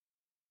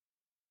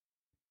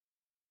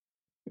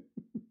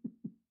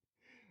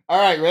 All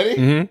right, ready?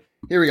 Mm-hmm.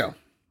 Here we go.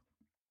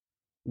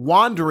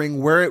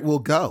 Wandering Where It Will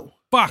Go.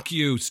 Fuck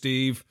you,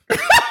 Steve.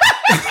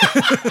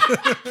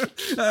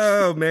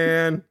 Oh,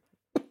 man.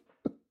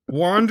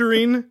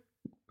 Wandering.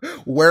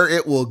 Where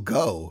It Will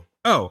Go.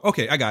 Oh,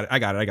 okay. I got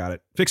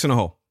it. Fixing a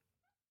hole.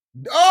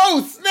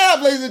 Oh,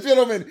 snap, ladies and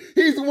gentlemen.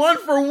 He's 1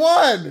 for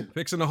 1.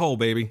 Fixing a hole,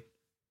 baby.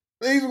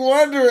 He's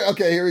wondering.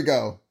 Okay, here we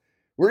go.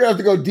 We're going to have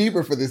to go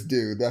deeper for this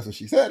dude. That's what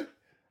she said.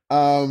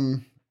 Oh,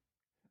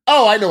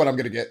 I know what I'm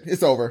going to get.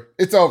 It's over.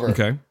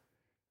 Okay.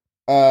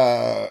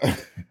 Are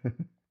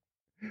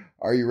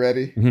you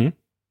ready? Mm-hmm.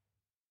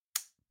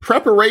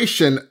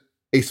 Preparation,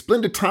 a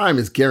splendid time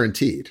is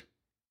guaranteed.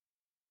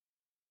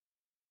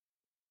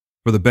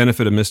 For the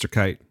benefit of Mr.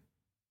 Kite.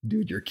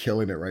 Dude, you're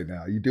killing it right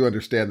now. You do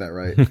understand that,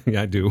 right?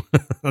 Yeah, I do.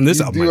 On this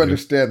album, you do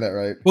understand that,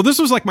 right? Well, this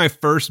was like my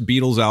first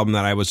Beatles album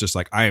that I was just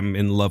like, I am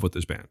in love with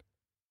this band.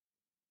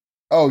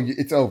 Oh,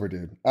 it's over,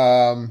 dude.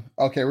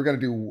 Okay, we're going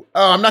to do...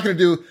 Oh, I'm not going to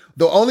do...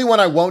 The only one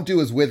I won't do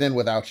is With and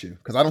Without You,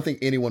 because I don't think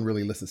anyone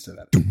really listens to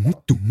that.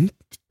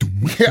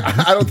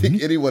 Yeah, I don't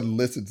think anyone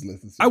listens to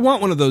I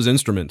want one of those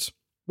instruments.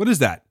 What is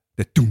that?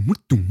 I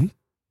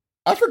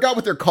forgot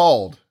what they're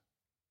called.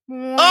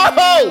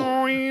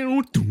 Oh!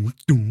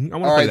 All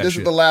right, this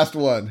is the last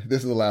one.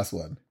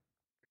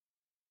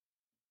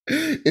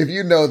 If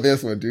you know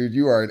this one, dude,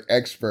 you are an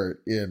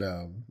expert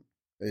in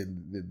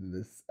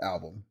this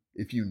album.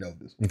 If you know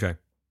this one. Okay.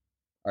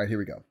 All right, here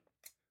we go.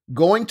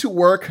 Going to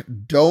work,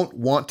 don't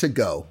want to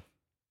go.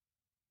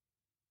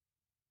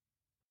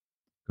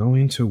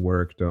 Going to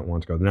work, don't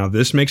want to go. Now,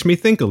 this makes me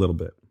think a little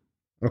bit.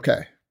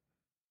 Okay.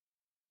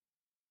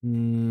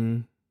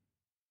 I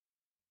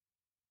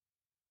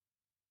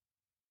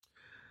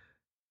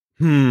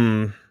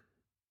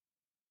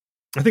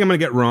think I'm going to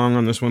get wrong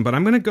on this one, but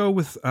I'm going to go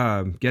with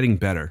Getting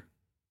Better.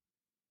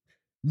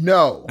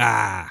 No.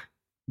 Ah.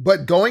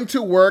 But going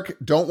to work,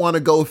 don't want to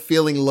go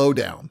feeling low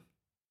down.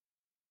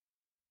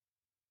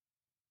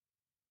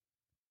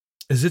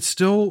 Is it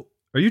still...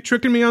 Are you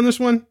tricking me on this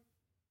one?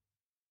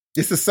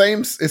 It's the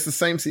same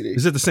CD.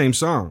 Is it the same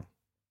song?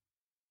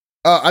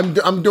 I'm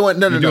doing...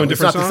 No.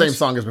 It's not songs? the same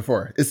song as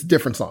before. It's a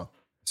different song.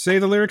 Say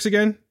the lyrics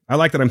again. I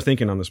like that I'm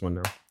thinking on this one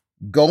now.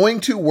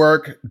 Going to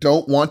work,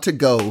 don't want to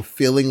go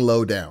feeling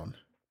low down.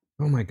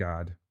 Oh my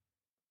God.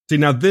 See,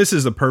 now this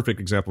is a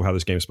perfect example of how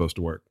this game is supposed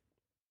to work.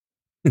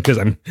 Because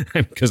I'm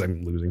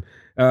losing.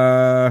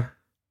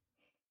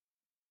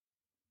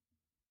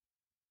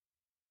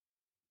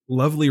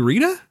 Lovely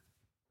Rita?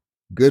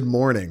 Good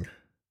Morning.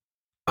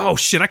 Oh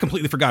shit, I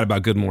completely forgot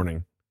about Good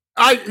Morning.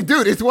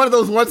 Dude, it's one of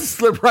those ones that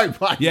slip right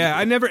by. Yeah,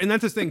 I never, and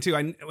that's the thing too.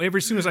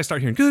 As soon as I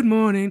start hearing "Good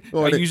morning,"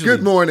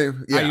 good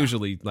morning. Yeah. I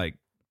usually like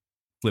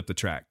flip the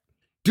track.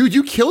 Dude,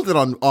 you killed it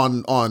on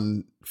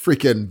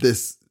freaking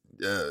this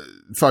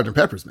Sgt.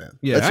 Pepper's, man.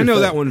 Yeah, I know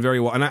that one very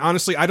well, and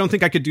I don't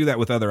think I could do that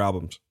with other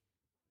albums.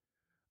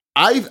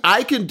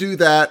 I can do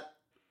that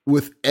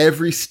with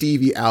every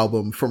Stevie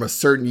album from a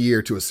certain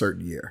year to a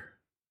certain year.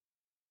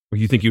 Or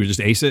you think you would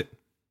just ace it?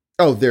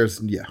 Oh,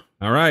 yeah.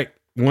 All right,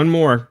 one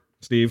more,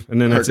 Steve,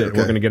 and then that's it.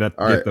 We're gonna get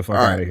the fuck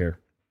out of here.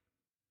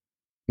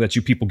 Let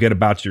you people get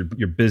about your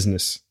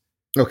business.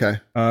 Okay.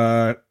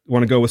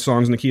 Want to go with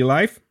Songs in the Key of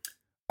Life?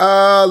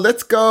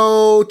 Let's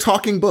go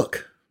Talking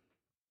Book.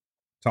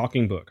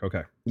 Talking Book.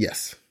 Okay.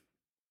 Yes.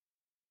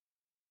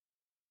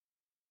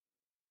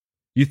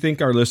 You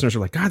think our listeners are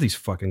like, God, these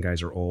fucking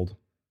guys are old?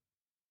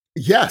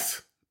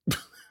 Yes.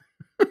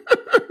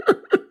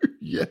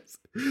 Yes.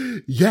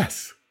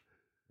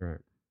 All right.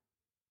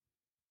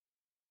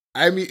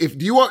 I mean,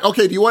 do you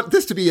want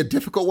this to be a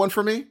difficult one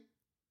for me?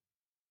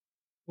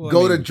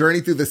 Well, to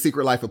Journey Through the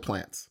Secret Life of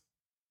Plants.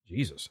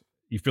 Jesus.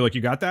 You feel like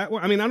you got that?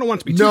 Well, I mean, I don't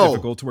want it to be too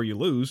difficult to where you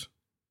lose.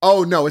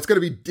 Oh no, it's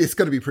gonna be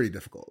pretty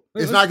difficult.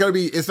 It's not gonna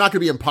be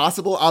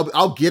impossible.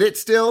 I'll get it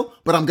still,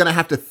 but I'm gonna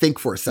have to think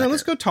for a second.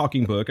 Let's go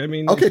Talking Book. I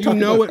mean, if you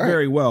know it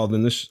very well,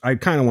 then I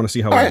kind of want to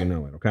see how well you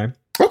know it. Okay.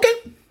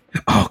 Okay.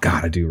 Oh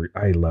God, I do.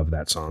 I love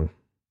that song.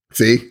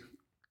 See.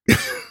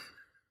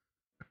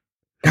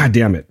 God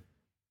damn it.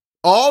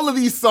 All of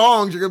these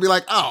songs, you're gonna be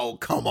like, oh,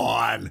 come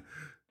on.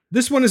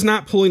 This one is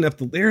not pulling up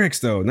the lyrics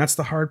though, and that's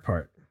the hard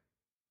part.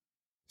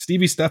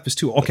 Stevie's stuff is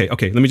too okay.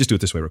 Let me just do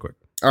it this way real quick.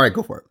 All right,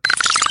 go for it.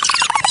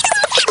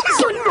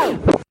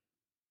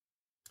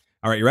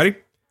 All right, you ready?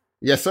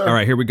 Yes, sir. All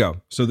right, here we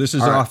go. So this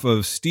is off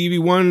of Stevie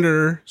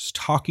Wonder's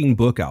Talking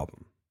Book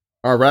album.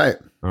 All right,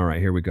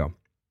 here we go.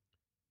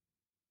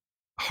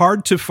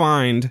 Hard to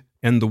Find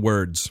and the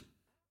Words.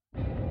 I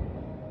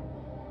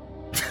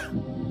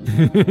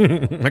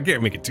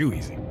can't make it too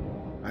easy.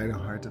 I know,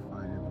 hard to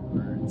find in the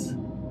words.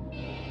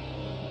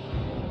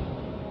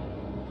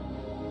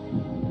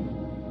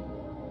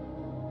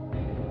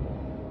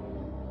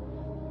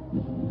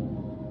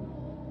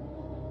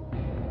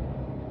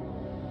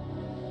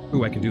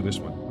 Ooh, I can do this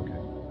one. Okay.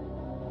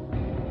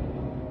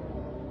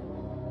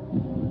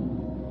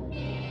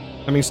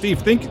 I mean,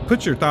 Steve,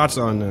 put your thoughts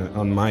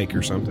on Mike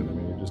or something. I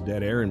mean, you're just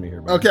dead airing me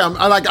here. Buddy. Okay,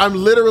 I'm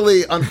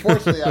literally,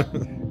 unfortunately,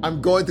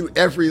 I'm going through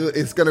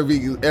it's going to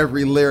be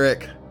every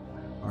lyric.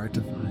 Hard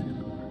to find in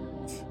the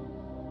words.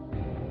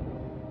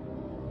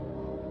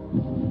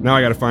 Now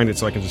I got to find it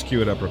so I can just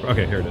cue it up.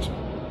 Okay, here it is.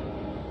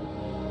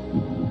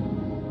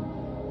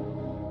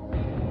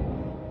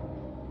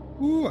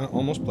 Ooh, I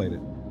almost played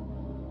it.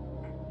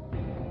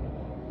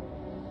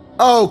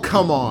 Oh,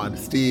 come on,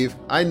 Steve.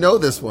 I know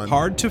this one.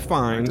 Hard to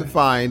find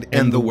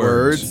and the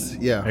words.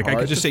 Yeah. Like I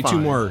could just say two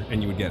more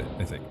and you would get it,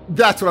 I think.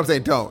 That's what I'm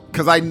saying. Don't.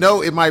 Because I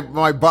know in my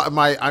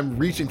I'm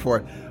reaching for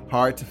it.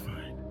 Hard to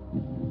find.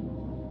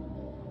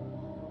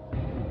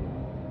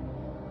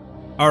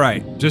 All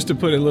right. Just to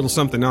put a little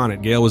something on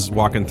it, Gail was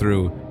walking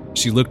through.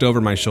 She looked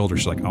over my shoulder.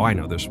 She's like, oh, I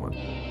know this one.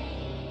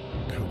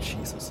 Oh,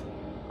 Jesus.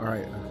 All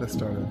right. Let's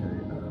start.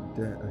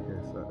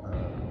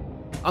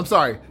 I'm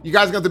sorry. You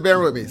guys got to bear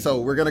with me. So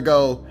we're going to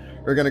go.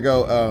 You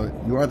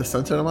Are the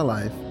Sunshine of My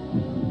Life.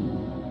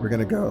 We're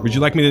going to go. Would you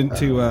like me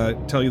to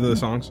tell you the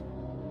songs?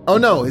 Oh,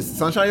 no. It's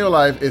Sunshine of Your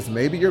Life. It's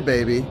Maybe Your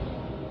Baby.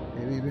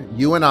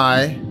 You and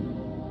I.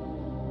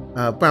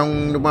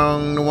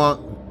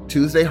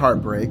 Tuesday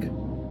Heartbreak.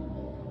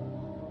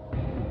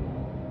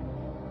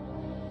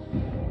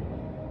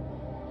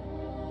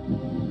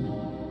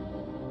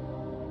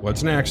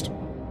 What's next? I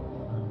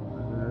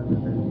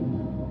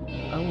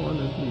want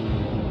to be.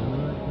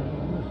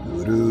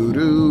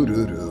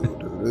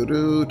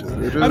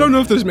 I don't know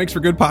if this makes for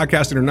good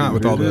podcasting or not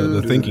with all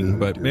the thinking,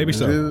 but maybe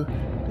so.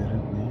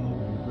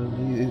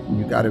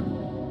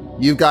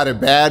 You've got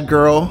it, Bad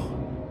Girl.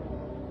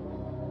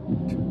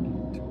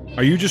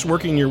 Are you just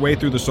working your way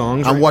through the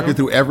songs? I'm walking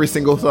through every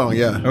single song,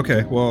 yeah.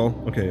 Okay,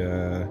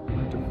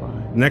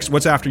 next,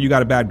 what's after You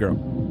Got a Bad Girl?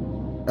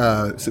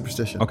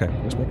 Superstition. Okay,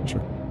 just making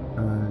sure.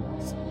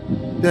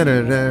 Then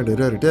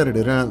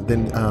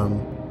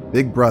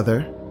Big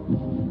Brother.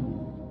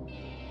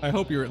 I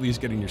hope you're at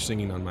least getting your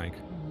singing on mic.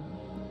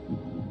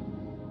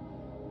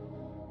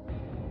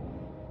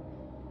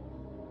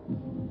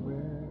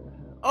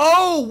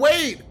 Oh,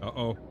 wait.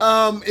 Uh-oh.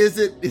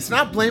 It's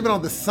not Blame It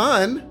on the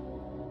Sun.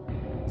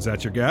 Is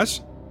that your guess?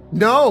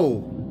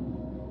 No.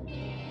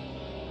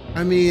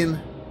 I mean,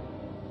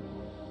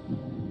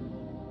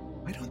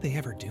 why don't they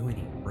ever do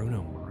any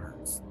Bruno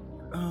Mars?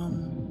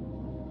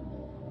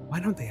 Why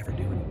don't they ever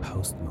do any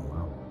Post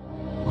Malone?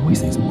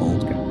 Always these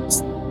old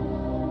guys.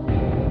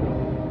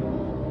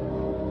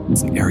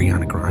 Some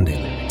Ariana Grande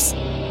lyrics.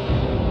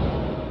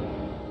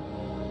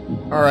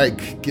 All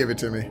right, give it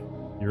to me.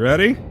 You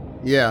ready?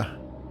 Yeah.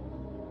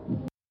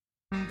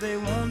 They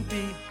won't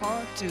be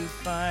hard to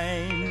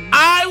find.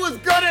 I was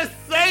gonna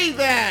say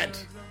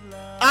that.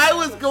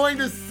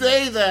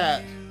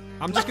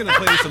 I'm just gonna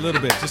play this a little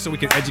bit just so we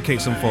can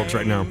educate some folks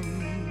right now.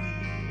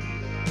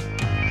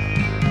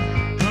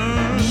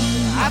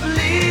 I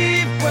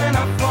believe when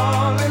I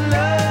fall in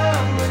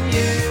love with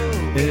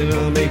you,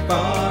 it'll be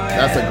forever.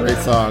 That's a great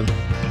song.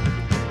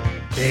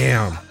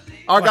 Damn.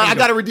 Oh, I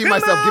gotta redeem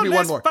myself. Give me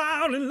one more.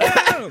 Fall in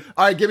love.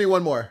 All right, give me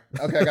one more.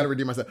 Okay, I gotta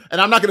redeem myself.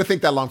 And I'm not gonna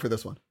think that long for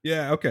this one.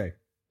 Yeah, okay.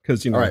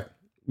 Because, you know, All right.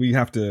 we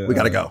have to... We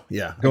gotta go.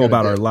 Yeah. Go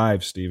about our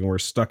lives, Steve, and we're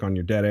stuck on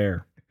your dead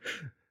air.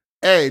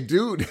 Hey,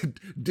 do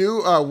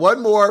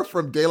one more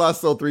from De La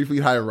Soul, 3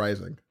 Feet High and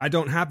Rising. I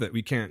don't have it.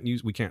 We can't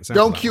sample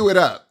Don't that cue one. it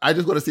up. I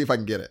just want to see if I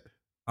can get it.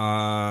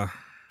 Uh,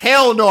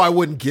 Hell no, I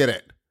wouldn't get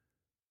it.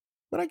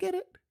 Would I get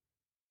it?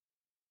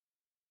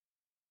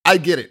 I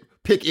get it.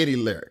 Pick any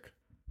lyric.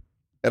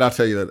 And I'll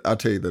tell you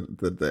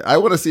that I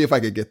want to see if I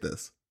could get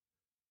this.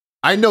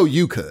 I know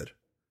you could.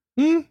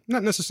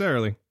 not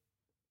necessarily.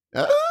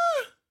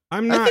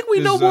 I'm not. I think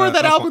we know more of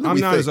that album than I'm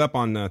we not think. as up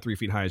on 3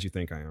 Feet High as you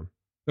think I am.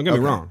 Don't get me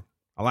wrong.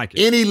 I like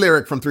it. Any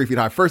lyric from 3 Feet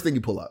High, first thing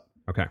you pull up.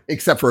 Okay.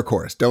 Except for a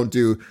chorus. Don't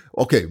do,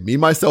 okay, me,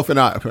 myself, and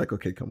I. I'm like,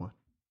 okay, come on.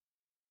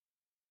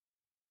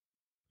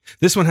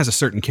 This one has a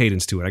certain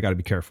cadence to it. I got to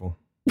be careful.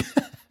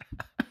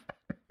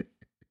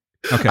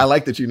 Okay. I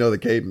like that you know the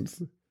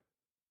cadence.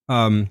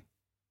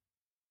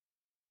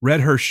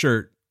 Read her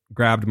shirt,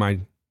 grabbed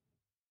my...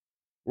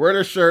 Wear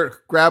the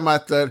shirt, grab my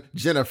thud,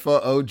 Jennifer,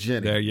 oh,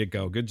 Jenny. There you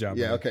go. Good job.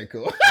 Yeah, man. okay,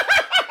 cool.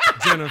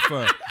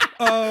 Jennifer.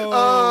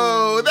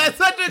 Oh, that's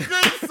such a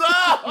good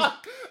song.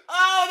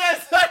 Oh,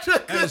 that's such a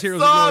good As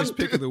Heroes song. Noise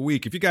pick of the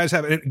week. If you guys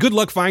have it, good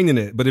luck finding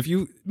it. But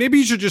maybe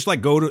you should just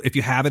like go to, if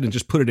you have it and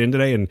just put it in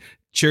today and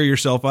cheer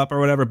yourself up or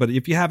whatever. But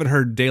if you haven't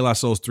heard De La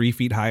Soul's 3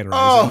 Feet High and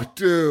Rising, Oh,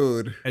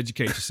 dude.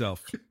 educate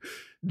yourself.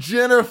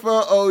 Jennifer,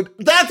 oh,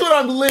 that's what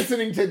I'm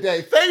listening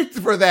today. Thanks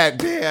for that,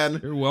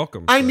 Dan. You're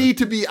welcome. I sir. need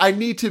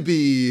to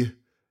be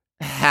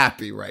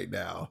happy right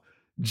now.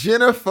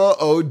 Jennifer,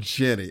 oh,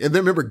 Jenny. And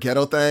then remember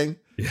Ghetto Thing?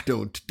 Yeah.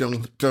 Don't,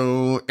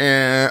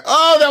 and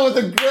oh, that was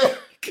a good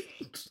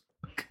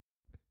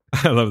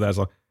I love that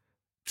song.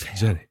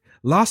 Jenny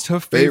lost her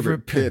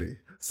favorite pity.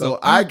 So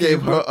I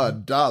gave her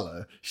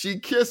 $1. She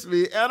kissed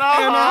me and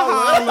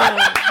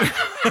I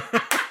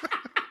hollered.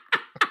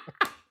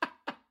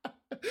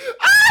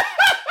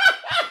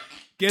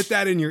 Get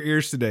that in your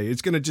ears today.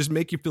 It's going to just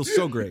make you feel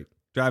so great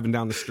driving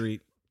down the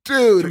street.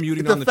 Dude,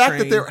 commuting the on the fact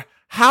train. that they're,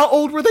 how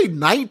old were they?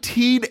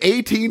 19,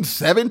 18,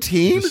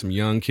 17? Just some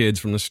young kids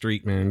from the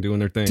street, man, doing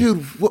their thing.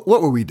 Dude, what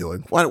were we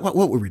doing? What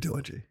were we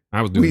doing, G?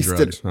 I was doing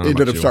drugs. I don't know Ended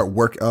about up you. start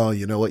work. Oh,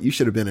 you know what? You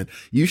should have been in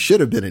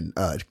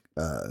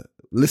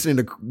listening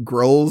to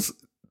Grohl's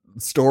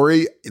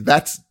story.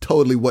 That's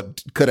totally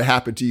what could have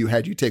happened to you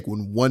had you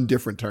taken one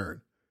different turn.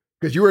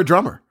 Because you were a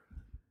drummer.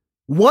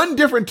 One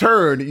different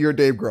turn, you're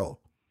Dave Grohl.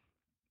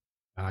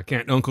 I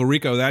can't Uncle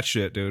Rico that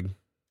shit, dude.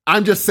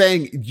 I'm just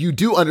saying you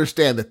do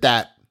understand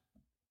that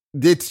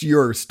it's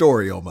your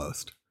story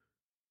almost.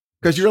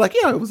 Because you're like,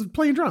 yeah, I was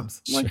playing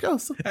drums. I'm like, oh,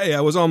 so, Hey,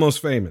 I was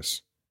almost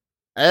famous.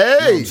 hey.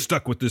 Now I'm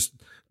stuck with this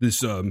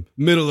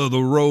middle of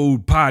the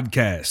road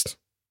podcast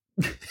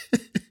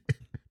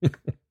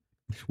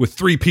with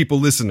 3 people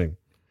listening.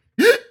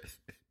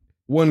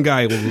 One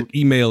guy will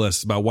email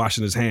us about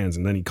washing his hands,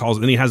 and then he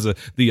has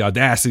the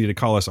audacity to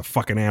call us a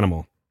fucking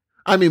animal.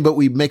 I mean, but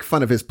we make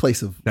fun of his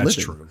place of That's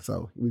living. true.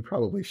 So we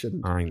probably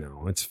shouldn't. I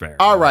know, it's fair.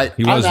 All right,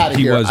 he I'm was outta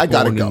he here. was I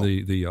gotta born go.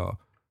 in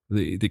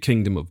the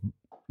kingdom of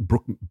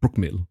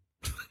Brookmill.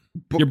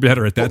 You're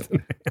better at that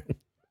than I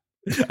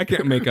am. I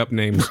can't make up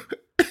names.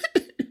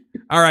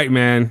 All right,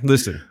 man.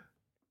 Listen,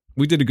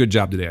 we did a good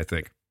job today, I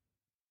think.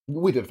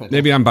 We did fantastic.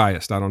 Maybe I'm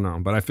biased. I don't know,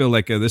 but I feel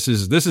like this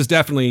is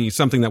definitely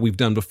something that we've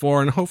done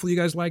before, and hopefully you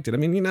guys liked it. I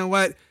mean, you know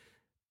what?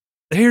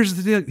 Here's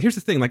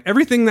the thing. Like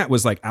everything that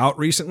was like out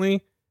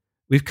recently,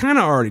 we've kind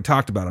of already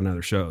talked about on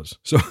other shows.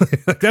 So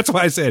that's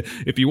why I said,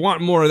 if you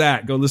want more of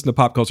that, go listen to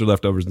Pop Culture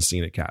Leftovers and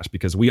Scene It Cash,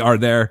 because we are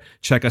there.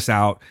 Check us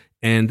out,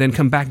 and then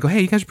come back and go,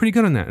 hey, you guys are pretty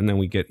good on that. And then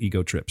we get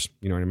ego trips.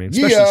 You know what I mean?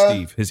 Especially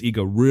Steve. His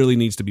ego really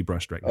needs to be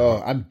brushed right now.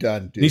 Oh, I'm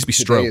done, dude. It needs to be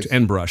stroked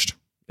and brushed,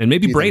 and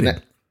maybe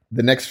braided.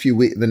 The next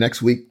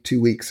week,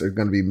 2 weeks are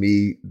going to be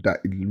me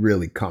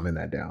really calming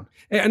that down.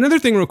 Hey, another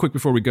thing real quick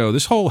before we go,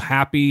 this whole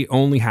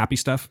only happy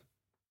stuff.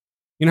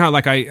 You know how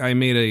like I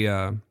made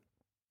a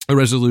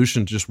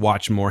resolution to just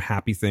watch more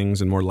happy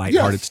things and more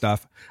lighthearted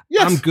stuff?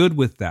 Yes. I'm good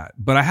with that.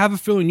 But I have a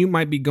feeling you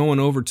might be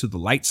going over to the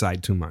light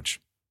side too much.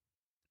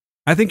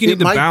 I think you need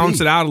to balance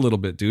it out a little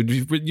bit,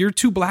 dude. You're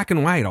too black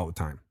and white all the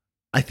time.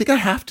 I think I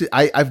have to.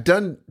 I've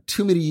done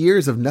too many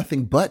years of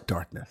nothing but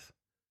darkness.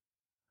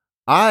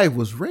 I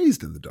was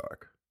raised in the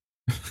dark.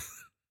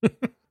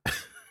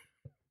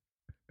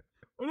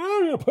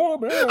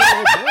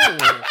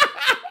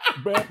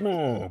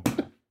 Batman.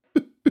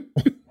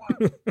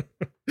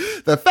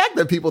 The fact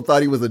that people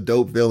thought he was a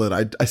dope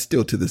villain, I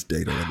still to this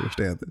day don't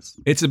understand this.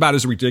 It's about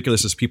as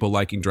ridiculous as people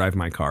liking Drive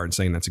My Car and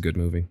saying that's a good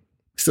movie.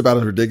 It's about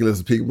as ridiculous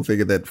as people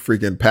thinking that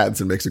freaking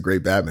Pattinson makes a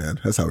great Batman.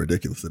 That's how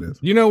ridiculous it is.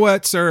 You know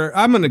what, sir?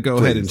 I'm going to go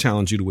ahead and Please.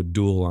 challenge you to a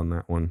duel on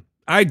that one.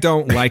 I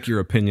don't like your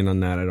opinion on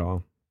that at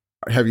all.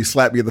 Have you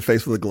slapped me in the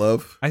face with a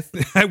glove?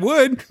 I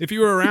would if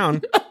you were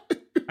around.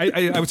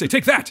 I would say,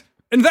 take that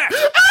and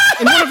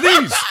one of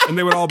these, and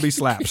they would all be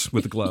slaps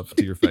with a glove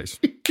to your face.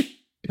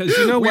 Because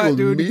you know we what, will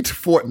dude? Meet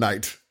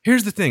Fortnite.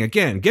 Here's the thing.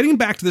 Again, getting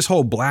back to this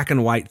whole black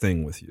and white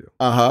thing with you.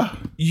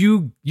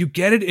 You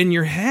get it in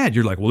your head.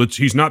 You're like, well,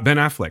 he's not Ben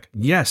Affleck.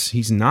 Yes,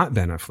 he's not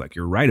Ben Affleck.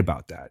 You're right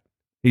about that.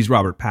 He's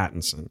Robert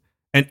Pattinson.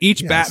 And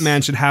each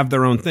Batman should have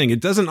their own thing.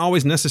 It doesn't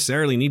always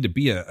necessarily need to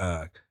be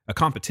a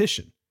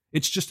competition.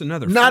 It's just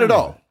another. Not at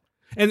all.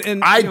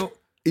 And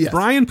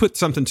Brian put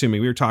something to me.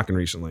 We were talking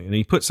recently, and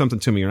he put something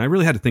to me, and I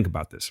really had to think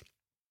about this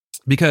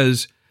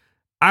because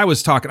I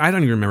was talking. I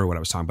don't even remember what I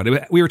was talking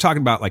about. We were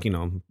talking about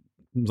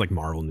it was like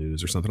Marvel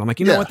News or something. I'm like,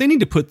 you know what? They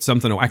need to put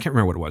something away. I can't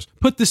remember what it was.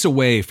 Put this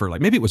away for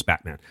maybe it was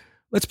Batman.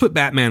 Let's put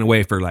Batman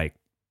away for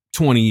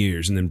 20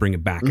 years and then bring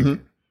it back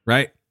again,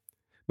 right?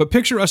 But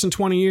picture us in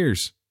 20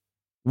 years.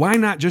 Why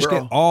not just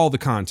get all the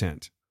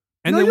content?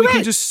 And then we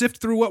can just sift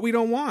through what we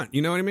don't want.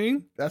 You know what I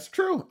mean? That's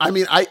true. I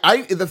mean,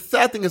 the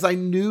sad thing is I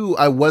knew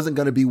I wasn't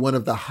going to be one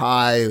of the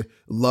high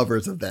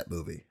lovers of that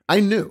movie. I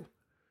knew.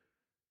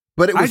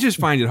 But it was I just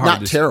find it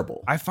hard. Not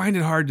terrible. I find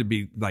it hard to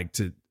be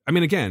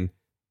again,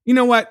 you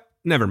know what?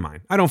 Never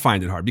mind. I don't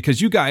find it hard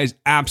because you guys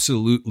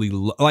absolutely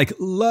like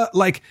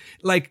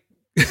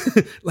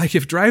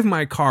if Drive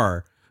My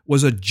Car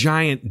was a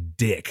giant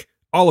dick,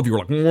 all of you were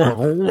like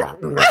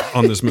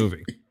on this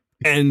movie.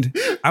 And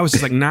I was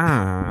just like,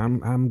 nah,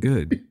 I'm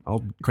good.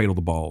 I'll cradle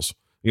the balls.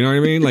 You know what I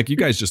mean? You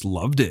guys just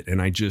loved it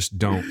and I just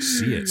don't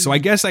see it. So I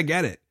guess I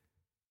get it.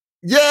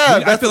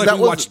 Yeah. I feel like we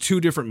watched two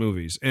different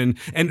movies. And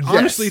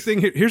honestly,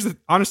 Steve, here's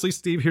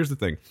the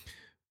thing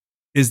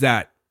is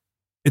that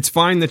it's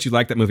fine that you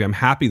like that movie. I'm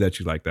happy that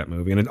you like that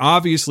movie. And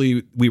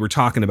obviously we were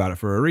talking about it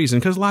for a reason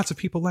because lots of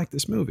people like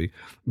this movie.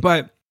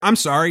 But I'm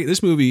sorry,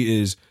 this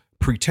movie is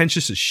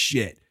pretentious as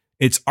shit.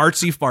 It's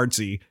artsy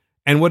fartsy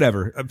and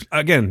whatever.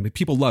 Again,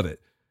 people love it.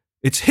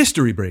 It's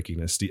history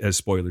breaking, as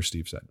spoiler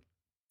Steve said.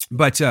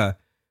 But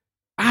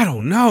I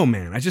don't know,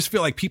 man. I just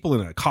feel like people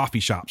in a coffee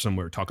shop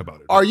somewhere talk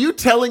about it. Are you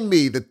telling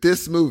me that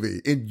this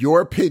movie, in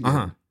your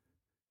opinion,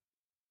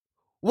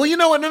 well, you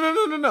know what?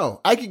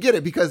 No. I could get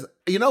it because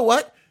you know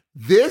what?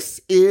 This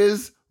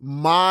is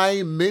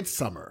my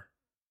Midsommar,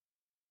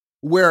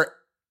 where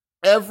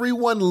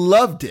everyone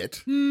loved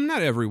it.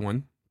 Not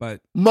everyone, but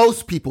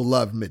most people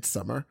loved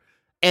Midsommar.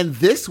 And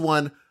this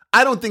one,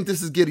 I don't think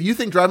this is getting. You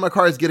think Drive My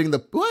Car is getting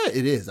the? Well,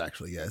 it is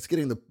actually. Yeah, it's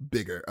getting the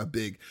big.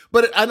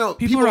 But I know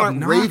people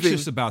aren't raving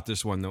about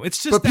this one though.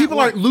 It's just. But people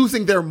aren't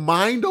losing their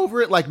mind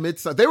over it like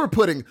Midsommar. They were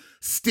putting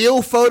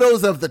still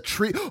photos of the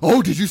tree.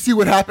 Oh, did you see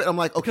what happened? I'm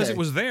like, okay, because it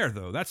was there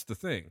though. That's the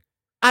thing.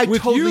 I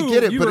totally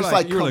get it, but it's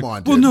come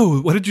on. Well,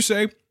 no. What did you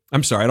say?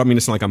 I'm sorry. I don't mean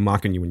to sound like I'm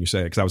mocking you when you say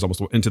it because I was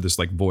almost into this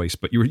voice.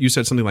 But you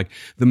said something like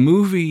the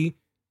movie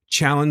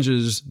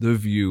challenges the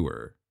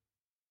viewer.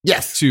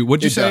 Yes. To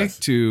what'd you say? Does.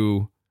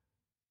 To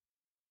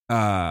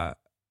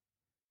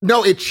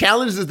no, it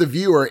challenges the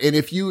viewer, and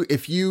if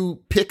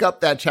you pick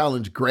up that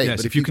challenge, great. Yes,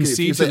 but if you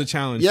concede to the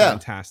challenge,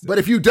 fantastic. But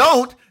if you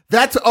don't,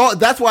 that's all.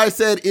 That's why I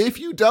said if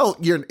you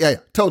don't, you're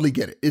totally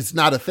get it. It's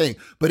not a thing,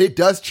 but it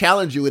does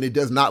challenge you, and it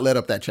does not let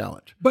up that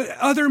challenge. But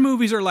other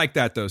movies are like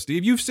that, though,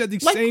 Steve. You've said the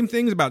same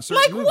things about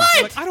certain movies.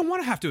 What? I don't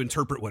want to have to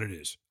interpret what it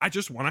is. I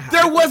just want to have.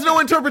 There was no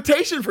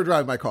interpretation for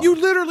Drive My Car. You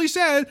literally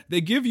said they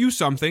give you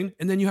something,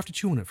 and then you have to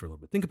chew on it for a little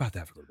bit. Think about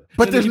that for a little bit.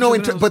 But there's no.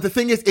 But the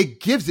thing is, it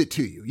gives it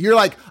to you. You're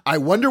like, I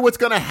wonder what's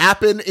going to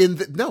happen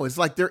No, it's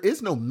like there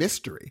is no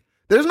mystery.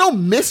 There's no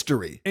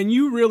mystery. And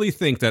you really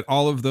think that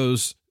all of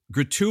those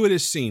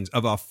gratuitous scenes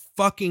of a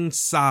fucking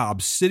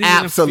sob sitting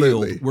in a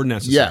field were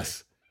necessary?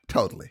 Yes,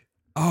 totally.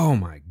 Oh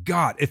my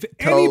God. If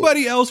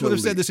anybody else would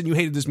have said this and you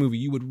hated this movie,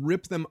 you would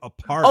rip them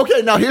apart.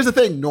 Okay, now here's the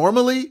thing.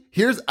 Normally,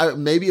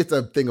 maybe it's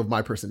a thing of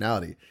my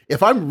personality.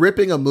 If I'm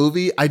ripping a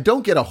movie, I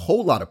don't get a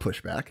whole lot of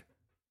pushback.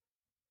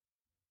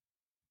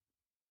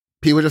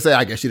 People just say,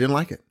 I guess you didn't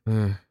like it.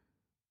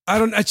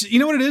 You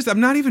know what it is?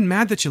 I'm not even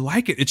mad that you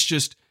like it. It's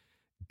just,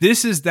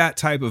 this is that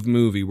type of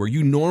movie where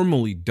you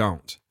normally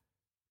don't.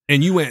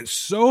 And you went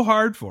so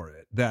hard for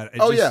it that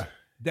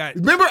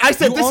remember I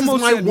said this is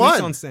my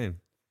one.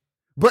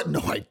 But no,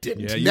 I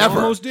didn't. Yeah, you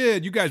Never. Almost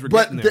did. You guys were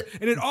getting there.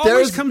 And it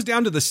always comes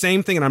down to the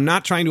same thing, and I'm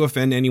not trying to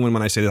offend anyone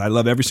when I say that. I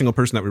love every single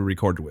person that we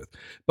record with.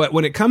 But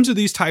when it comes to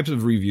these types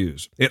of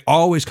reviews, it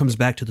always comes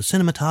back to the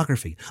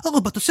cinematography. Oh,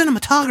 but the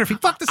cinematography.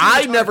 Fuck the cinematography.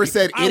 I never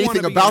said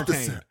anything about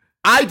the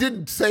I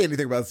didn't say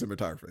anything about the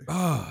cinematography.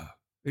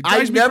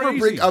 I never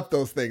bring up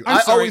those things.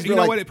 I'm sorry. You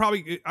know what?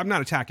 I'm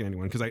not attacking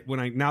anyone because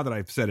now that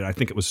I've said it, I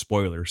think it was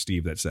spoiler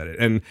Steve that said it,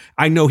 and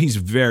I know he's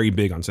very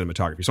big on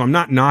cinematography. So I'm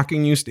not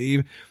knocking you,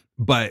 Steve,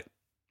 but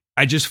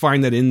I just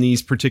find that in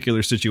these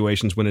particular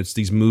situations, when it's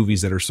these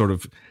movies that are sort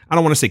of, I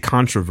don't want to say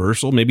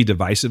controversial, maybe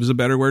divisive is a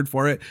better word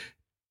for it.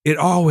 It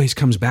always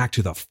comes back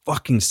to the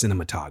fucking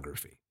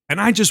cinematography,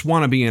 and I just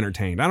want to be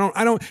entertained.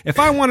 I don't. If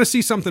I want to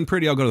see something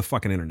pretty, I'll go to the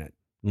fucking internet.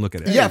 Look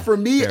at it. Yeah, for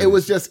me, it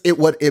was just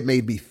what it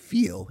made me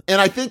feel. And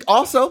I think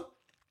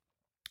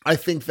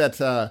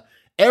that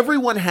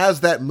everyone has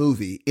that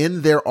movie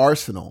in their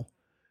arsenal,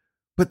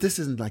 But this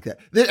isn't like that.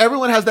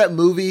 Everyone has that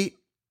movie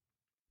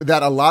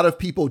that a lot of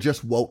people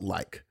just won't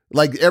like.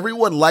 Like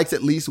everyone likes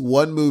at least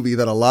one movie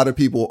that a lot of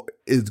people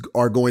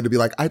are going to be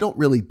like, I don't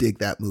really dig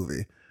that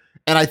movie.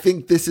 And I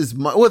think this is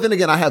well, then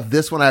again, I have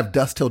this one. I have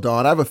Dusk Till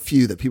Dawn. I have a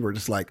few that people are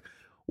just like,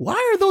 why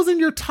are those in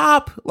your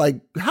top? Like,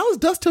 how is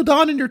Dusk Till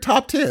Dawn in your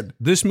top 10?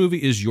 This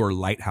movie is your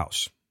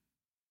Lighthouse.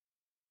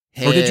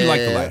 Or did you like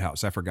The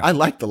Lighthouse? I forgot. I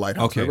like The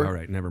Lighthouse. Okay, remember? all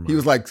right, never mind. He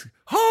was like,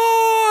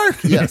 hark!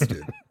 Yes,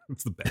 dude.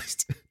 It's the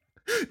best.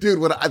 Dude,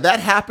 when that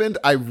happened,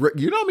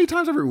 you know how many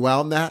times I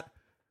rewound that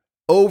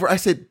over? I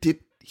said, they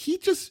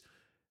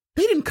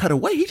didn't cut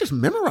away. He just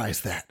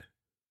memorized that.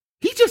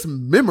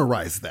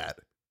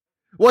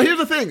 Well, here's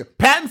the thing.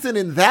 Pattinson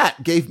in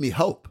that gave me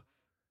hope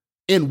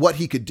in what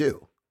he could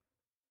do.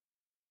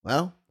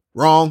 Well,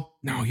 wrong.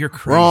 No, you're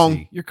crazy.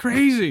 Wrong. You're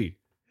crazy.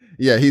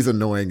 Yeah, he's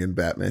annoying in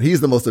Batman.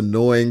 He's the most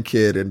annoying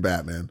kid in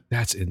Batman.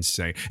 That's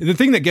insane. And the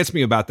thing that gets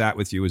me about that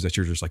with you is that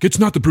you're just like, it's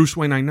not the Bruce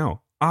Wayne I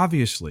know.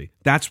 Obviously,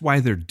 that's why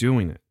they're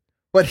doing it.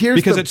 But here's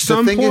because at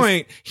some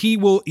point he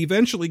will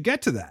eventually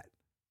get to that.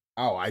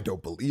 Oh, I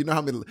don't believe. You know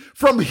how many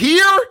from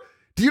here?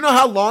 Do you know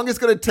how long it's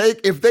going to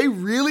take if they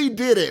really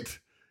did it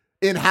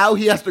in how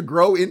he has to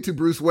grow into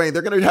Bruce Wayne?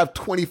 They're going to have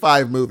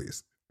 25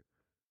 movies.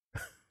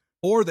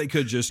 Or they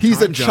could just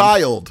he's a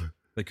child.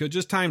 They could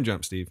just time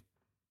jump, Steve.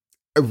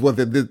 Well,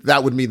 then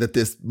that would mean that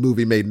this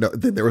movie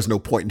then there was no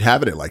point in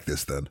having it like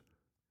this then.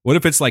 What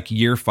if it's like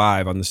year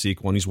 5 on the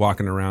sequel and he's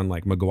walking around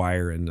like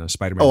Maguire and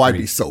Spider-Man? Oh, I'd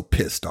be so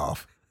pissed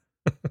off.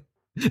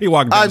 He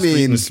walked down the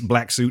street in this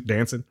black suit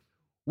dancing.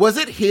 Was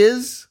it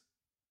his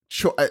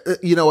choice?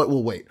 You know what?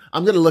 We'll wait.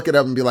 I'm going to look it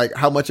up and be like,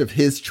 how much of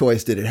his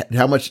choice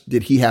how much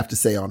did he have to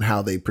say on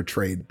how they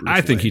portrayed Bruce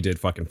Wayne? think he did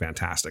fucking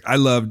fantastic. I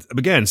loved,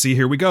 again, see,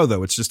 here we go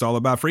though. It's just all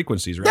about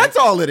frequencies, right? That's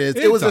all it is.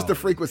 It was just the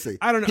frequency.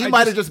 I don't know. He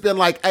might have just been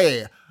like,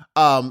 hey,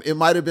 it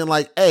might have been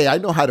like, hey, I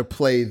know how to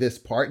play this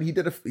part. And he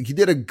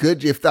did a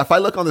good, if I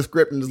look on the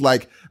script and it's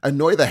like,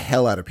 annoy the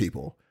hell out of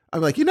people,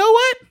 I'm like, you know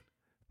what?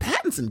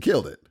 Pattinson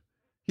killed it.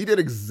 He did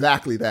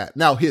exactly that.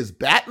 Now, his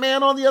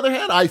Batman, on the other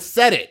hand, I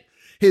said it.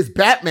 His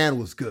Batman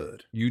was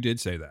good. You did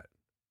say that.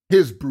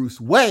 His Bruce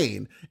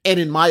Wayne, and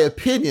in my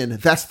opinion,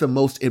 that's the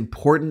most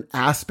important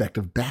aspect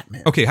of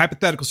Batman. Okay,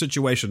 hypothetical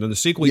situation. In the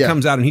sequel, he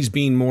comes out and he's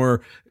being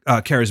more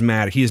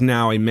charismatic. He is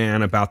now a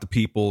man about the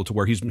people, to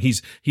where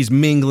he's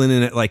mingling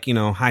in at, like, you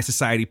know, high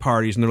society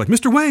parties, and they're like,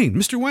 Mr.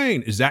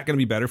 Wayne. Is that going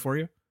to be better for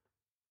you?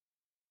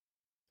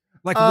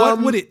 Like, what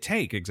would it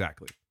take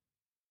exactly?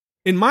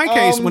 In my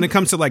case, when it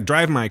comes to like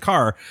driving my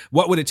car,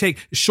 what would it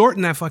take?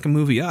 Shorten that fucking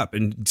movie up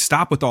and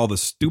stop with all the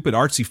stupid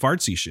artsy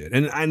fartsy shit.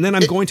 And then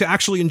I'm going to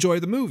actually enjoy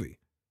the movie.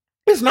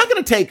 It's not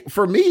going to take,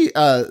 for me,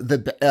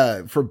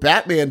 for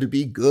Batman to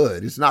be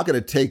good, it's not going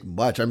to take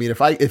much. I mean,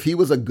 if he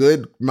was a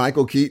good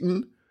Michael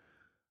Keaton,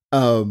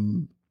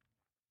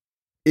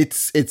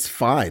 it's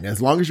fine. As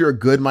long as you're a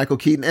good Michael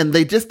Keaton. And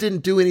they just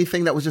didn't do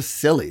anything that was just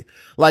silly.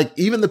 Like,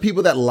 even the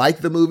people that like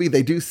the movie,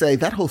 they do say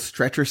that whole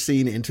stretcher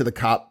scene into the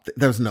cop,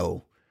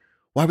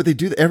 why would they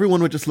do that?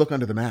 Everyone would just look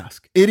under the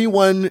mask.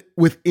 Anyone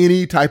with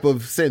any type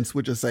of sense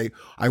would just say,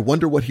 I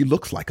wonder what he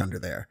looks like under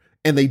there.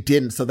 And they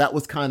didn't. So that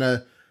was kind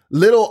of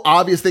little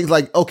obvious things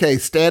like, okay,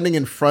 standing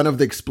in front of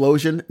the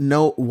explosion.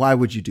 No, why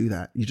would you do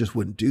that? You just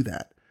wouldn't do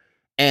that.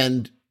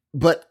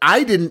 But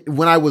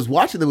when I was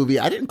watching the movie,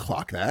 I didn't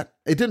clock that.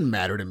 It didn't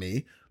matter to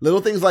me.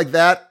 Little things like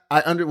that.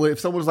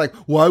 If someone was like,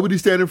 why would he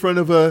stand in front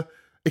of a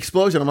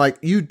explosion? I'm like,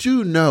 you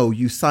do know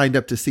you signed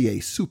up to see a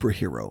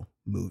superhero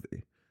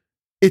movie.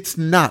 It's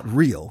not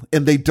real,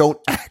 and they don't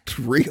act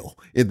real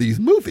in these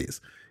movies.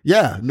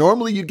 Yeah,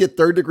 normally you'd get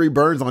 3rd-degree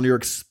burns on your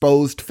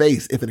exposed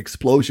face if an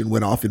explosion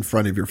went off in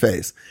front of your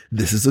face.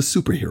 This is a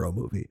superhero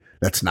movie.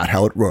 That's not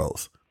how it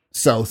rolls.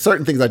 So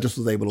certain things I just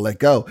was able to let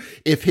go.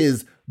 If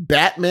his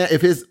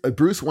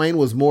Bruce Wayne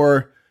was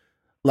more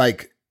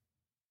like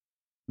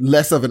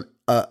less of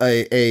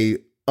a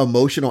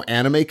emotional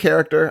anime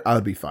character, I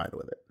would be fine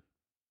with it.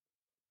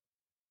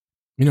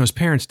 You know, his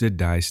parents did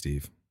die,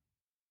 Steve.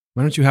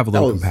 Why don't you have a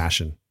little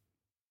compassion?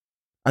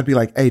 I'd be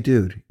like, hey,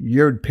 dude,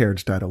 your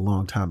parents died a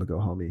long time ago,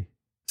 homie.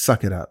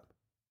 Suck it up.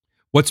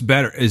 What's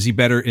better? Is he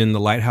better in The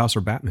Lighthouse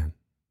or Batman?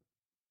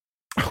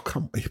 Oh,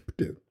 come on,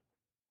 dude.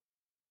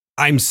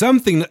 I'm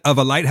something of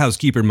a lighthouse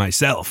keeper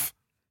myself.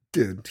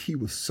 Dude, he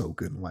was so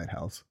good in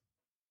Lighthouse.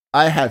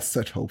 I had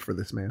such hope for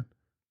this man.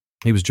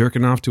 He was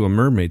jerking off to a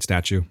mermaid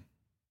statue.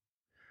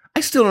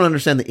 I still don't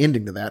understand the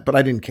ending to that, but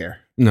I didn't care.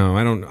 No,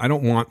 I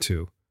don't want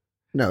to.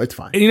 No, it's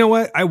fine. And you know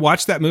what? I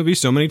watched that movie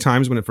so many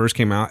times when it first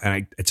came out,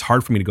 and it's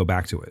hard for me to go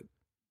back to it.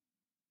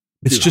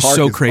 It's just Hark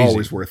so is crazy.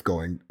 Always worth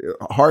going.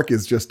 Hark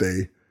is just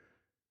a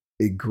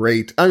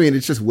great. I mean,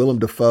 it's just Willem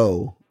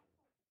Dafoe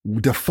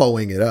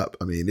Defoeing it up.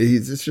 I mean,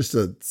 it's just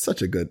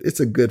such a good. It's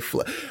a good.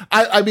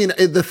 I mean,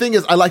 the thing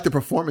is, I like the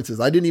performances.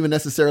 I didn't even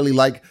necessarily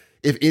like.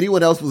 If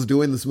anyone else was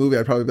doing this movie,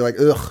 I'd probably be like,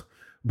 ugh.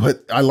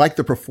 But I like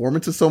the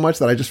performances so much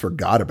that I just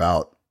forgot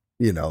about.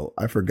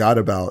 The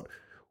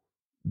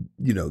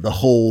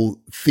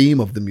whole theme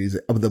of the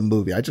music of the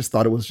movie. I just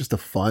thought it was just a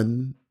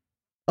fun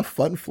a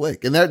fun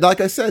flick. And there,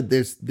 like I said,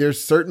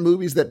 there's certain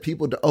movies that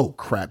people do. Oh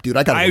crap, dude!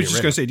 I was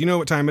just gonna say, do you know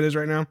what time it is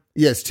right now?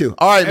 Yes, too.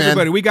 All right,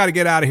 everybody, we got to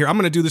get out of here. I'm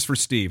gonna do this for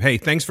Steve. Hey,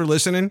 thanks for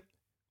listening.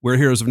 We're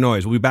Heroes of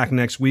Noise. We'll be back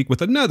next week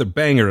with another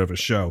banger of a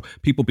show.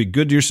 People, be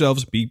good to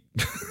yourselves.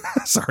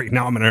 Sorry,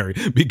 now I'm in a hurry.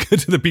 Be good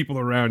to the people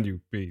around you.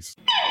 Peace.